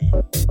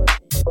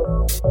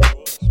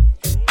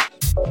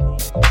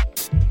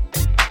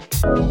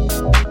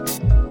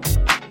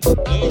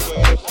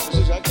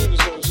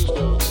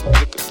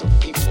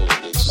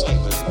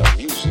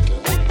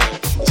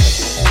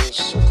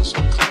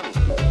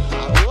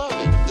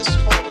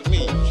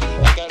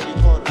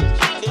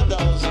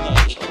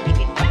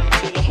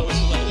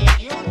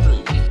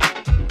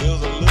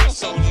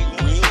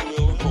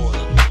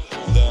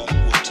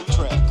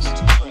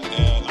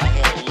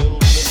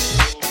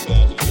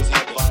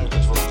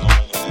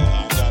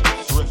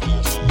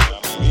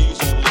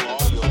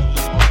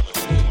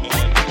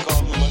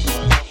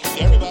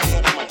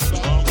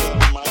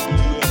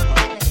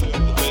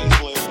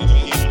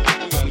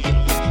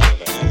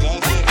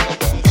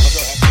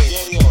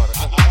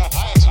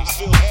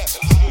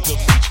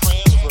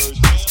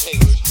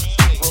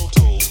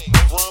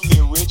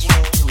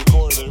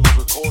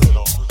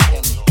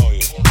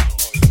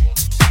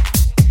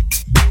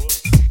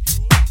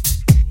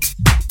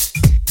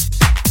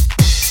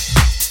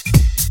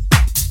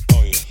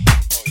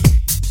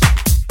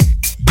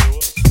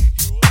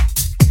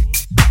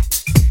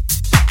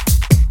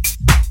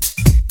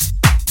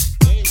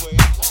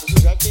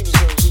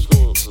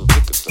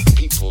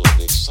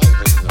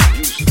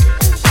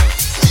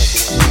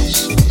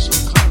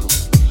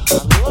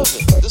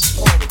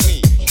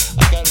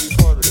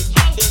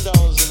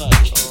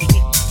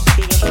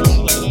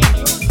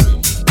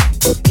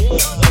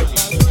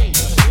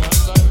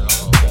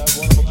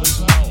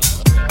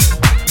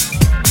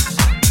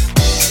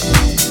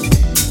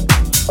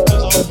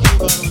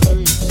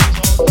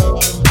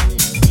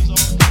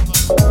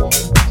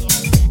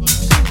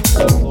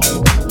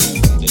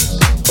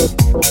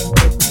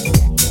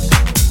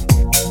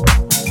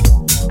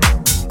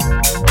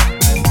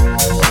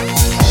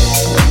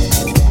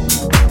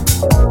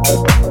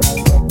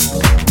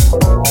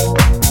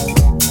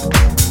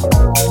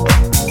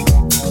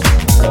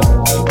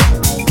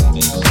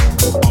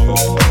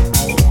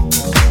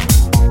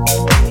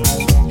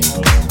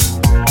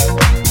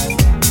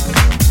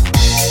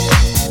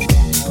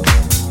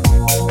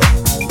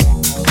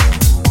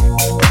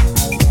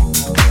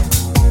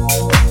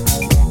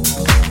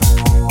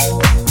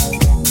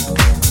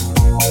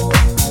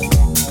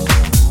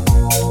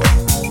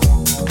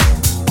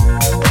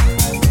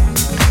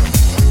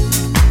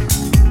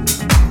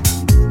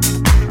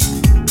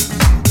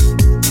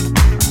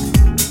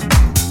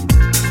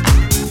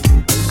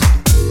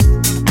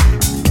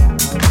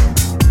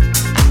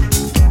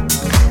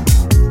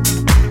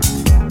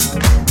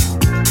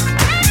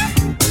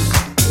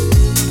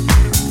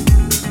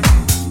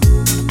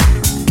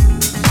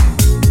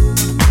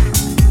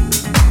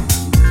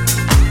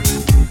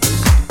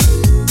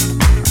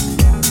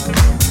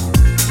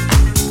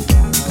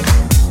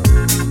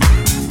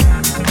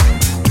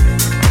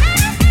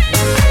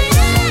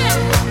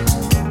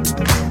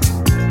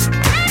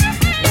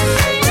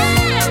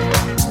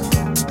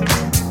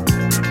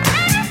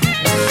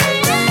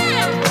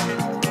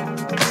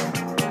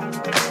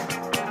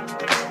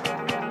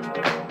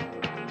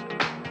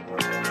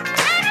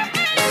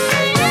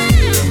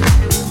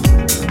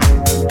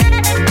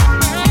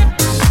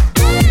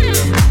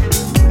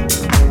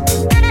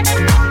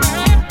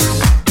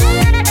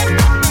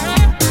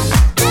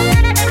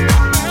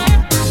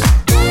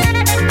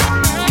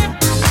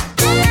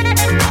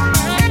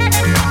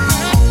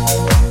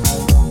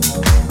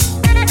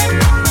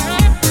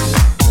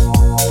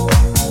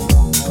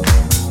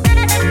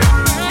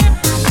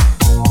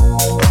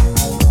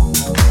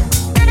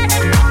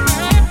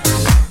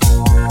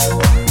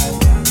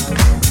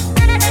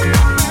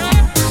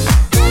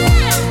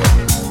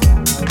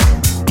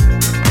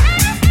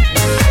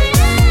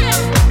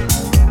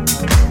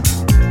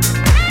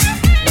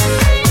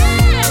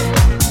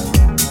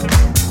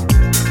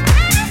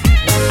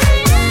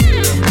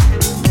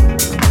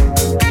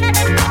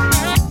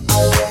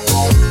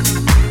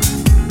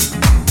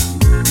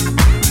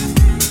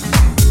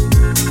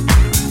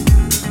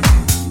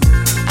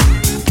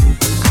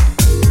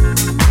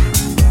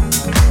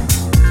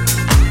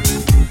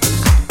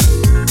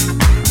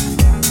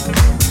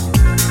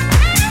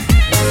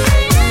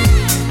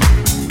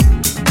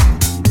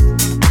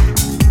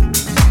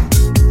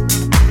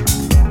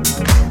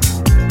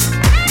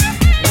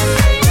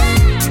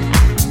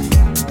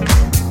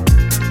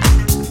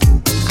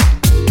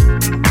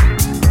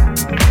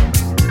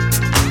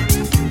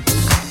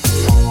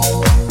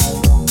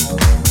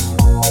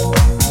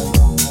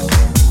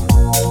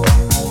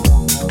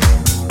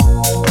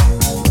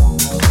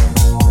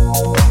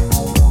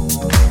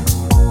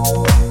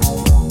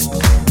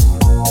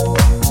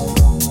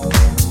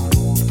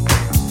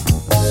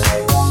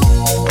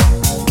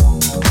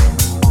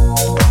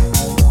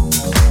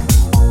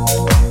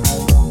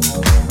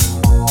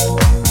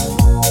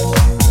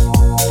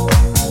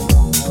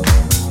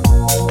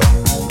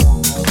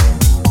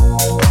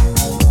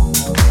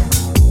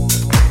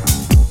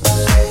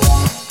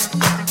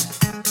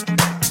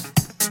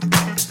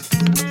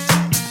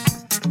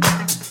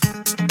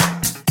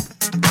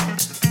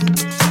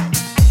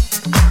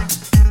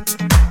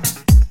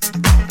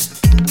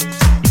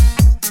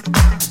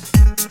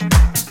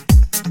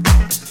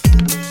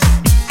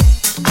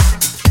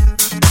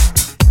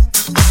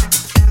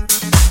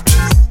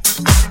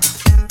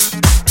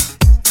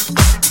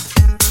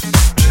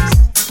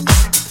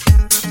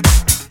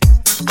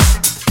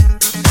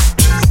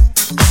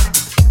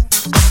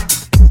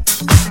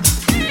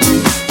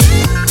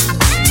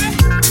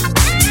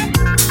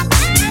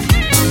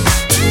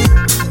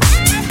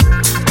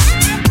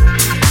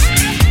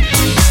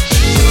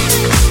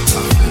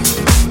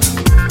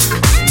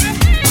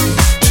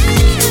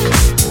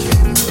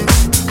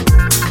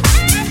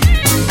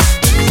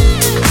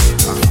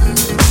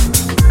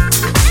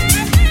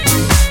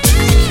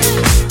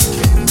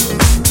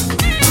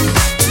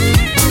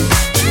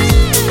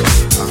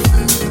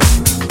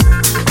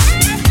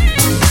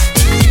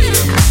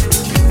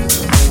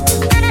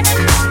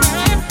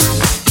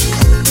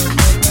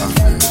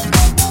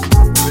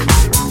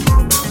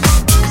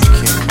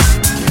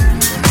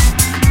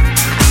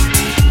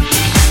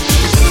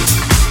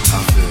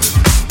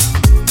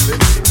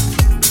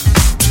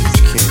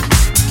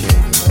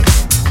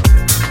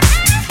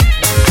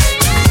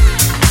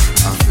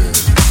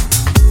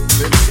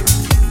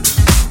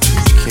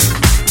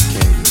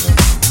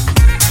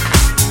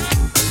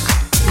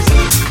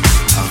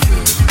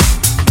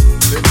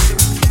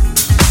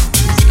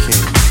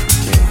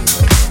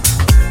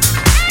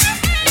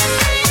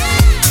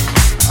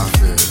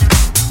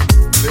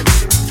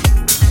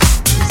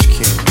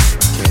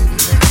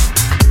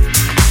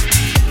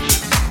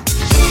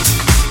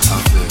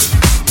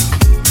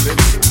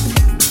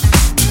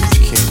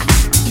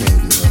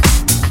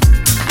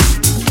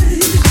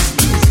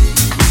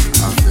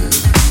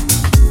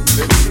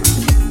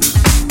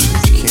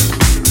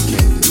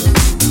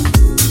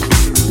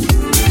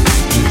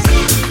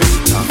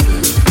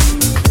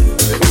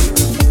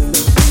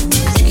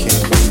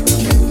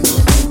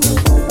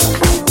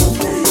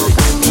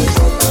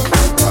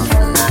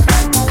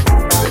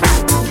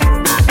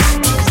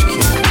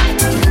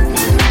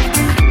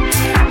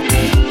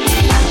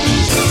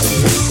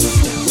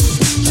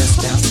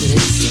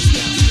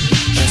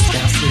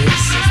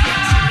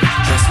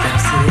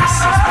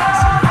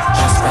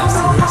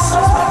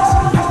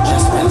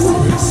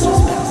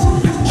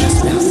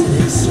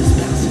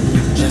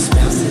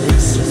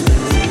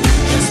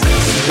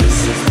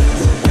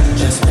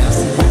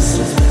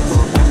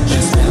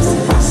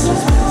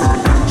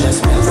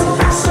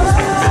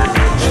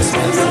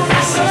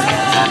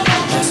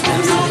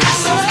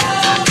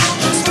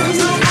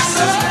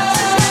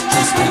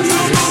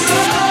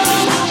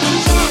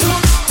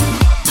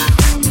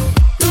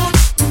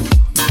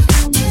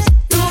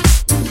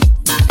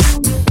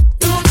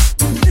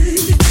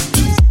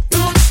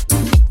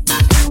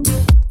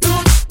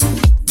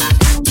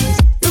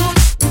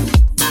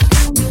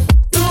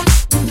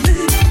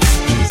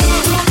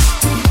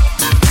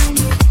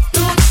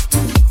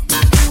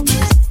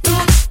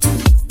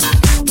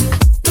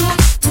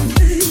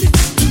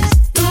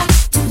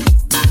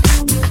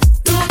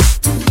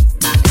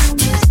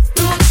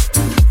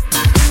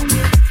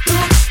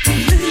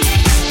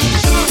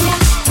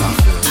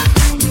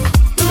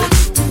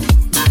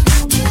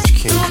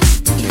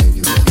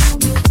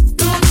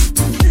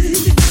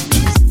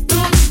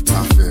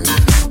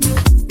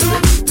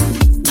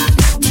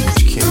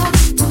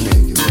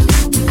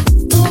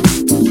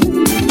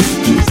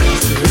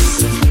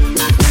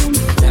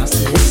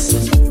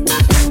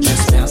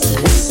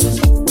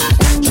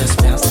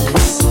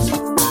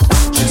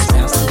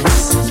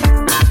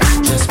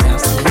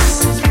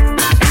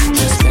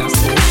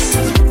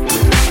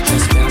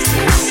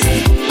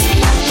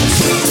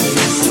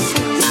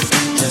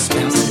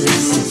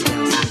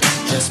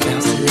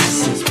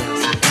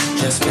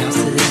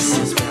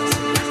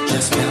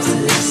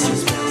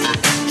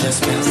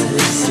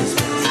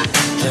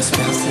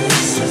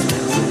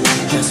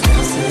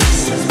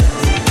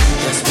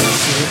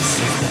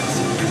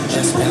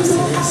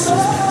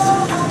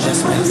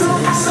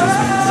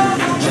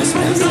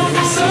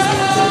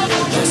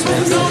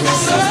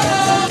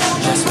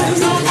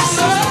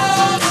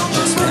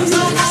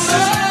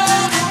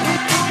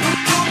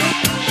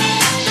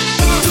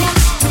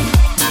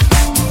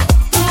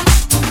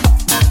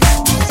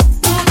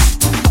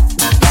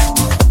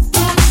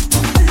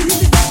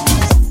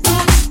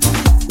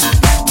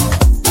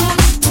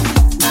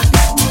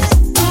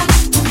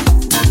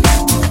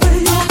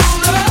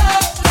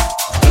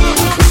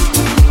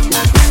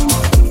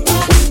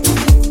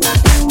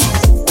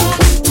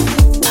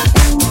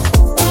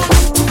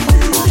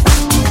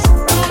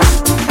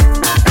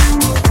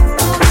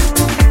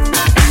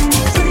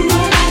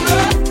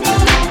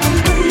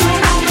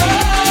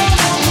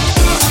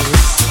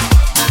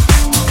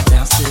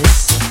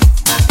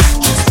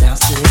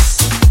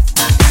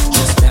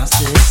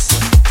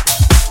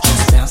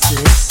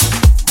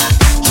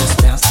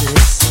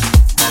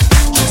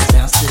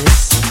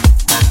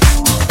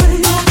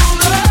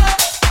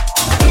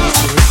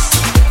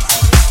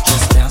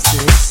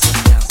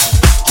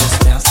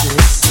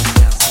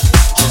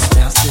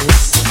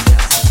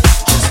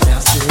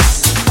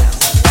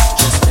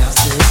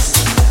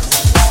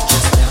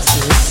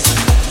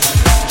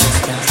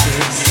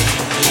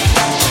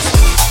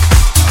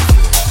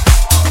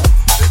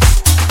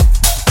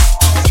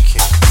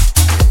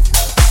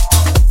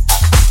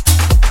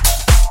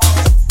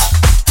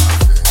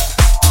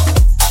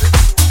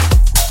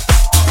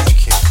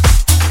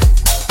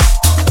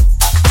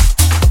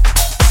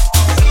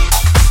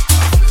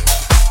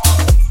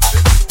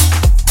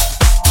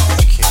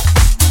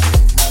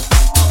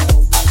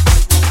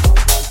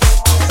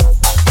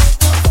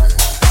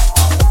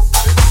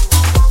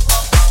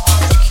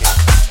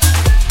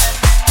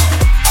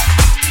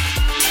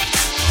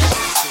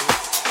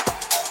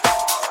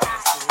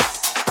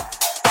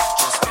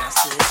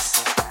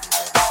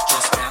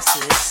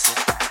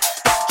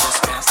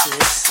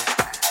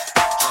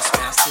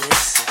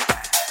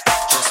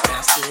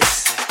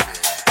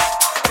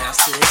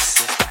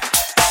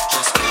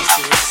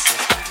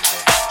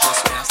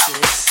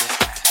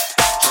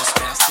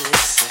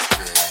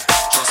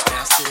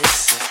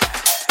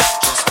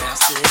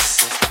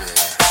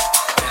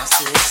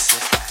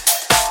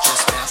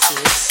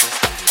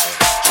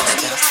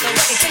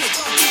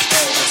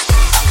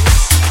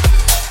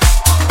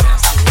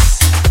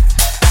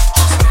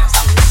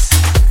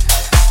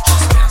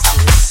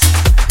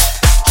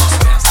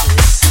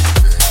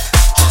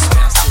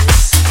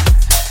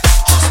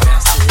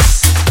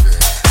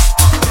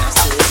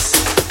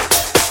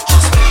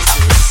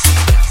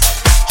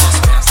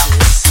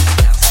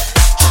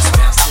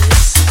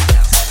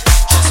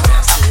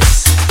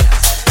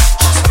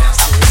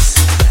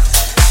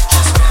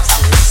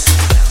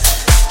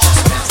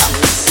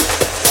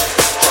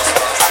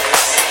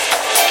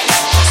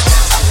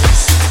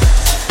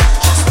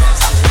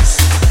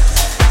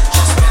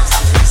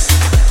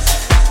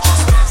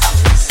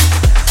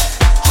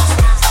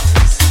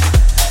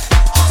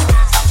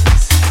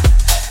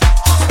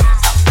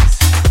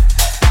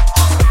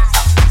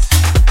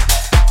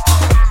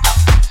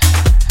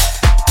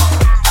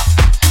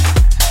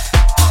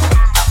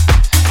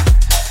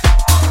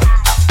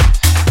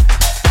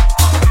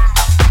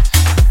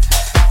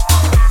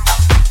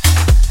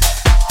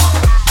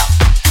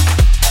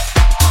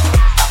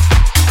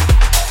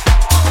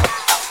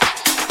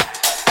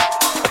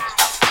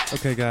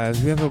 Okay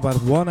guys, we have about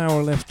 1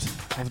 hour left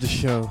of the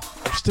show.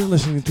 I'm still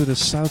listening to the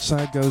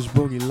Southside Goes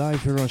Boogie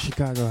live here on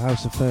Chicago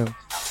House FM.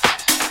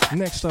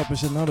 Next up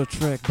is another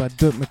track by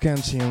Dub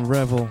McKenzie and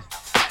Revel.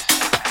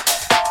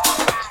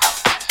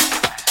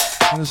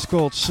 And it's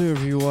called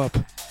Serve You Up.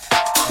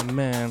 And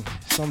man,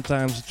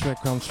 sometimes the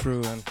track comes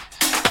through and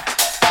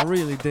I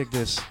really dig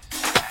this.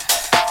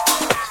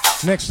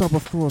 Next up,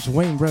 of course,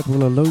 Wayne Brett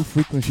with a low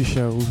frequency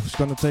show who's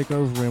gonna take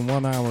over in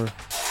 1 hour.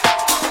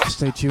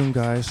 Stay tuned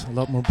guys, a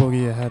lot more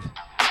boogie ahead.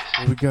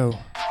 Here we go.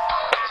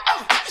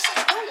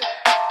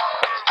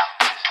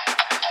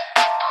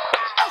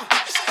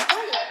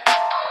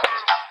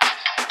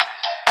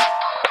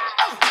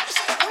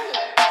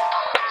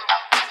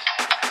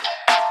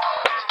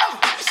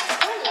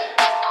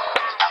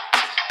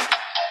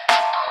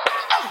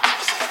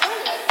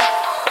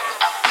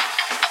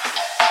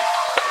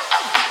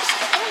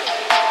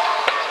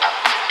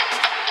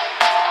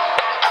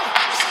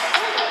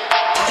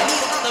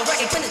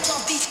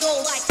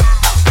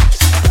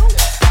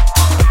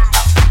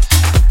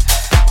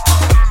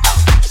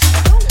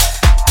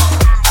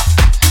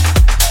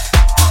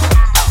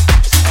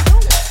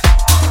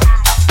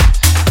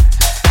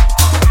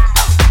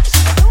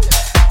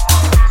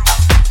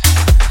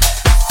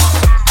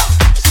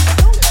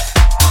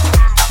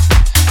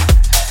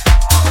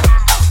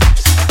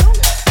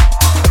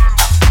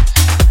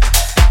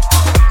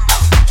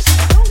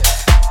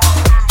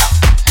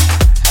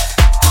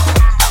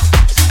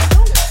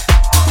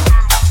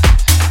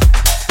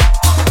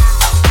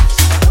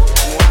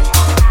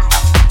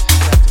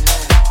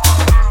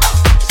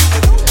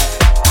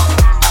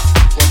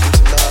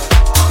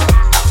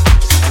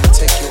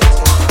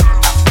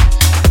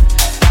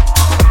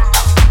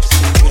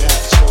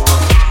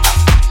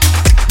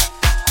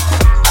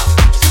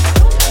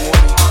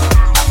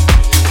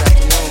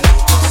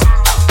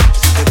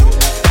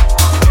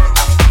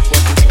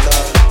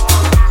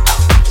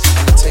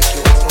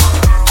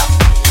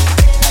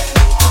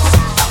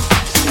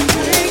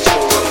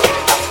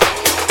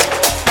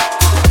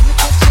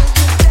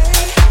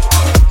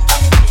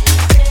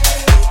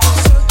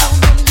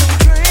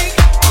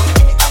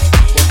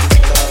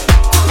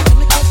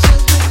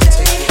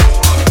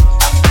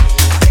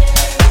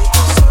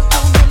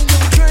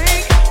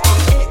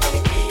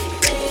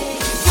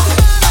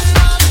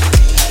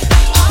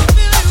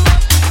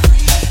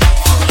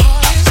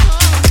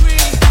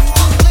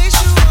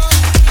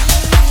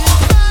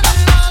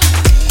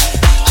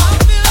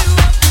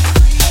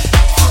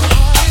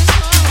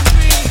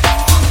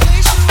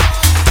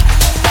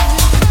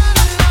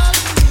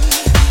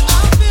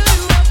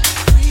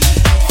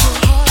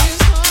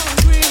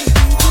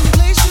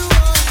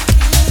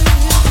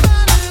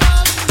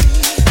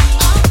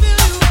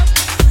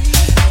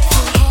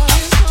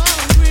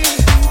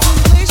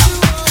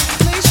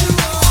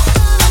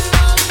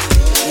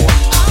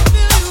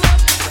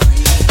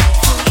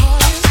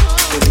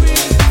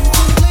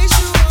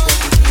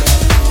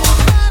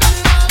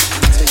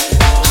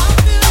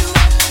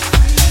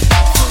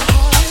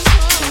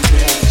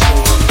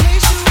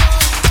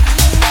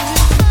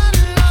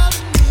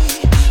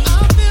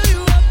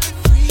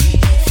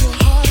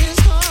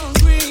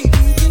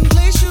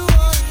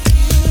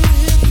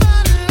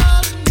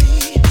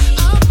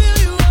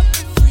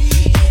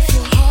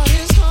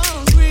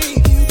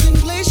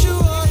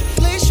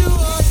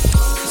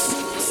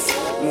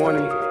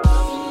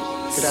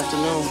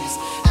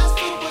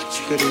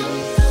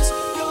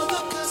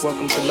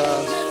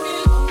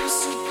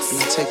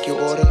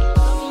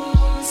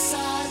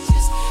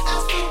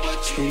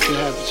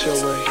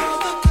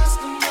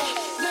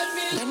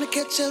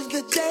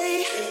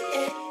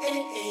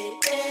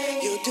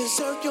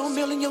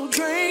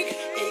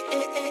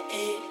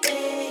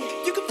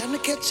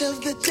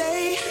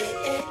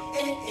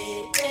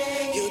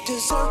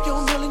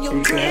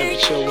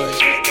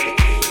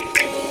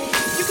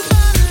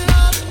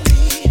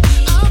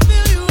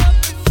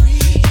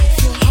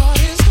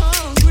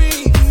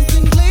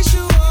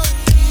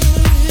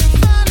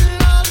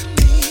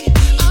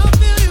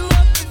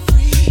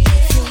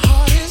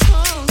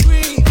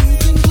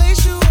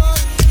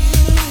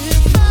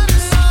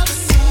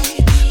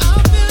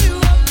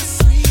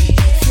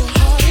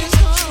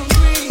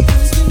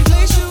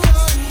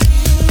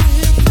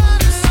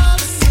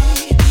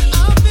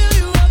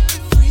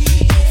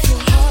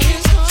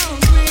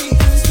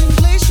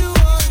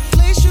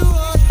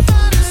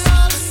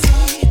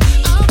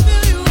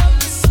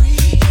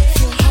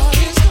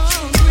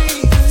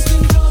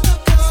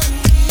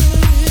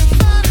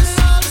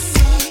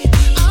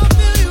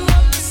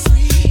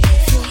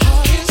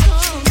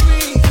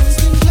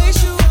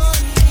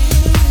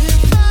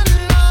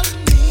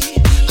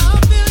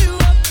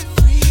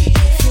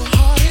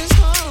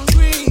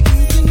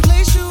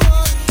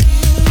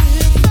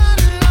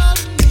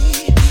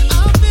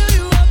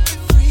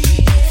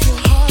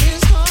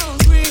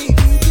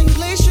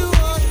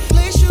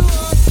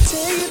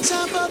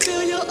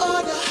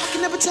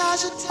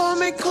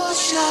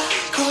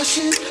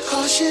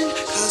 Caution,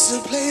 cause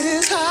the plate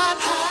is hot.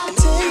 And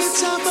take your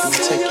time, I'll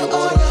fill your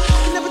order.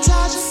 I can never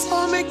sabotage it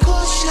or make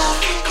caution.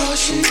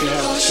 Caution,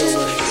 caution,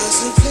 cause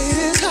the plate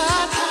is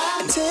hot.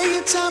 Take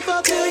your time,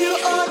 fulfill your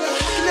order.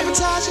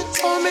 Sabotage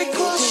it or make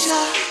caution.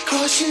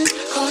 Caution,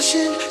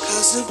 caution,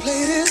 cause the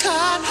plate is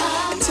hot.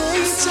 Take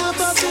your time,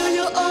 fulfill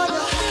your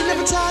order.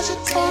 Sabotage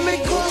it or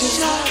make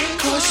caution.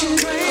 Caution,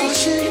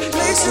 caution,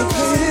 cause the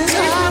plate is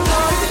hot.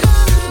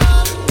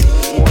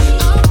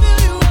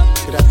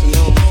 Good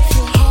afternoon.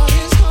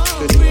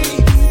 Good evening.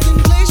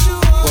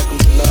 Welcome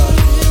to love.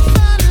 Can I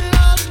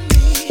take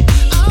your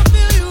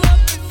order?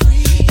 Can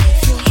you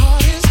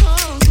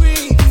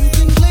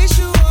have it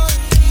your way?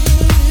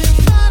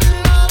 Good afternoon. Good evening. Welcome to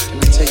love. Can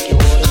I take your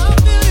order?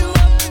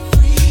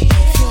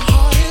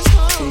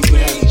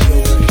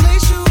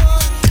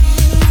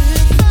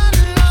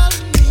 Can you have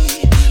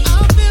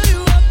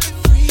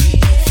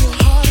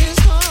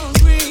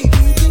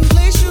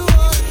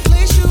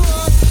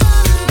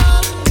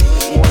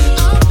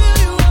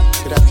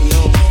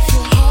it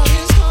your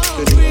way?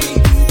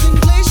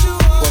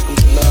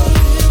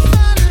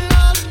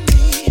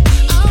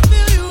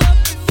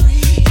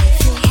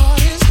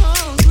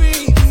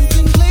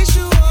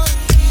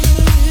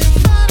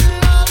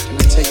 Can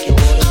I take your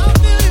order?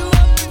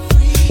 You can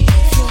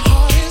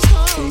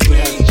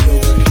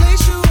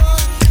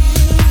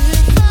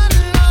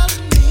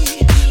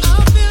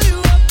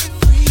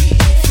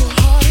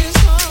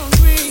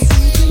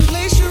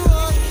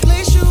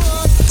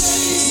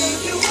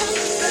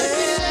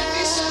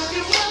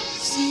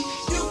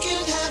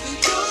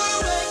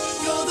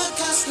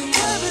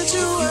have it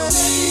your way. You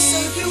can have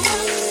it your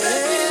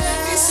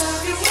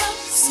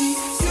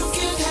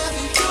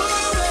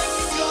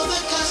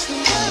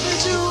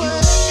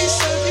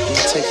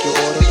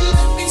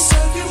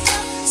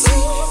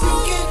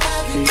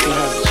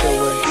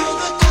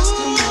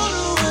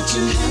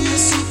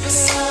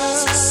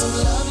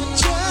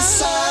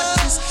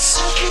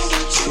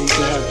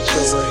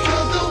way.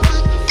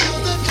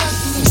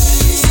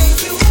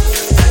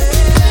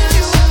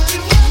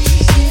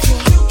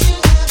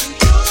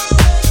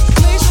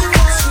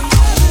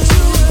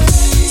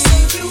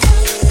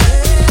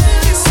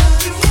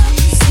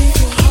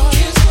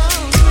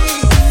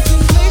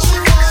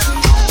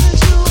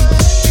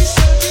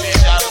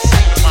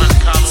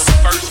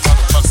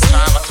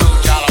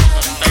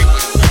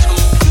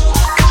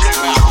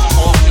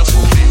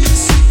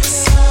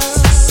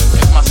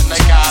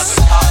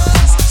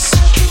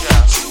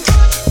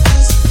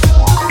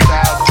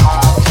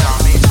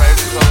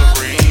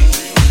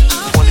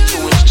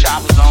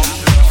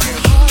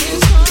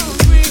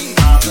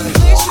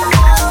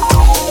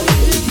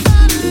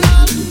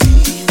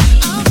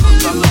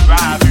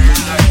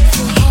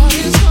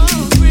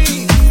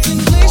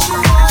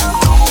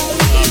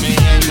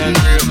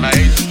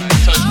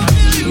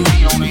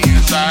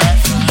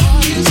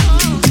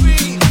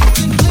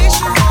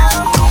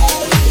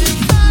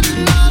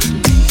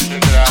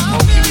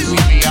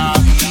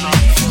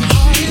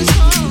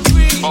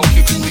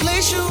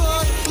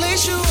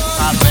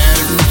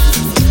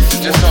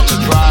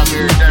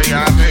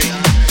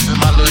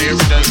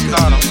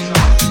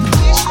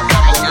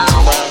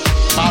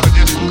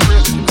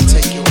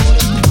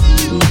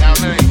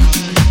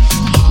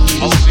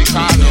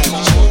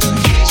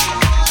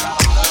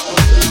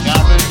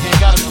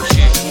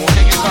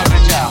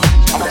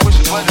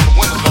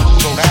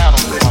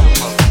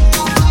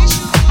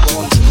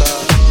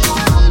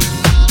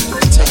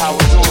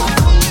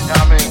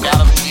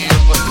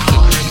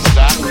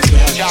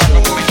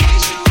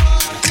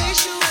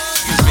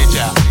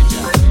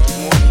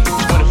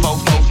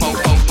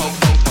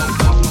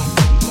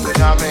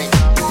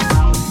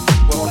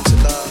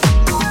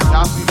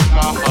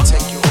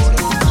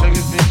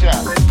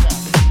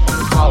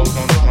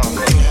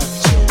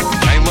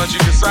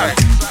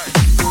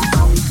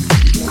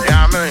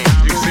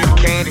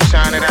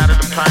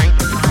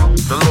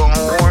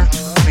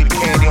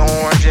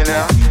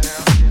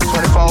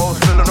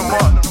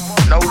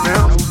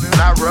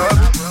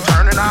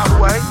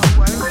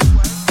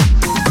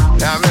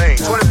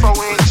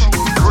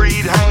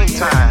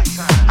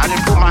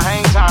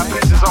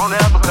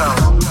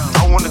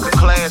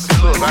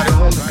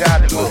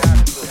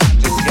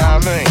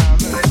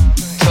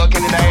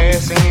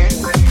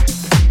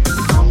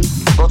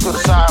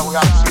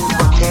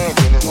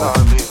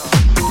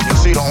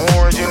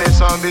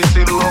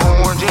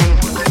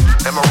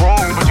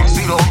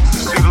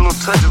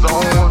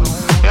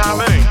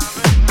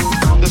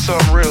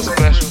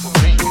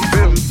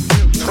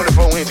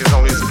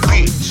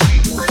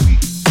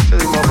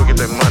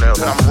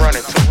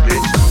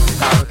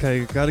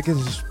 Okay, gotta give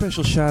a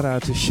special shout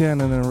out to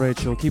Shannon and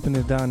Rachel, keeping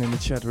it down in the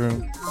chat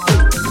room.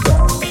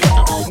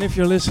 And if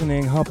you're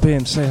listening, hop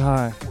in, say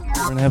hi.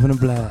 We're having a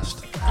blast.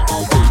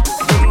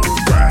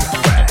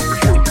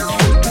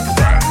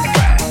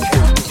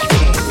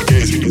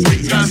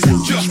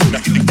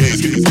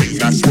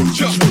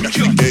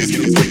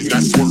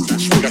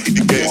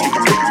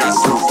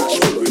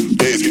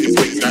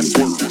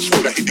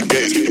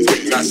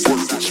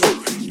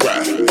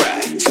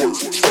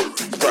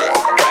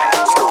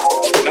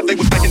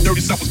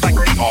 I was like,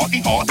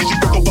 E-R, is you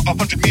worth over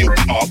 100 mil?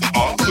 E-R,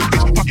 good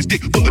bitch, my pockets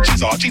thick, full of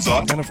with cheese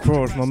are. And of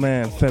course, my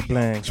man, Fat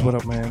Blanks. What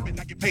up, man?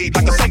 Paid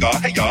like a singer,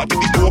 hey y'all.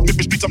 54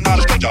 Memphis streets, I'm not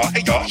a stranger,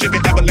 hey y'all.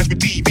 Shipping avalanche with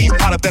TVs,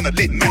 hotter than a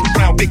lit Mac.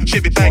 Brown, big,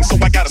 Chevy thing, so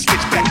I gotta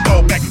switch back.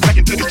 Fall back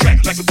into this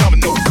track like some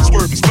dominoes.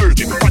 Swerving,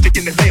 splurging, project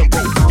in the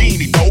Lambo.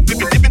 Beanie, no,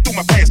 dipping through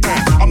my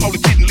pastime. I'm only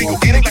getting legal,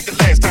 it ain't like the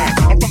last time.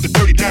 I'm from the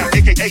dirty dime,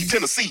 aka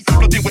Tennessee.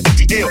 Plugged in with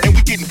ATL, and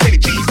we getting plenty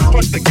G's.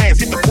 Punch the gas,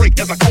 hit the brake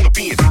as I cone a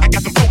pin. I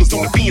got them rollers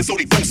on the bin so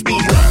they don't spin.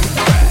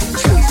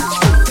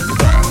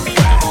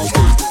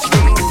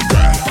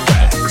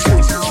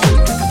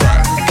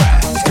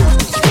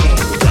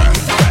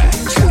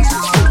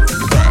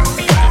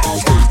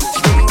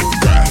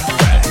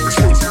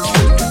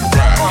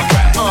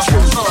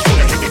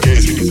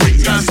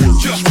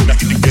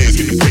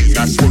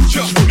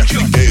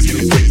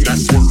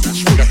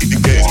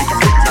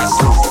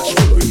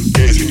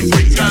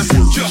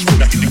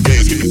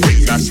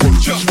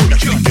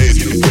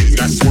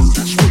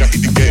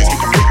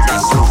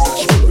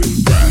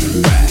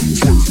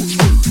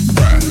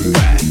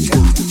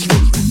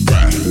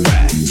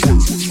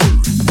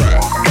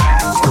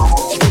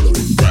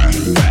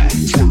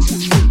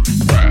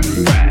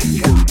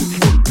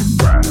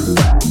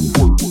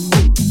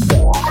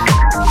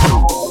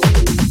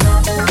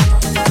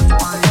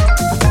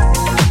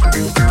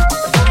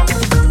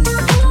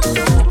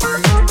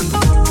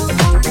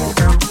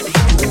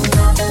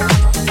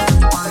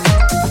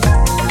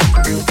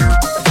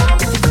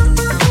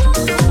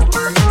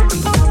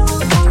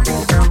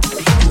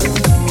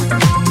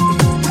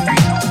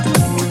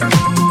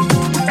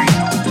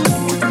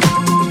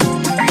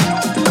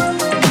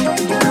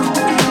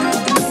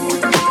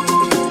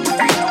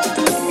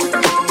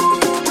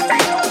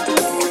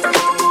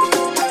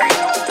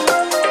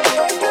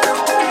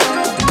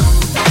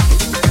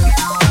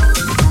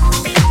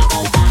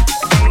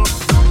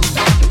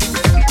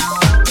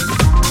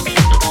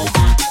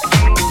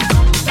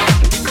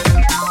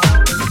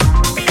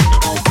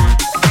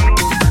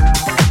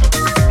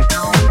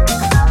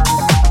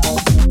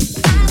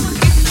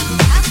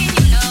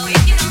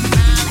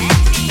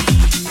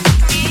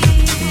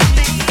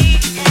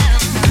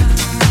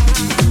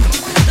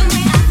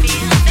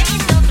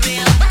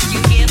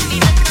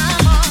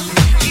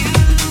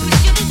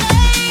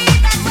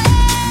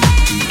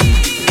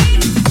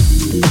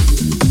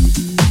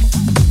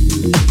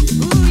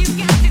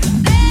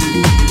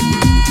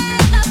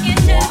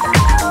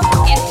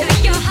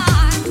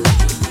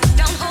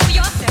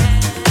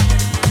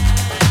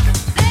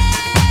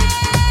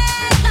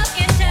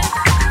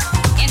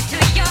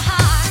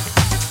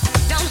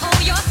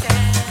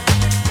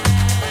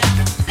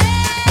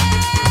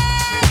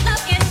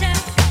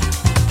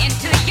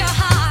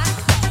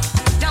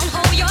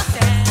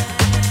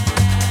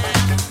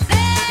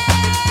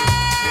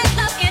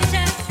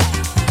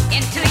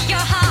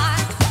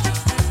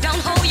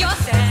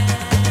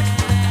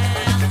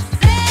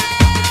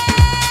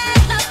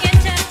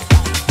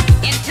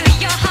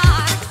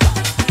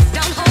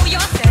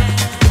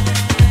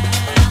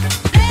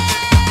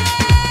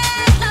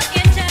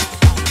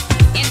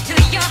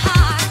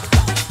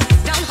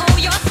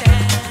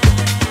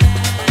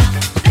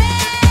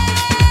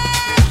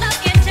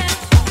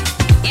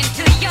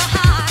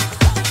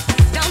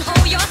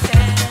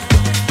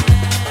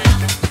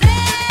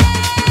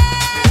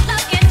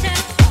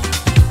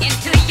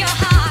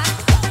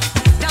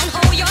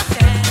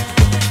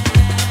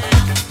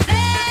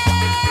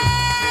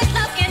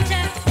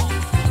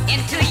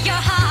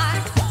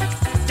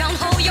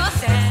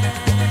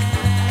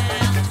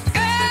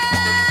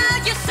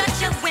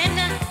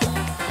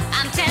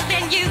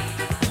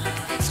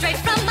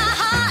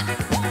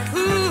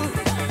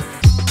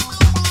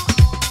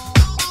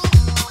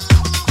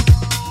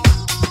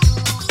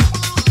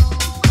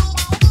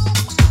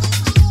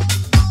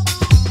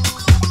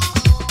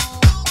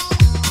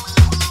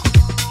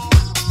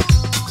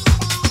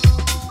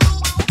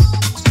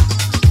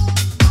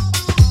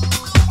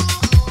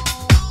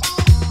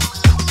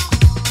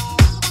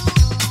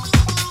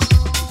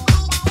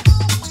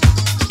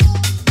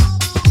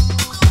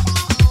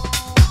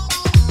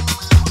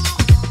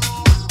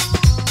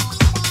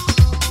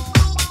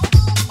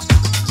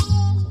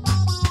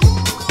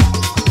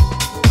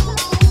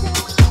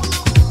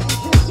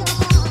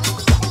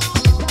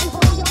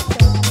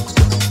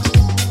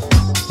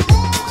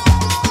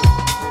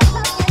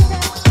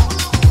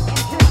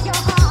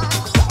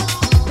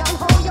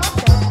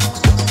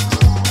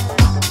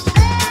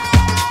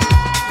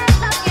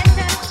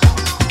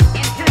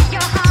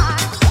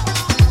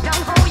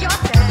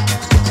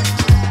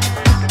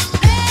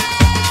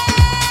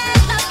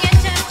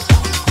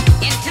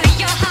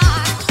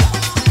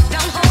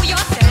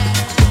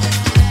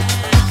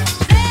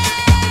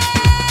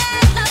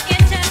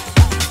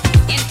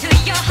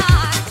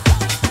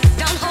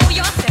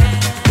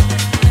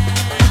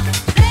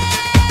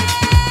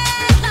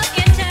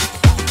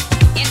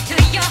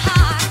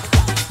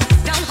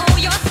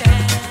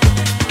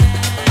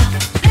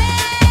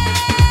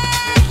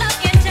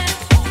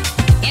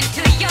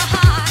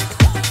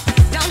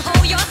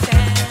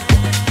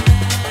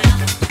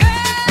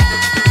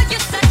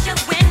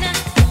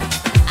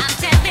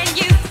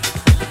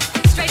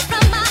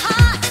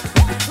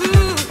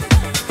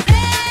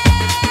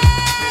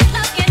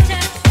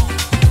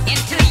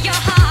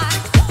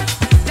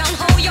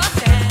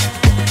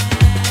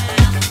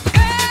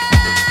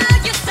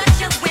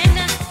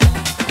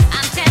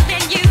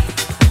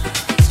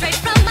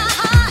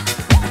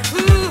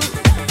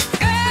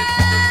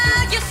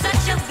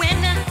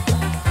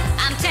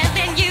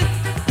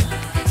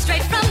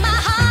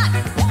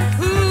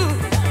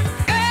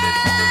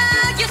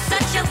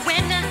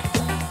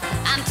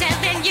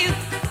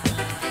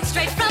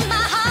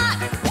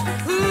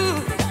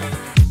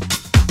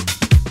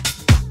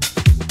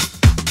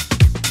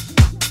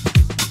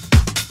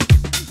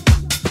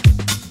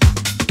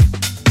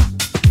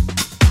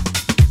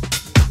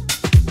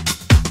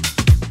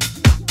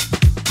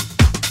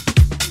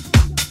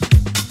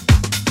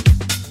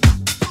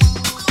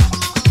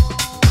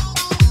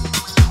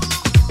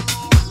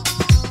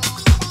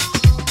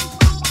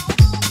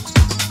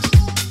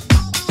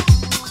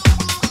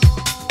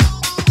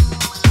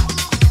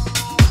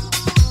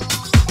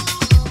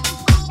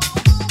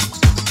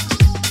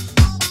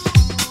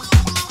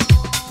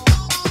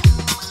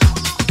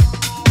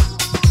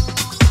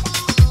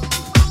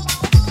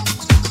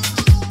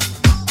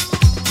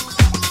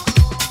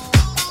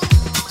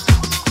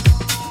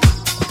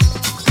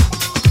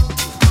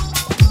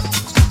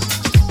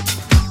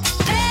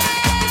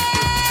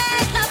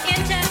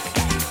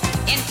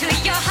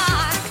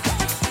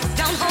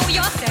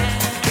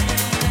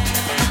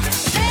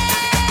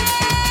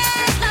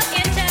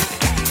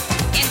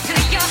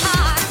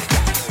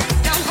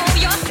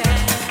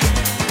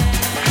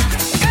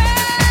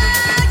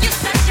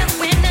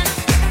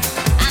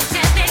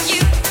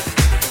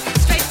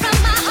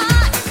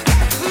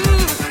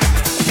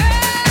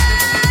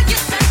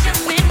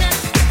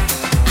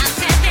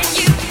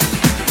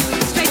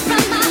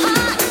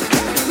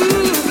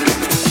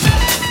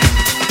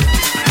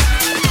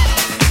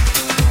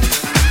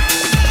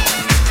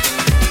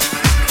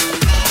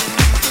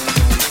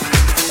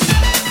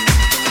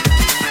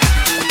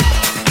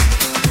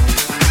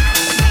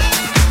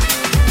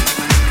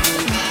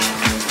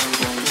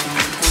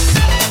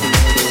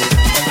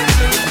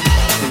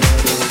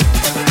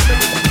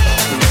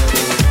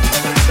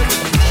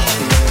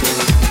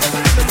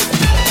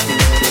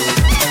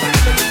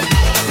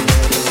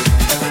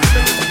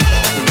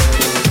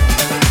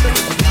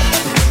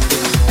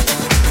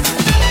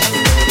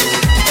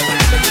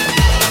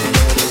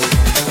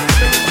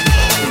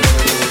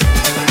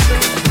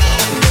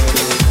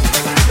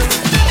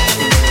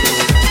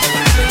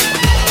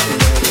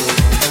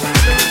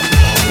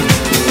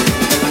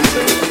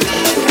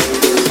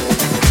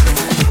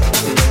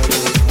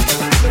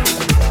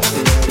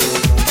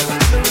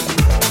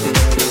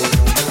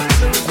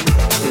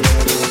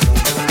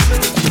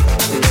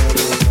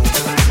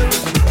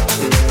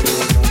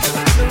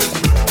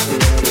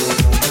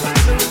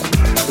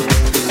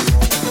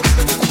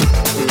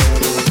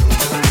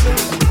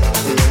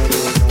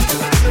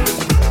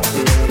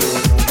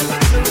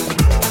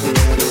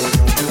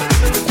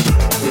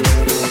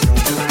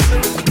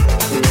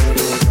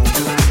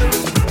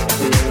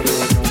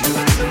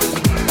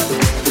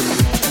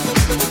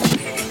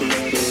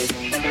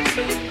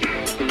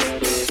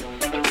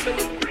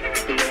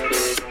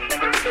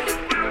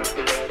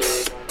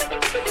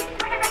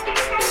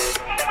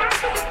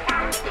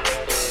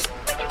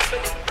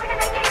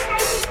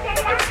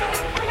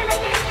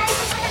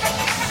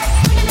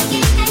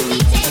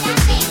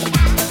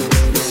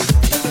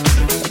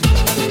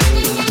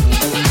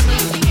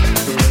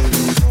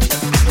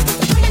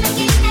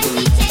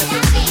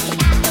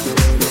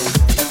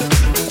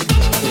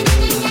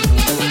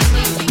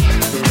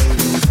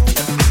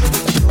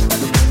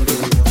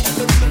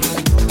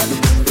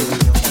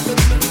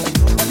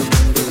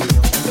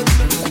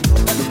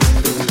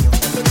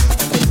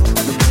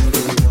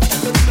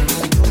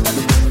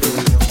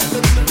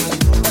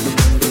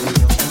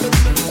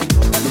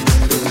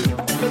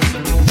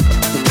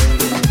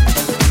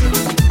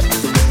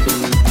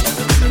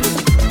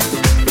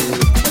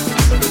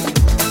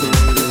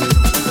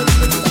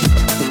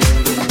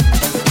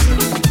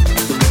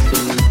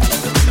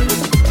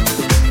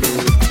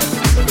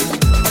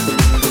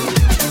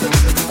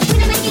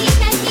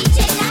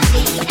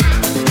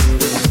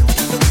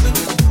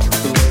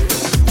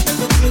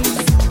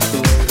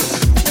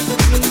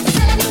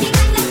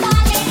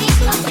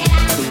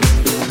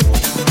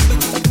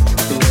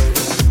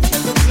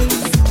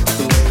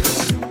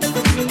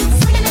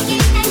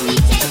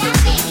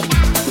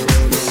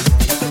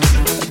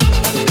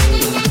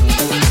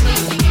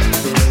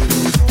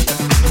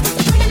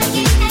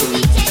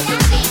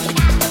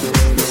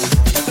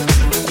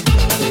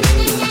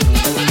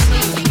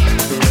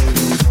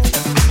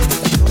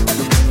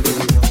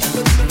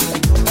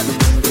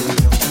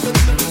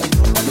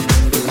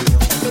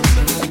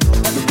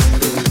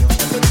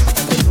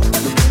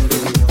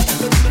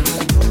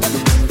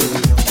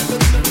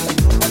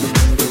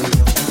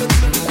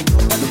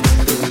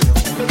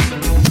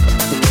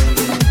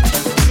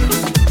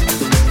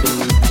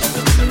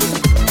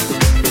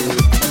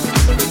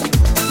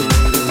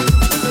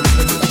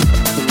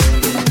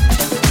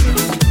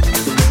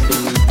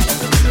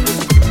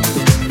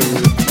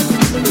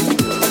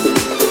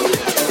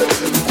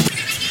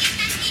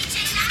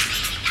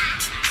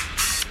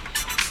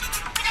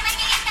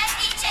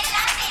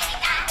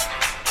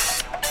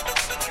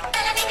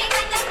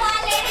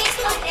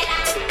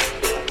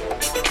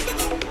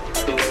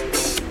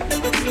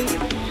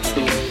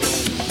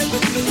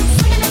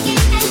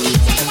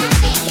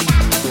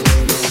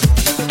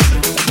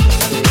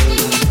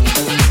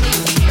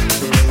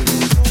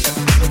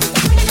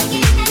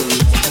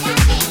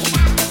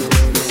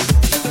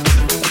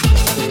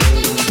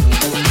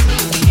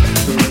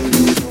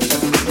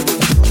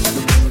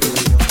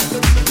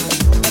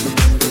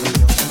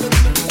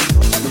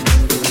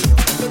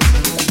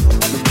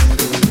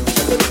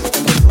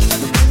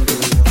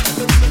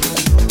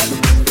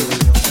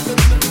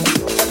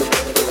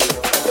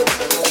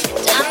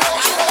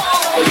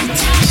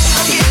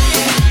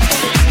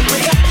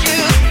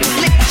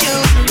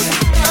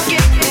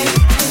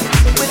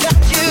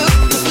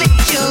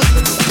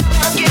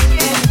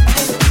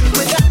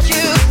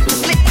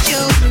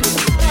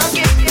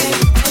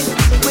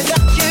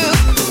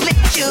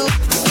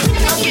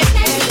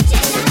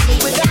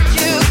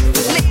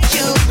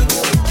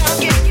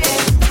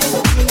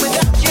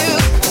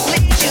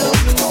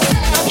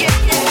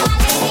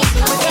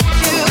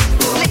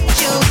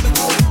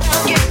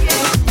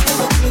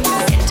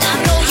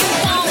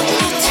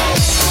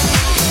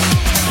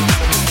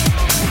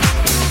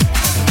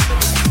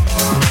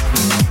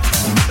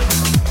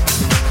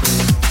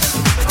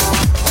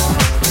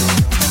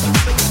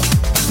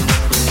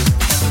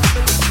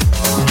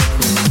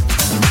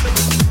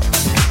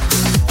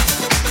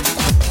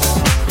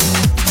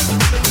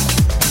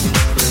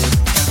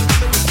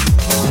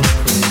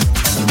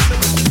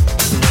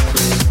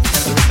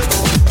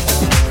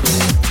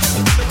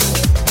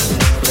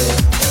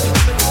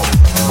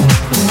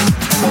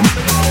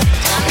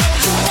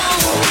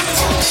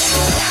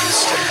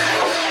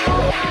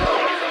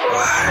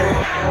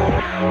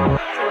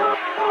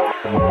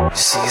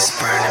 See, it's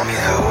burning me to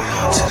hold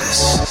on to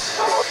this.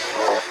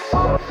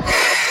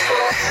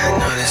 I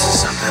know this is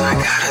something I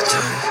gotta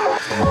do,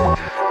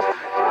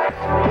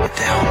 but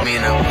that don't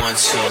mean I want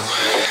to.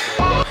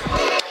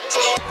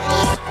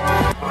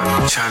 What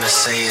I'm trying to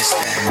say is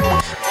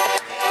that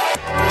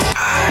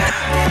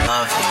I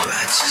love you.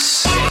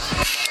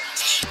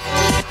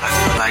 I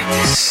feel like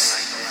this,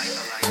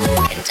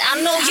 and I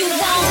know you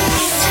want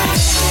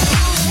it.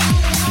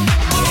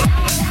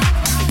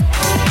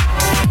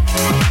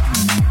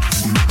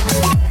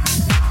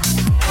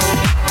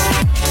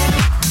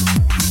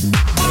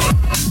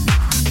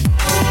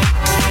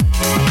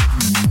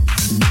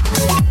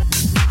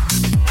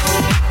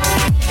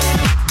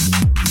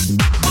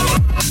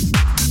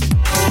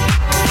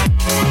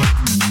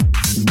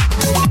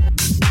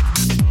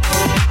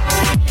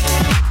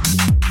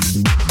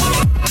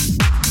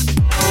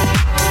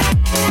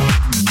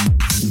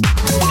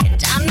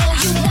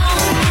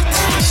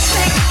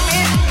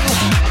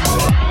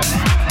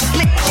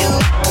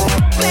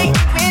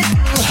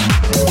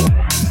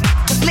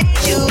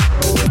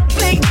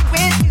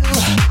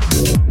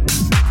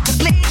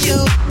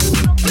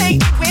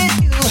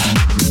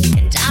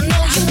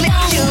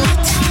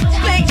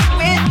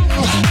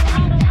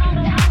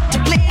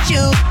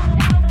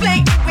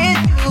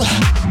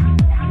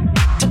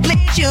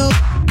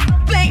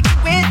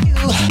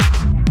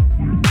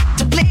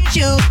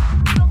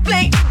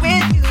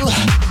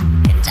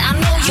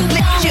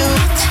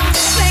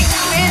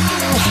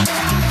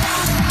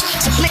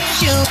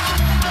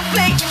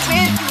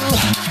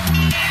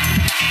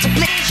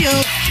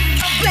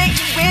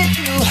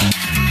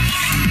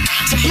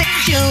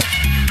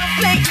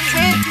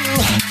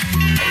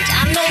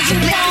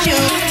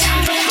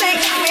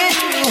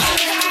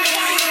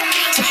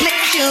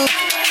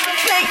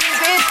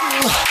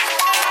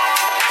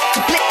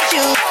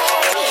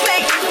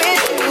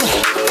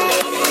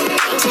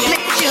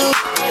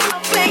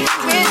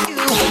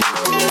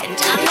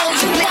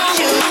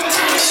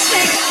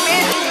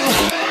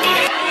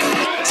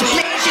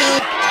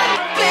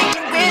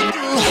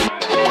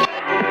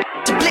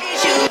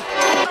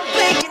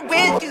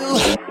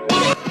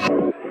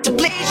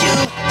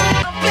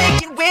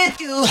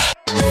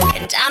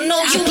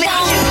 You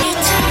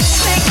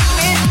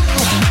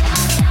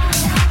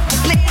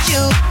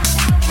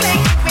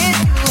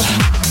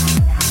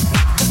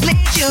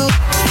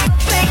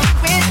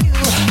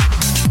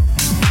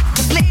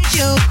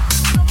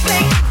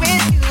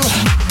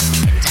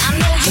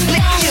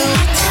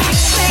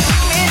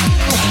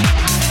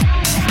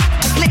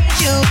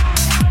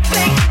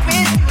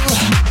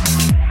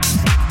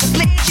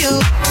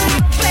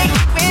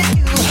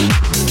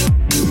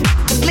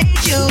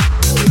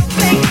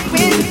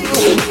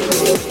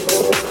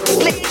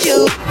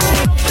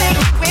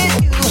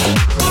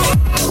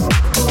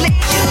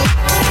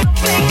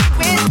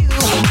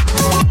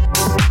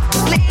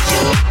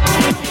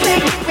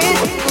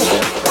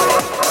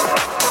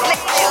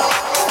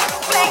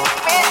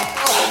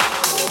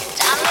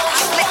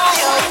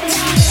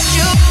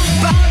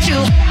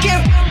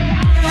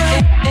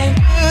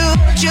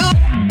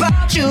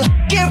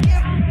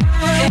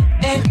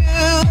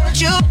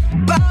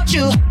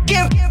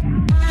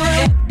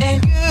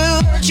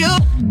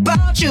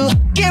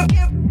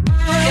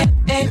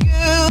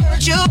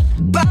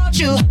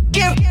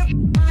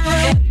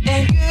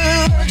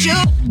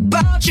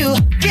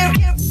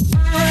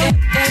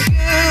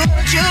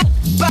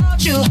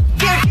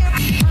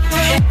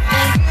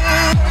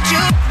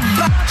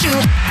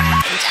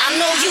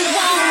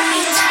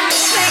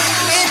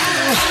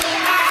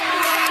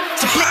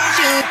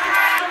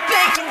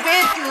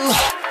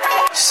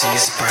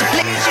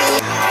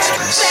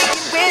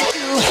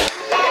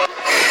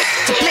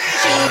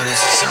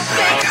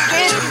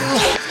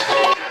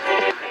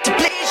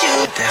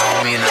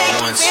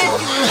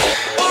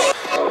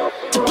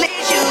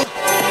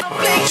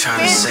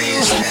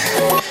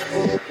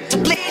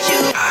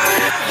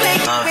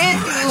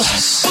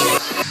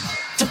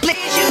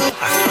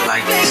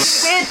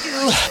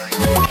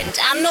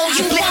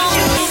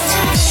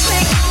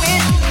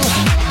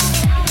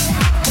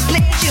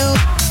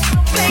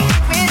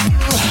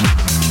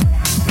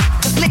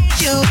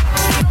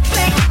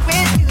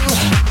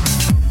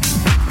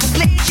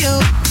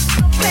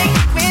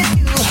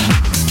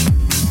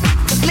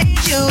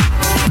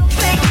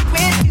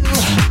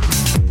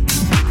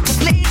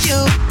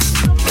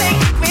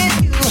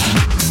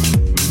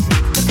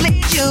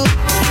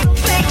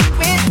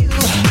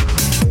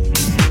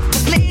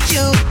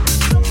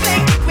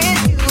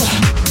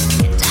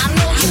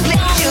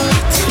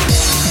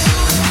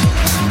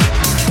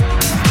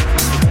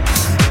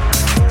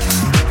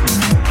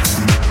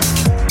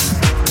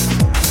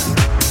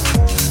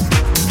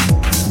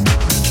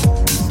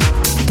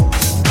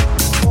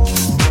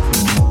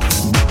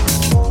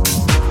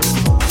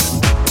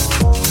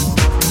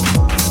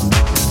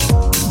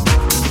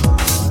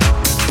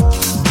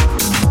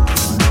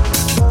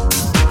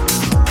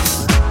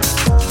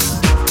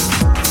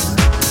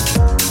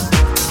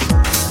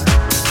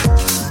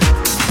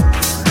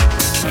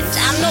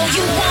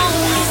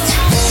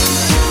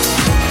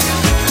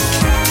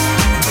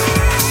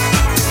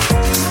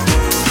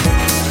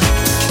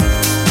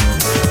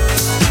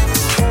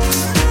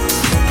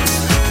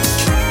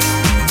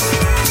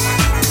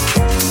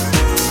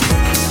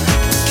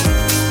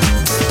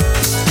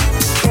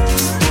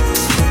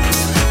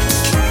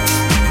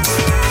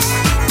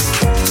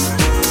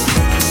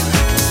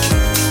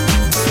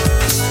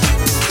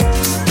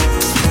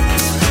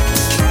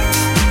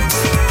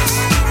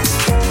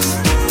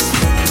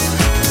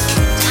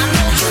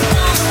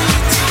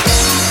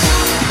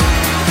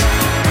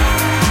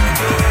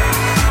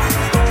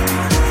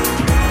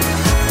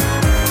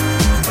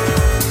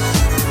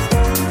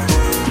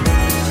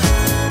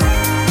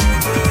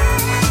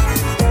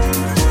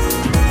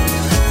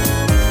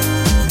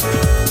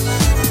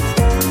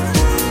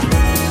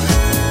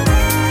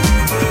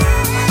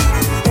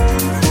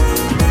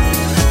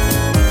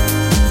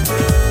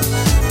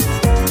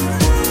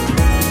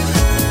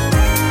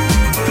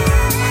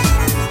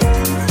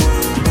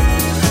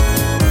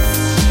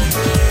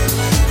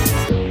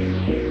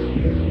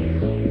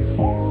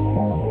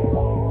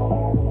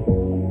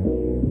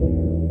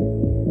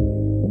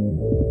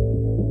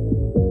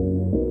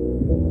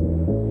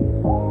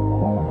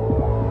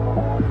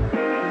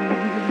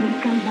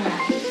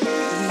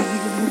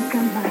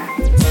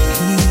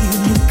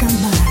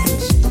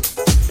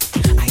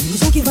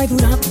vai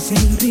durar pra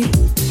sempre.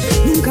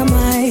 Nunca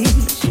mais.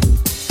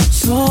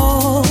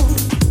 Sol,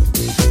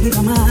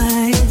 nunca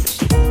mais.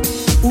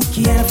 O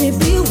que era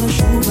febril, a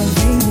chuva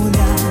vem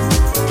molhar.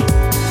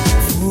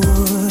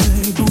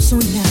 Foi bom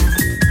sonhar,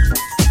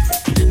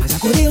 mas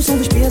acordei o som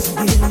dos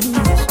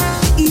pesadelos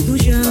e do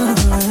jazz.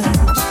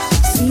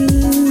 Sim,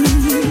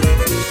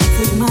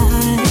 foi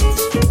demais.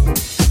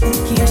 O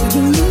que resta de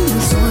mim é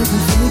só de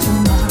frente ao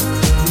mar.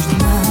 Luz do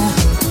mar,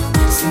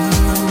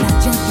 cena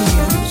de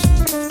adeus.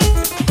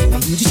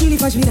 E o destino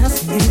faz virar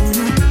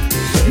cinema.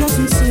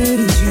 Nosso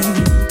incêndio,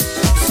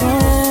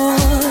 sós,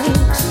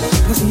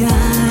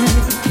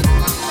 glaciais.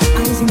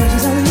 As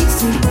imagens ali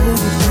sem cor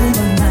tão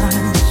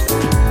banais.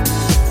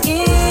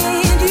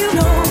 And you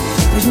know,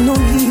 there's no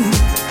need.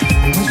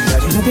 Uma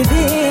viagem na TV,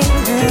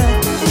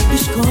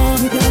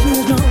 escorre pelas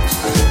minhas mãos.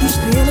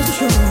 Estrelas do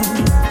show,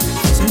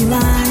 são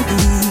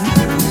milagre.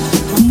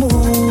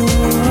 Amor,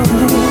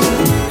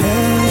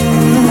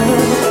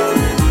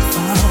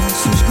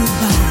 falsos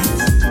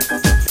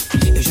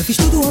goodbyes. Eu já fiz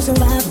tudo ao seu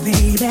lado,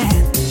 baby.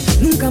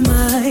 Nunca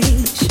mais.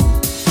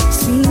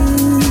 Sim,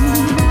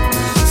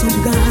 sem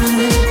julgar.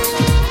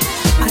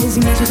 As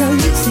imagens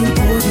ali sem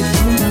cor de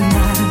tão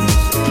banais.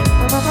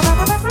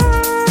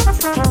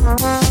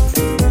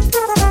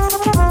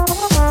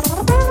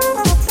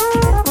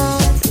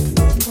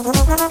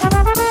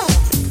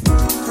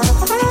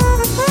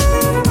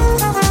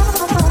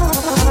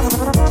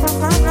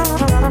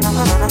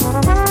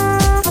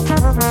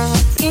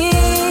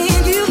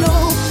 And you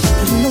know,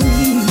 there's no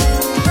need.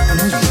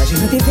 Uma viagem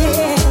na TV,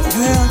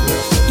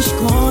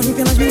 escorre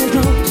pelas minhas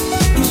mãos.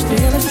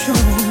 Estrelas do chão,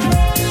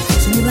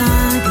 são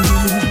milagre.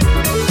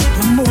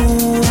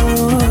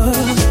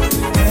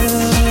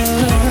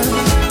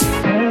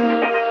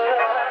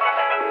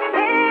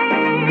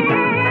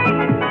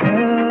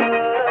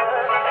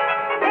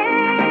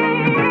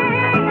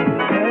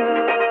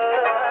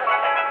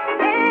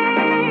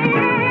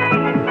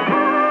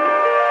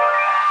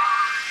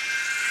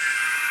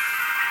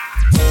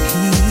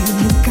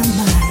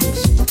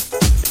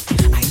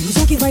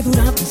 Vai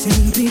durar pra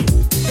sempre.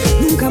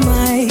 Nunca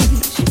mais.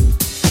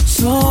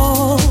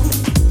 Sol,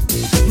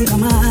 nunca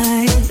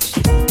mais.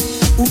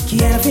 O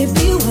que era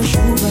febril, a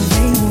chuva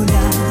vem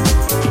molhar.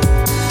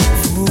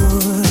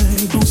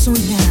 Foi bom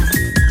sonhar,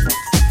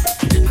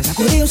 mas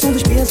acordei o som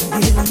dos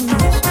pesadelos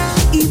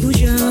e do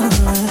jazz.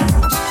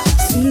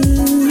 Sim,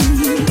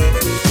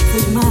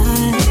 foi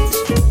demais.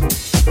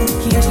 O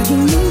que resta de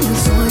mim é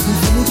só de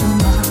frente ao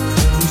mar.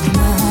 Luz do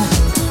mar,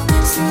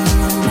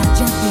 cena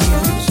de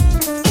adeus.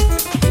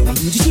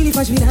 E o destino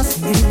faz virar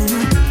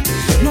cinema.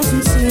 Nosso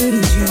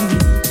incêndio,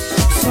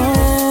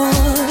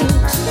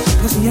 sós,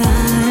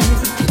 glaciais.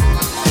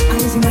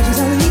 As imagens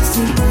ali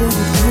sem cor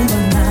tão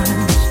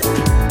banais.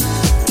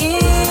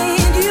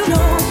 And you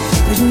know,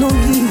 there's no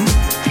need.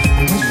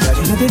 Uma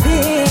viagem na TV,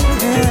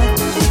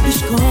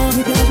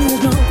 escorre pelas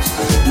minhas mãos.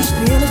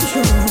 Estrelas do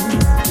show,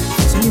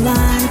 são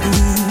milagre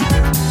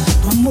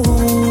do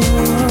amor.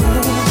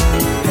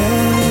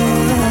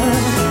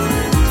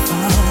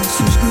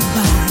 Falsos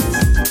goodbyes.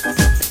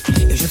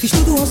 Eu já fiz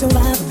tudo ao seu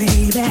lado,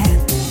 baby.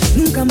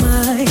 Nunca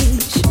mais.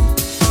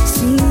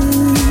 Sim,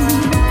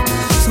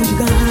 são de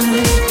gás.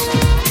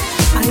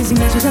 As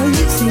imagens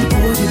ali sem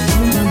cor de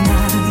tão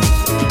banais.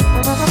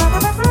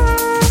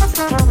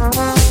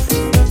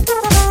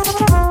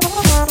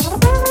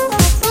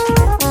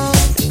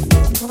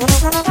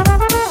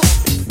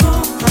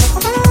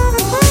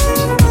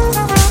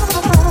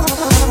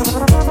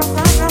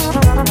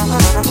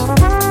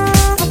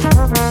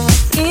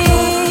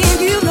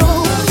 And you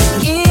know,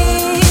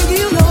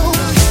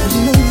 there's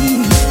no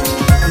need.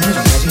 Uma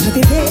viagem na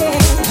TV.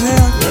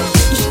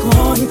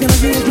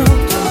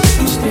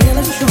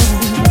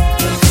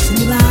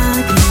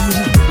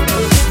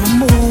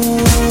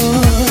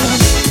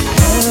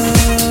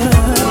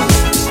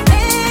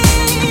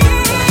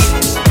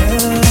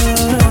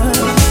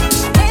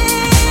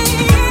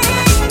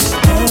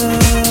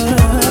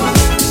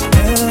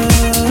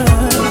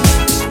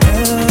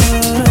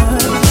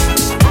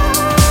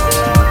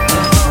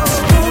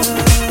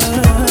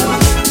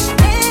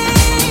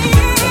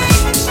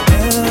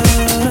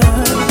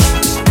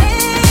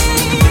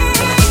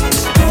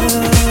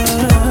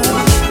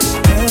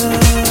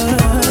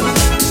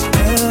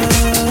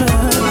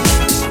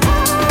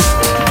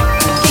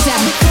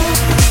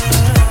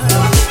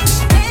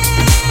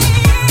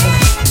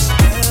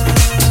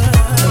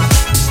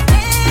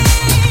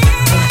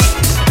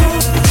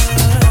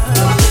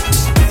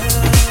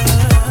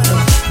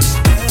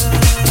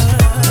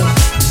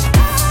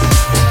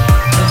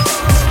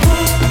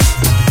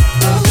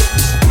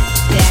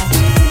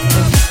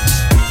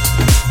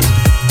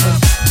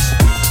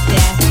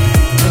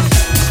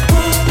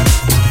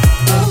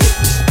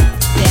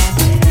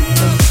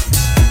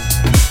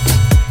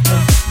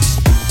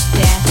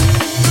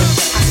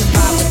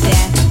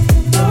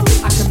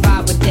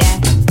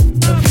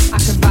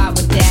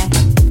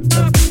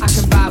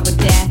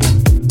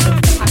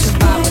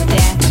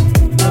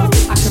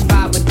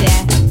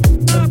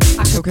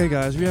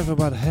 guys, we have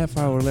about a half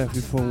hour left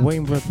before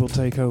Wayne Brett will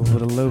take over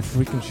with a low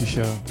frequency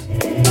show.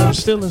 You're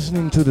still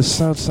listening to the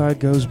Southside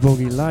Goes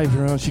Boogie live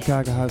here on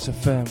Chicago House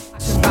FM.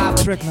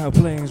 The track now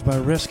playing is by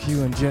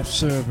Rescue and Jeff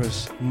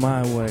Service,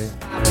 My Way.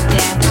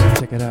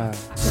 Check it out.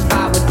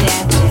 I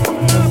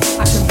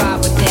can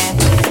vibe with that.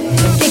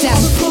 Get out.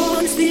 The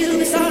corners filled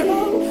with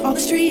sorrow. All the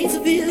streets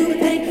are filled with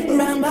pain.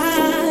 Around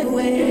my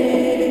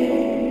way.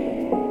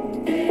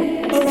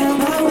 Around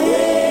my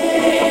way.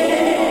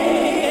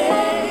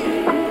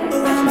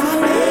 Around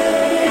my way.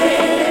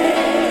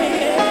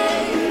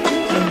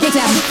 Get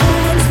out. The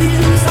corners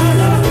filled with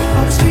sorrow.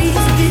 All the streets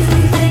are filled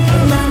with pain.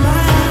 Around my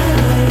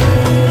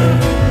way.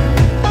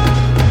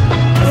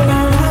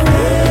 Around my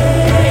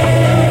way.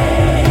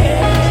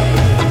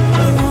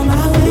 Around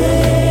my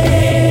way.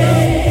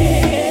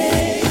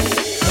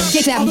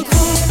 Get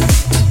out.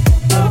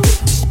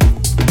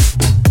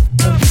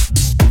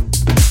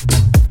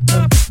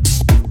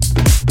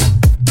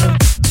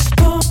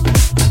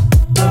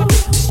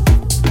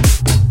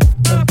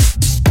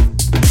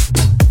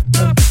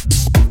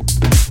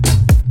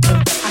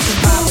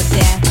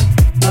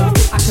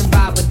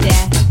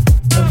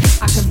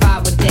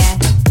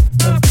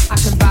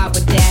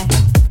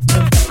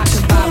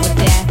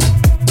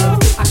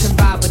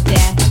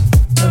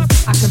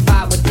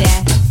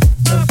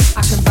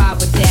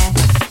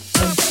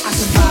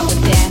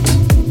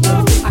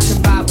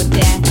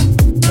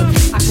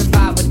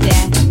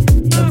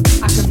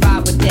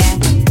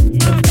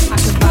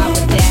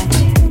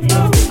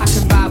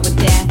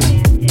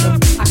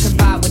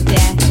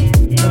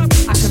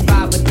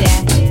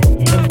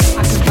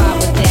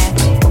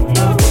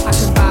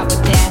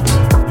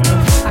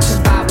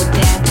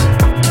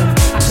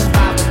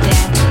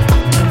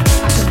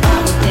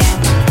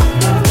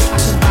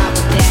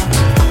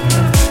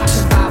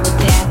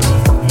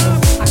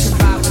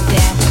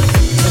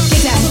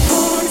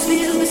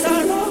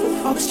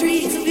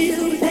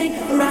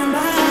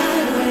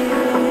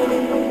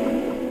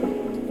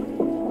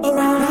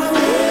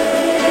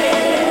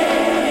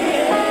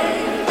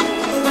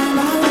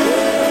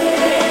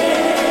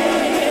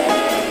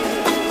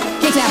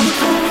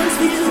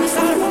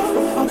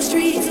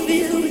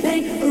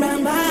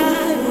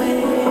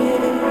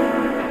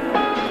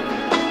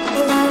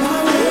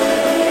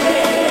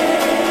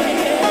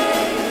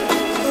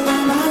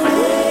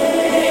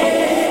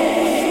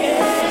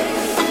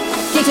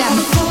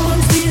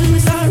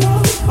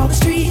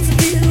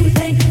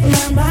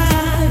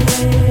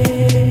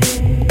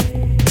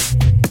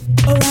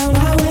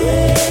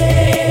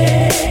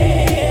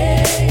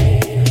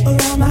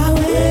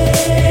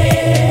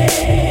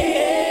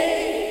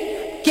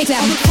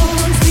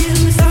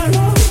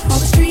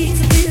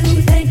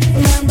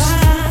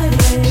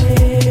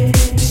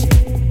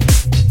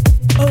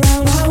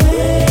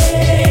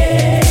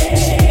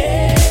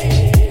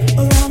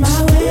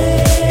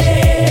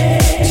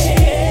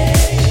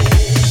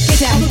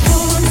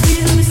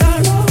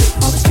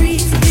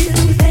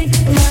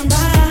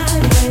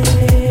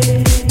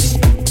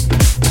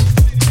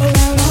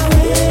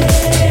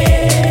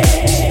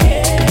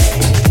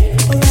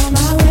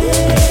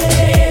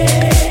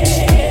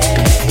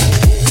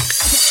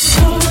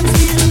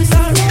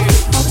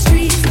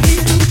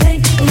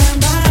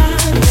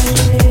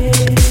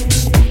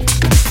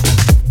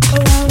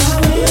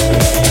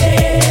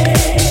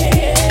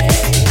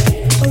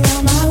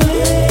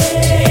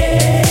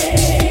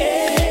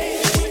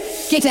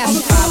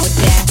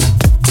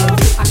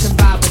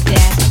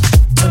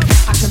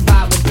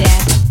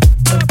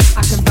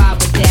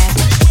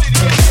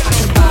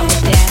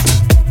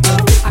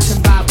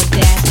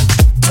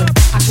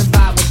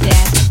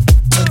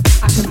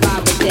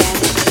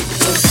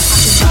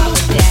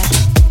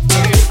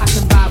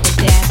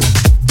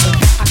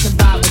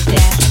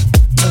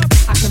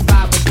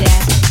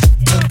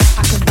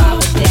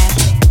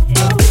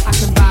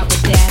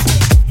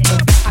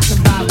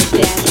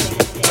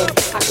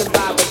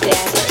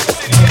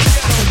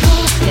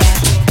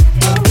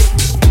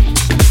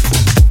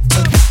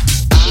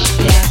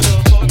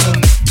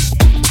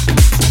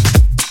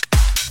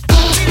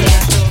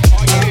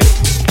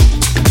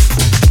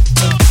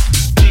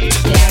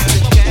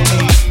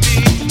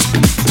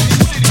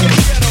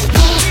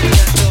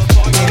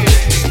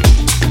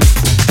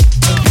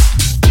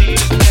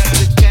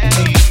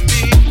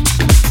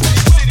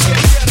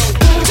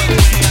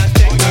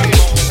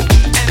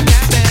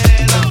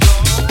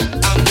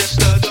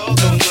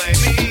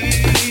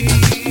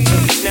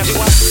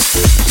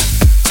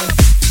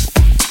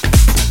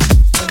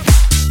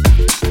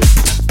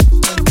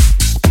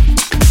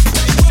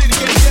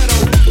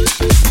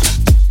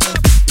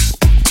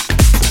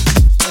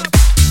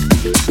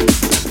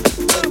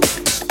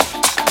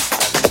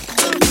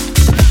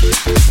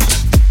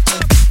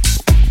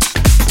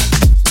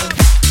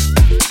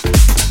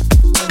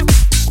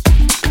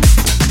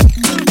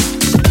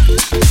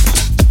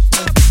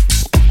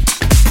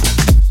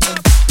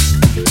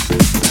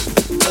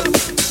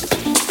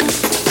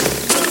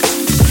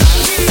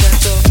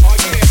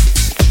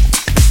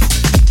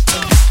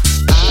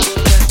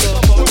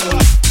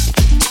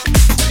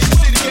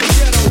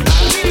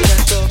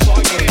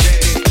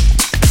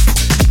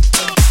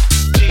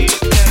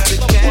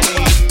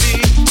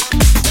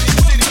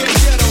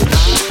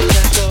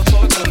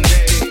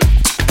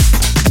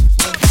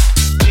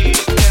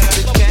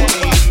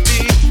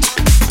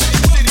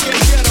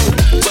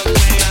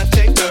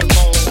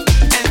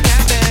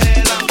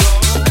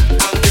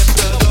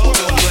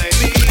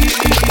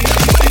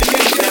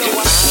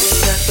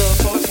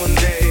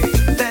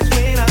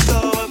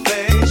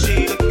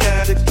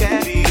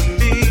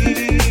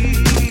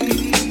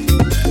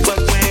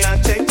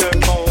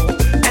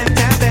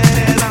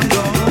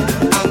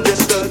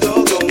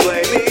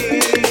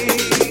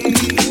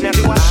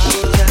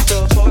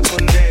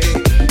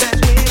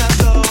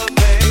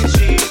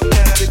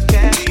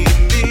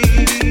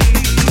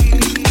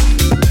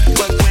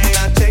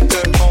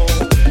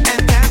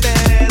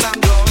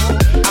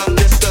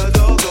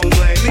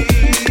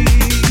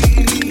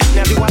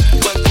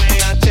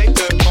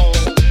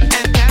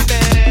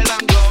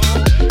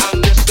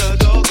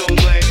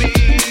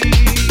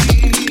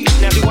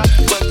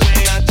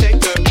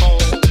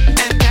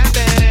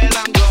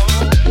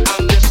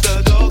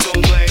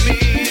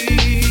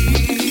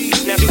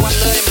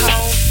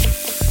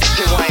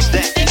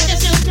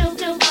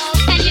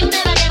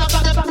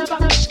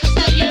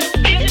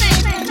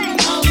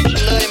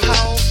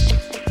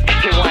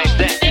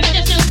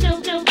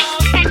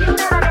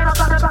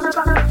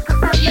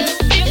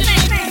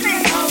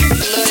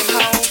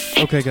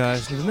 Okay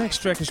guys, the next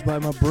track is by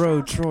my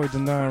bro Troy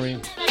Denari.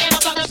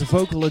 It's the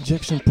Vocal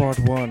Ejection Part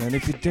 1, and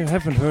if you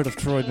haven't heard of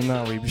Troy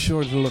Denari, be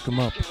sure to look him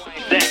up.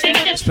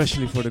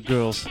 Especially for the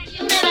girls.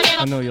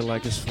 I know you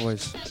like his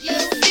voice.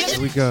 Here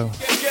we go.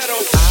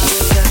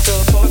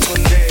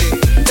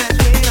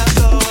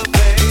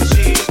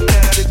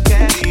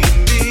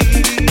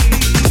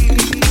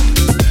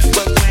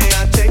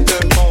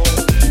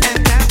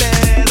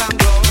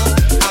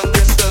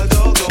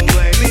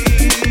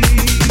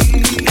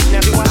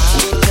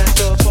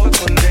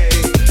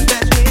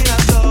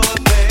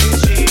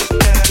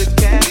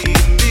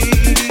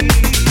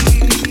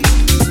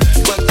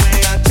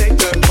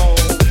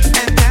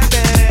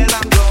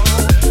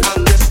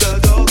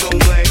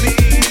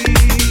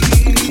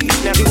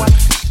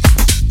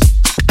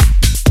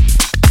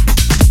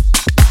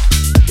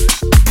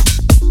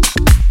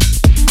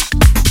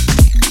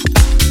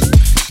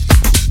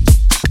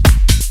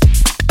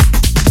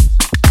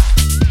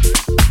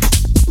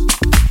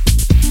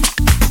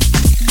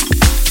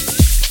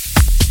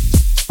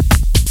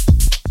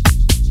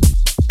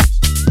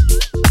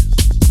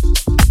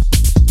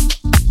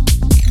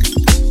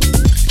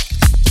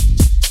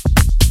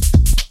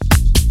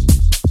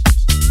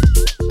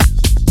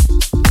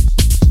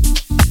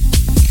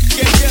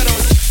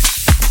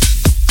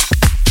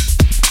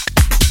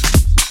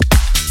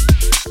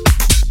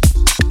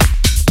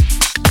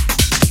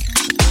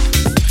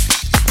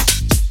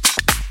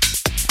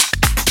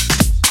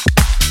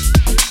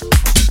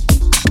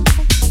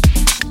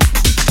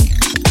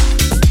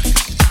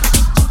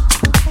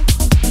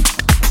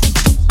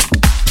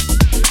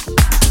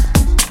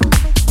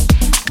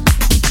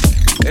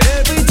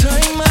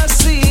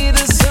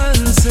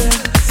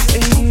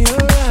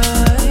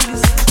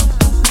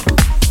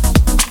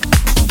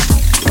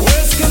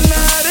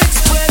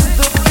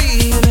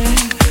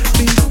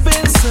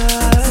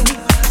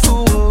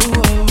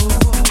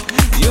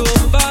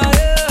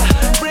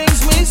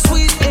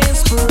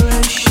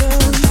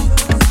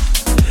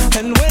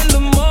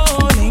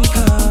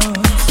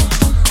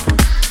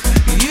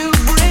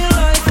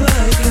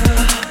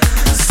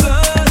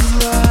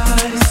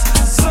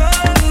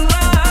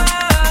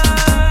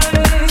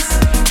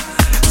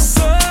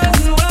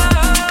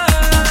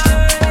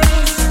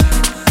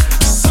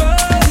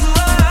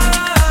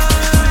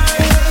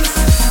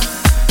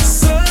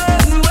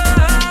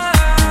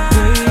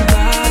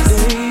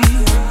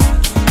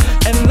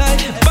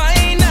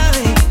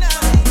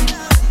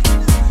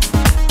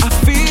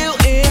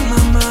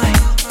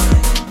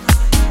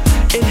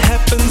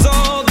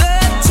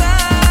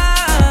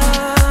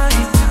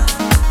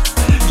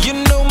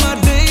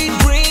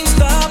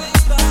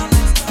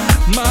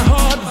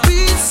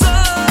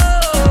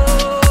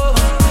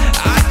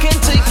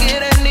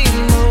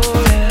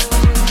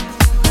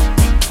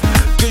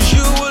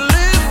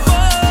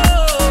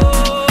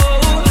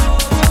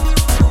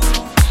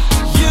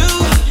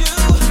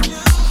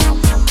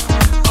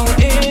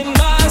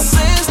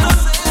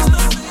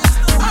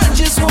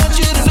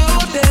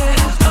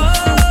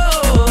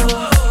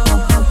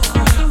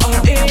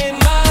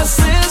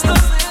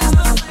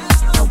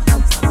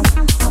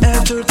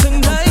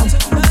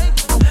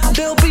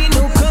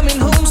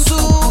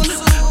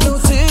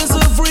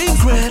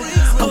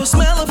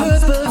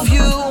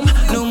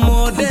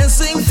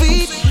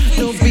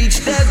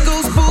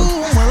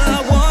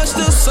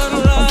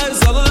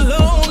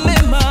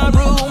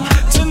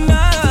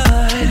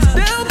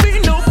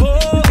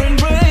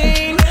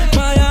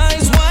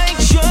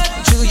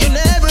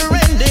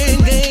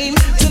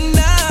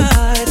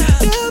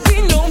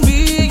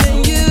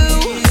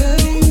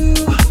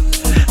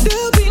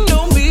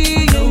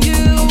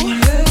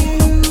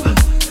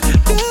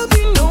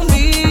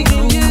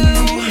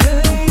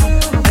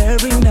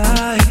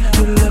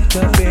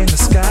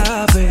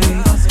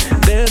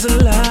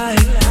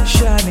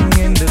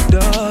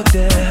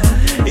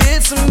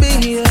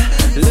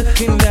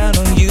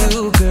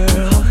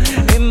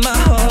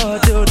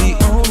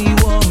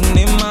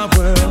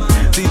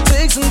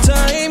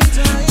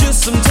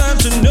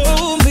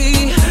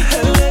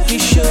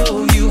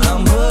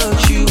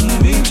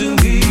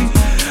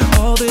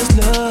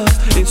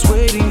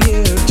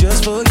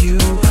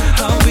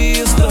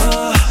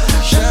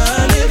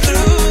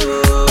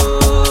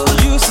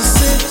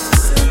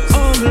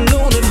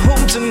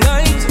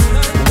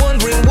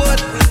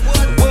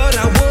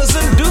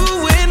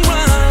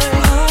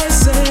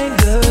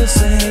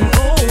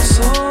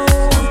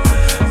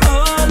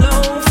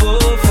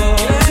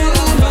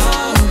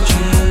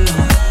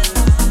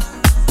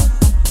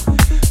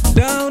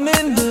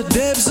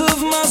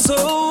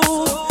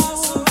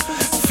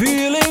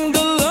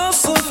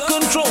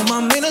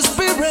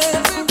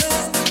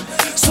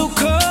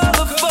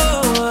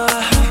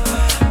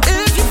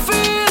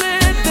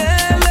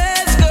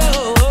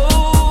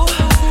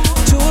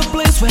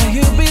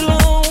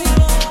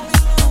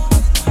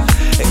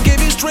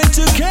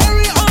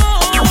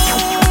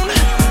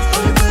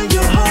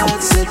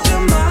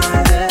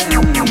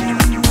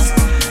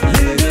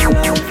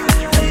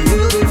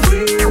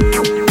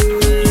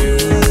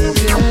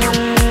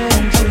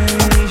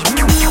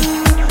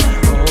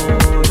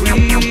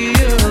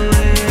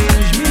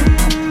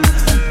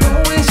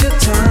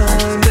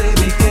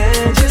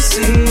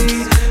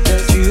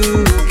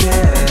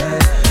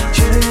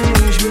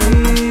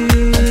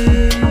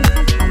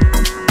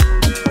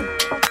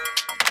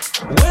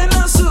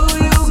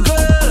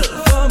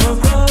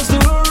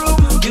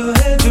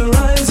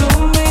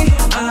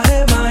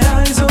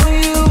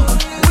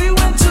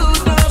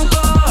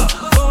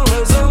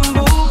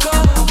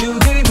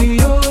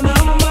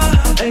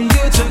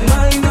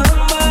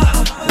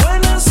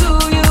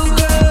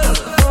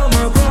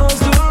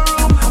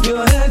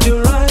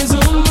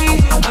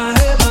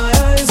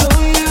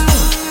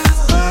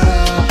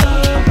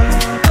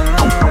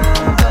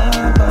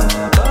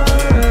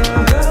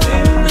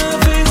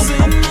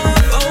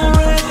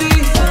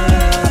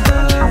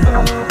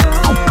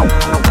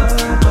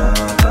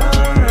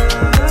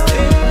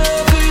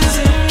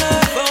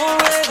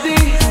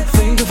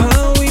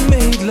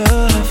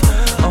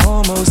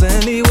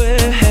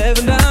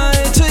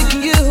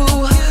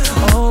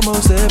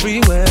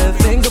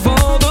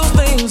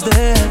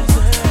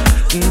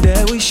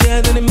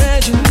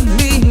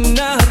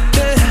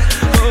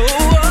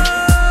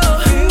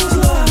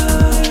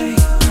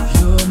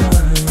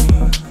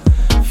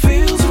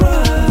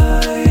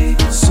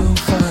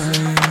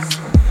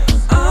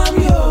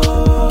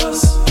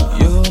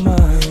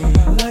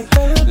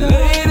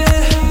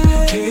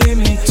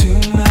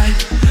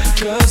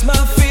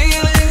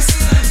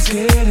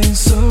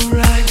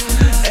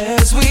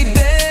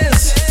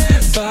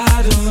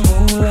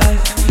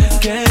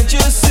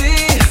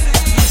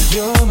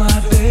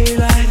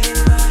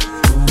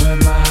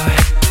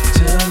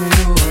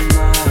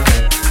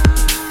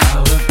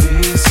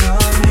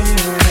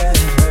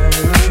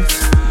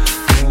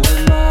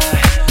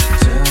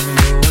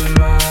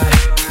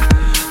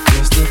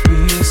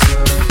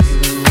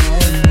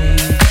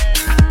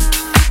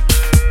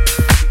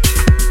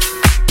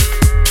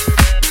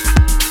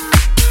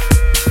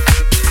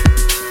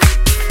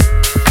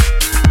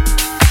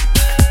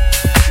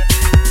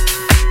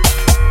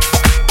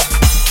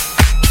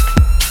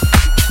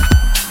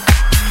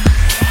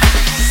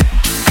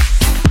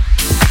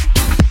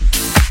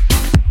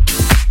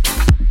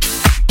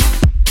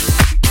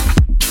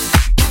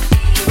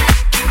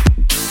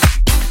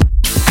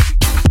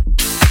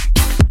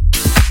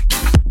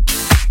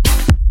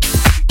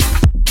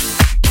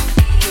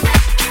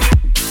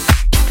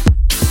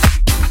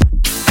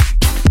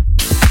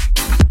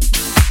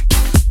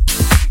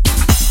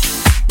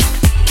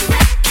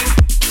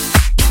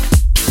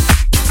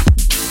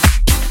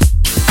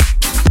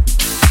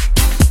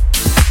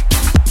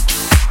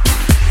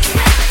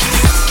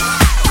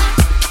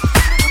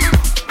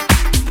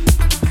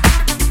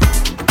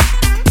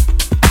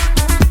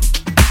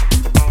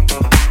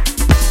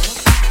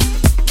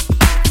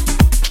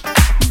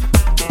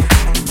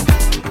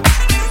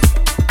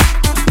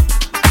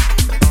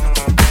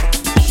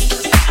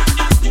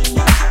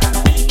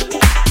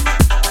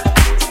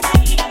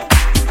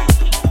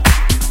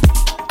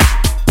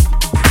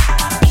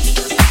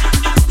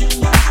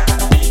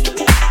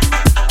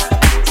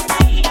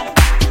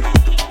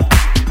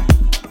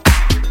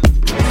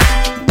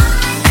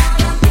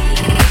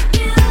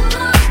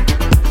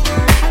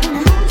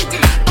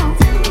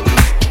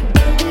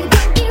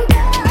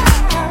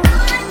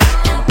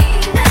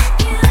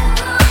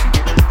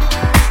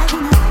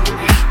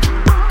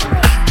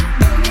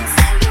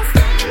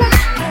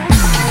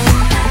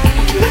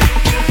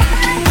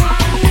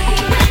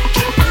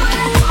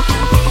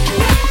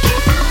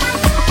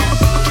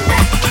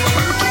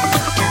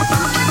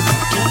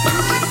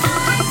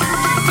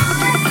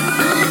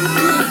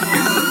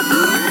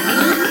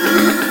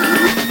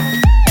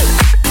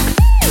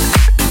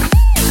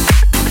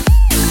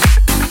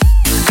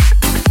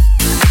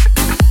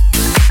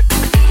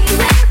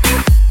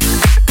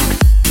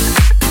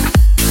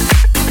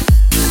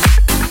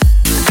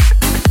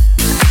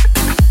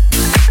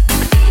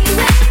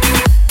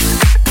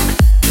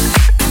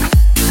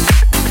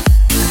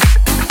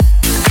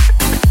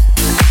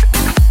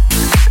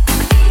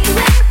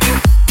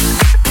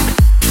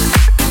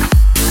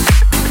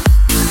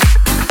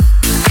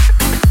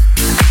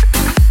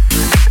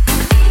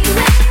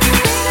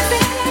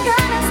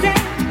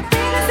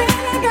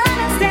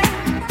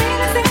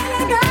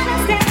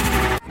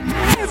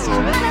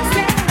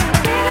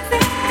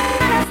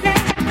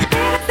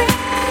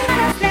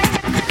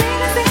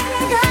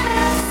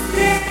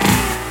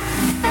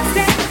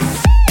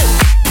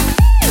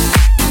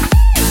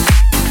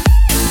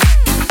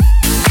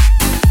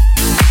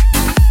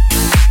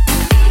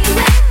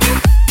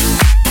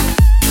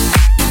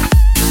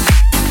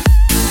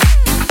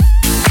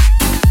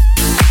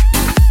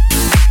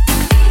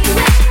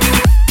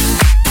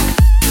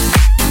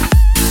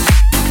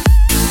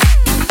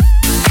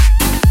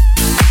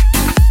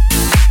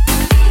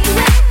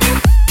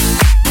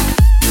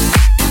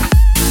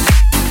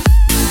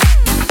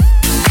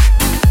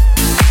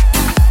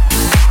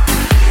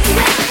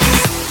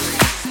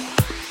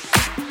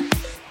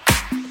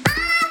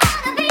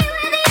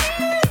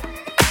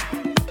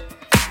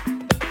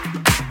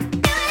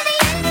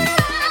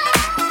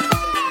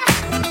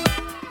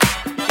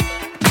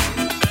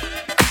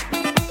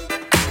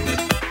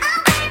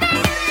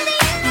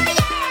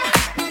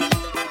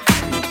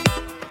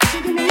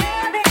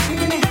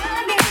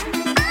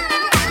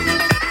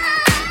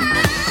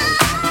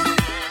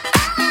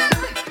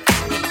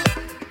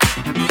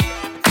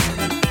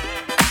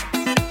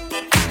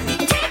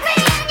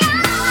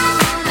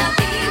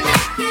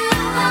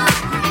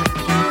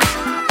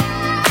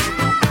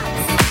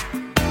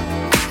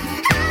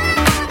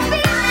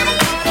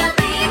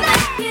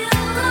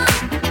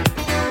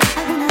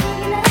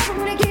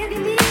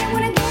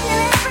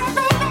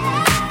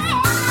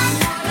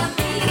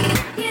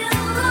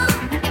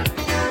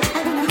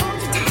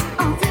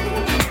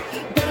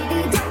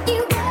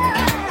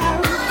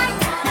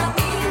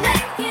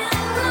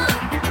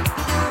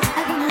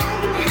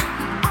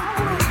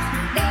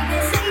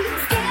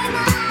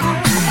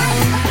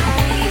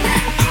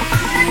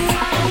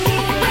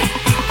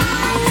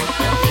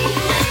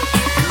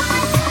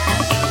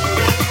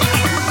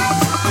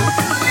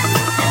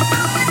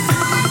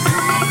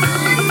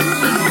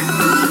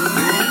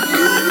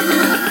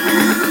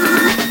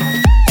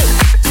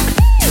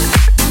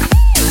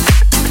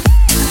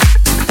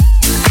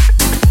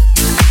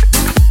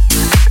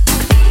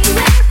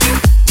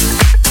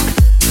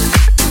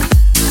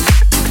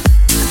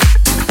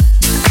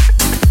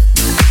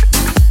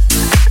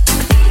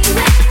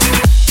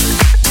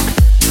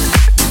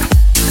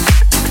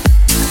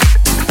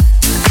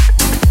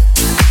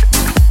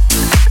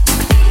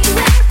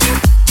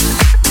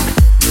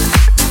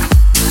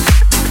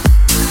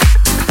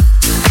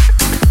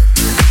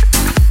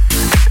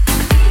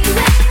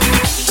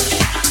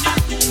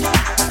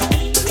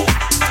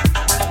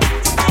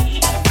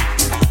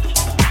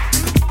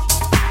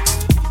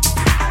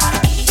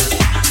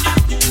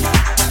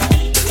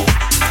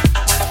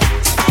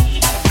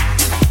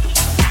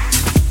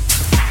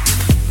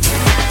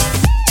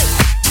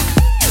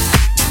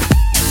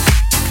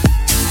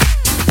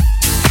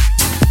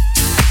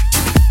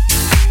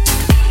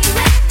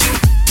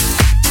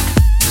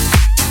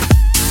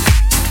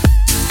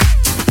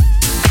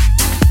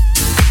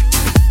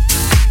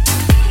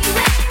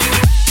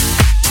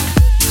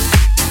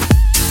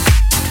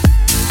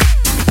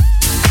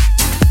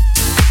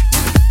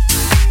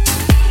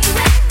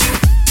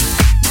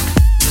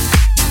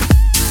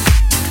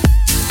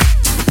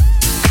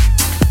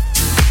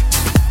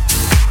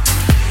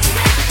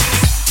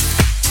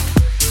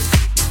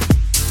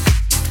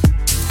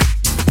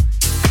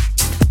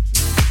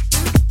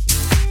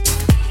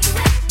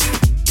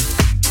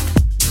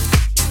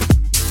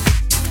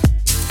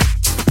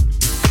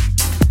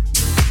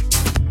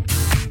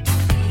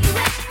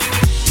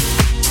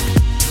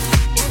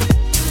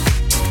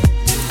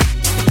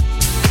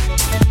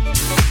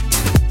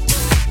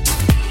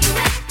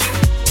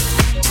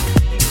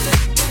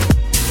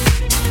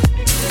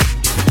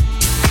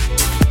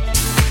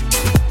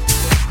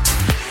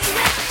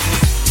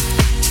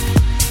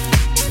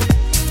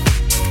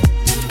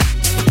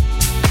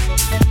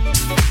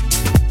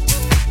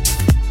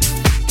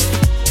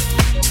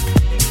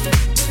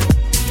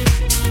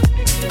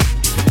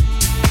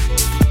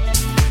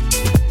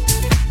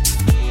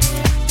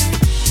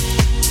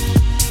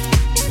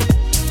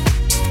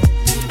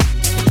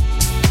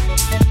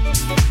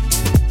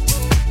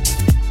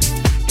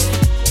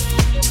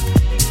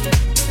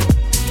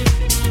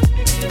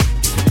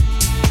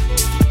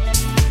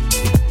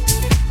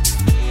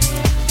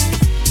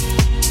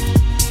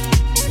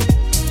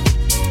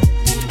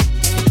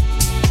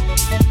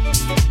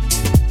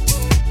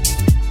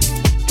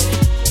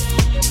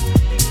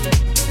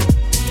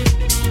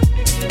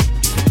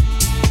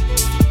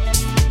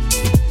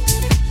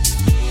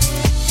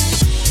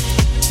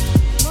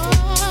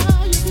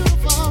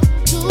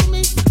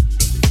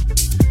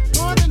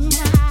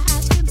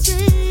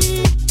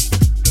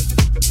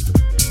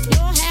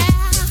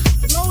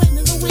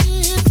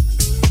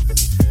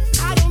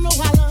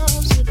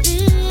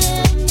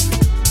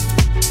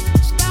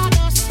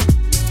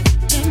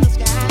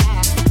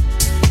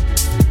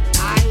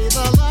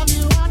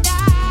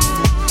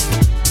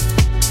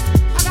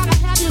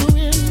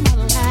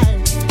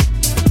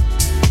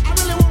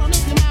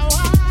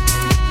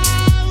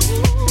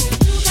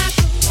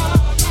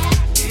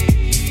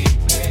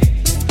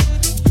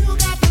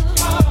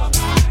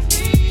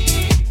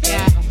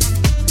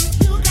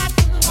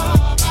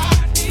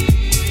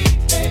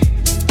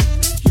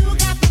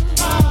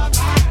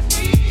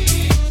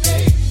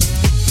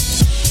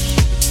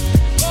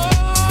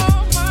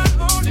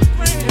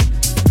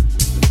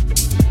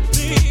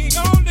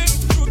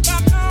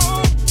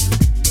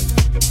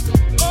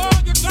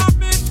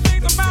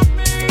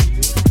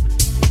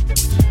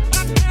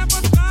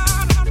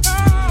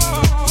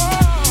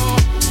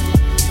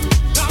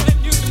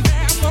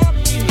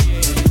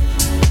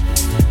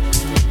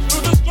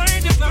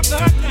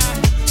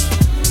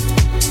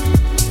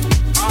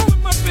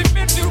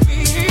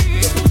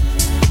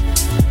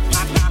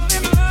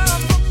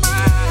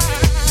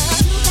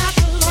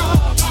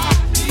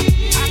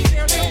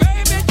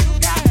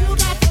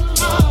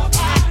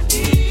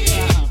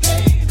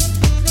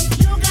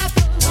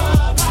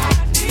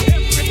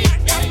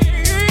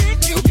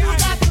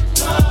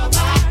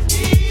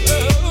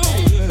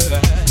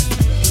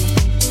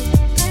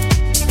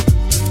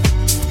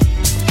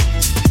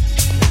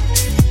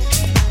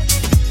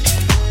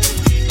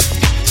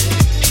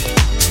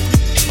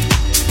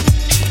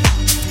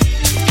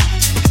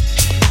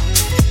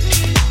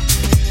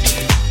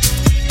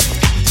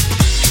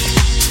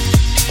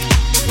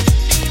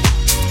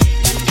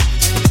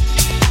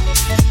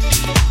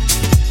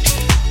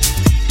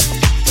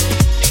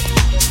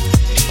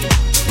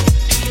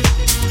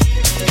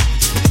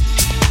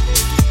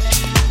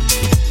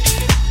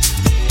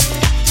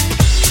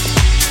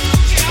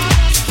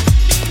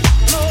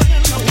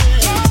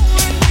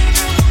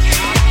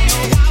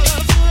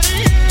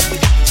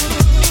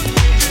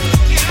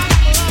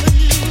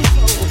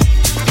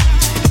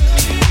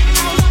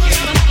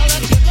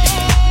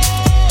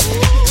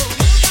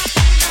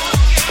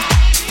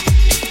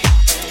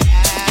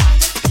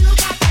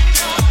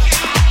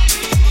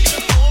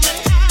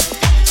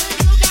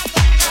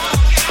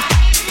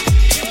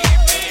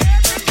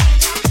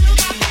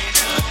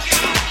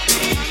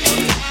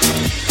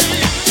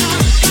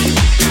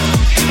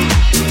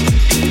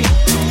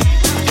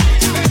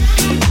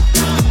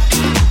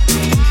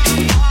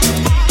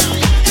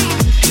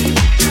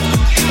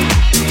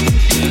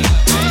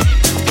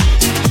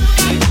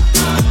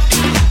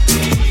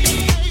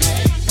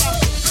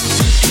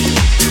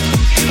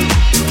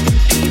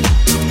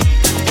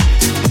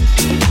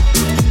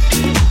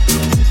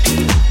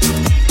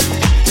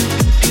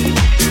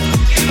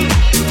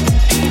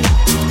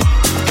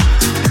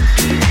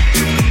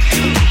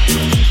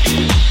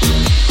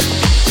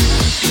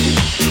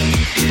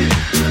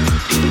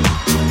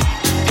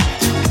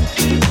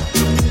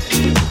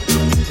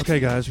 Okay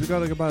guys, we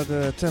got like about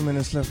 10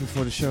 minutes left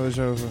before the show is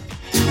over.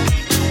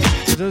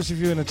 For those of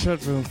you in the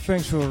chat room,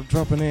 thanks for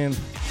dropping in.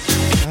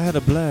 I had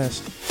a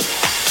blast.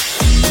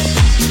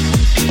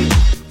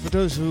 For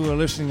those who are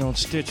listening on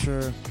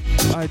Stitcher,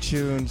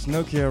 iTunes,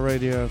 Nokia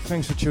Radio,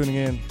 thanks for tuning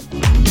in.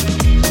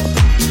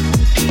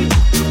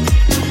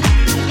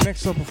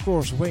 Next up, of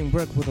course, Wayne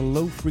Brett with a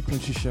low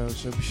frequency show,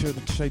 so be sure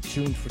to stay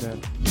tuned for that.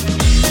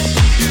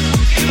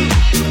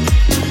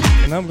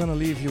 And I'm gonna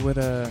leave you with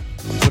a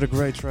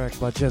great track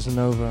by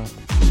Jazzanova,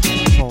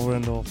 Paul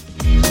Randolph.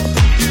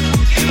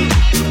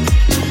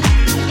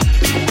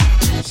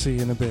 See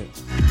you in a bit.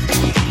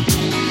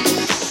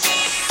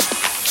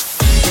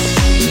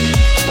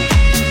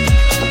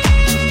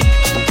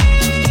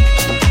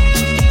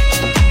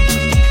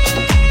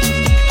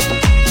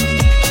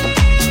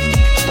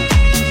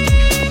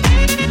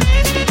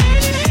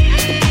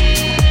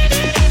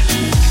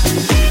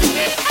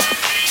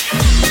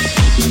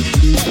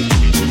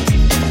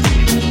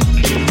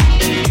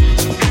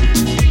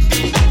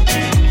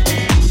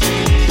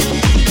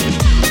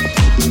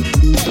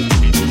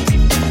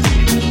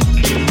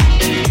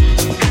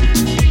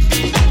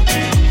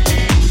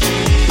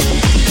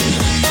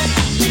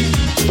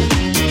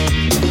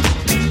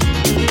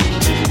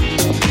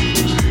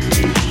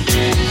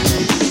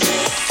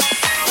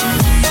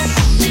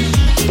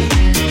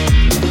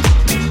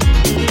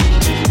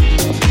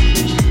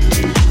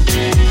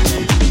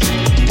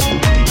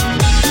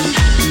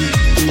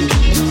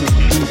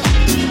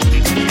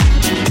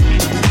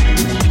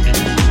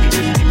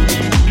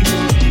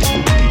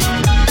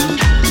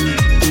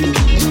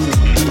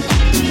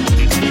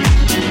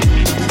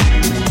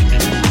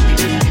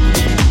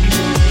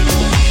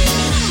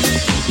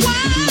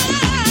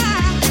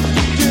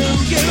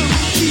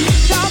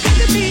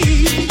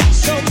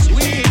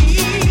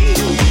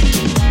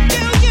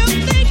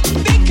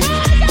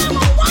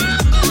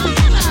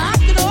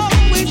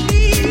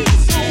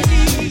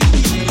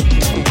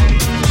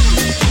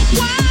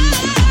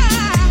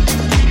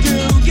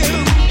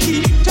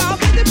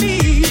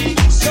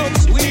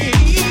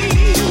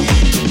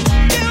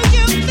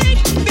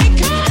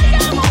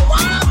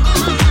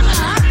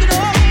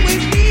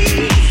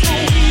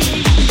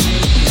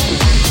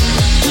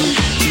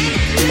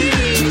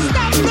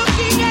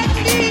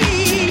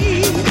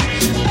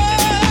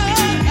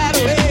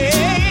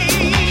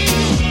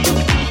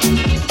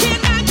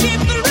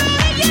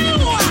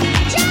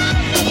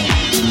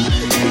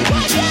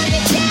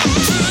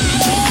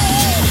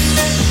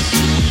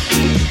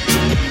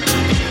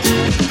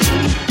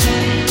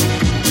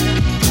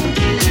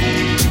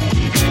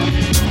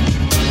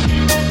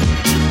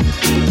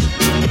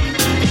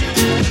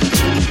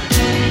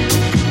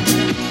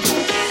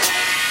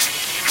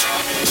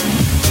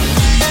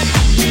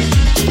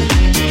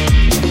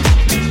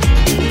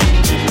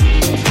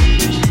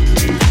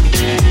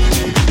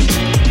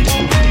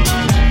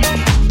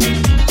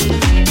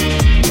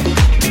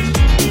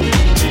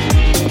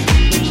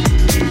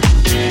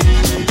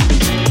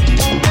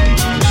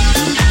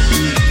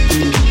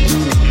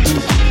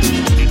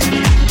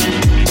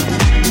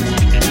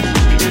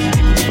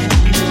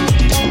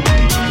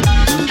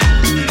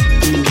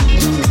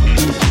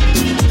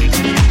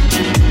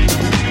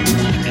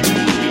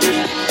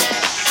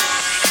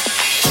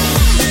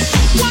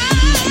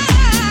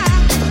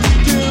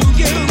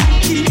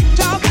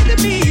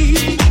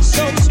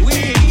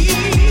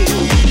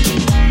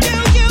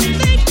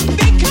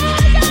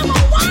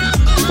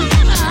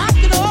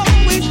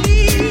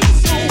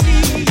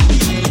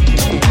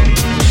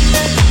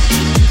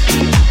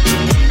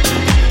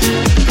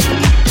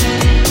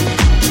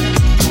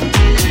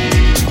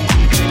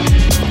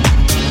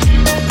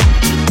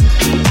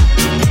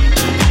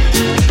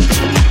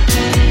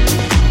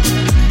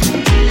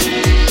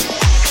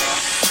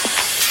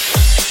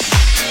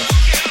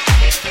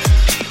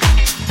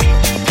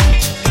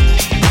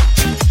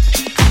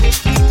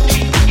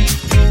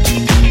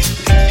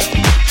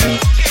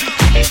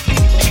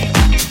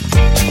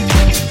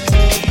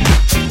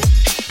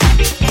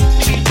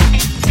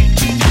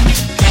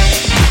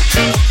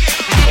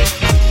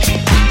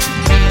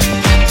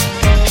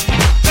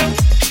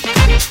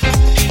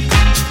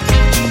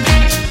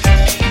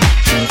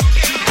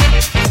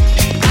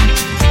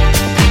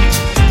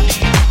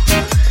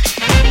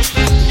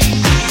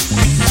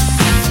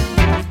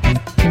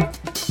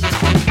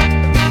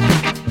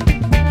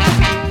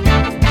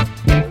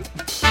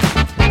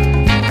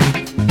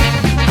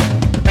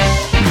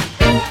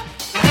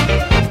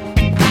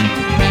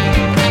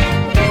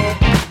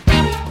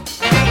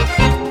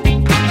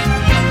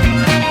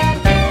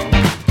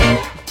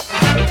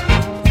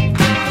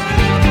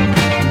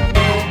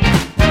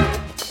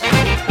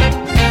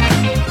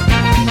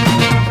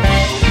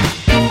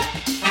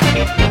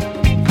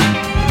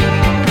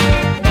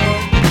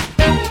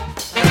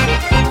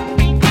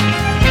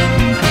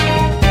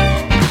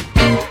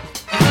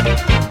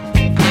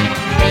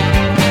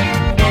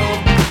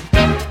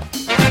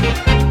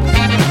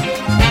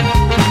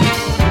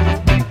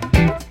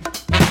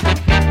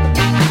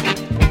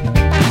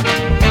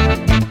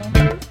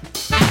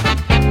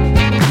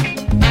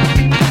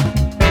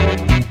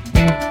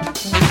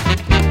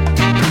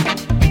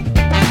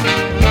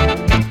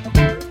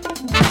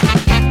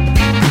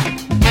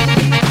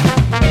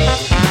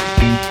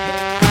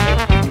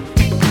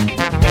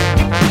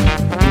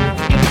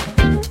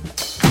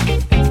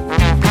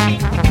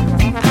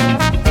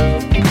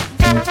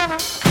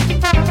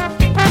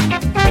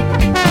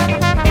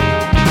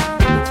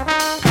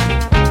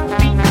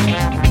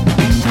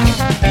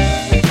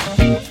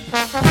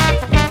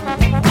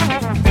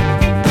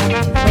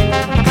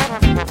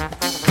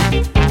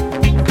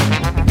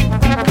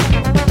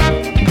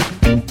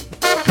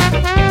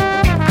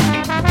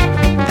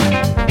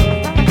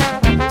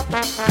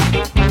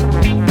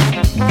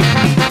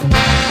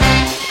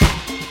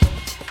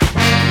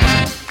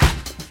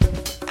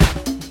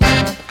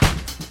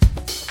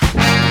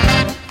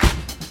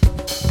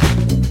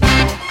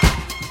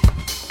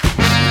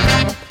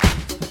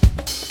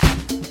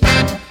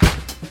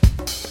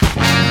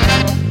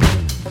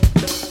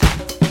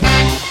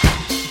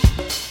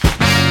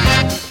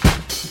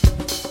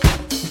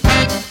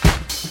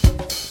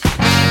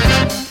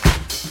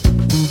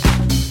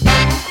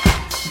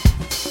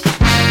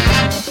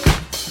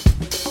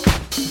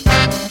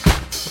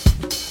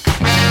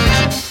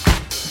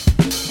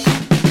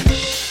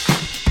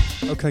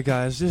 Okay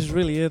guys, this is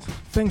really it.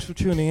 Thanks for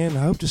tuning in.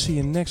 I hope to see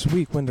you next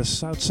week when the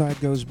Southside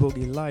Goes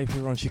Boogie live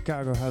here on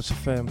Chicago House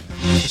FM.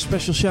 A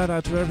special shout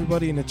out to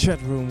everybody in the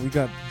chat room. We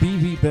got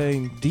BB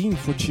Bain, Dean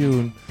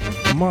Fortune,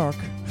 Mark,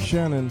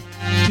 Shannon,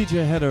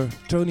 TJ Heather,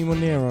 Tony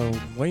Monero,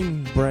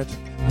 Wayne Brett,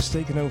 who's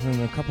taking over in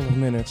a couple of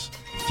minutes,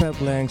 Fab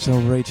Blanks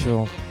and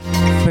Rachel.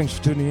 Thanks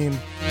for tuning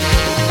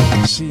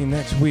in. See you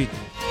next week.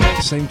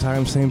 Same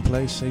time, same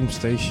place, same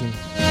station.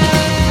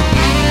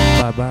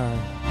 Bye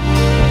bye.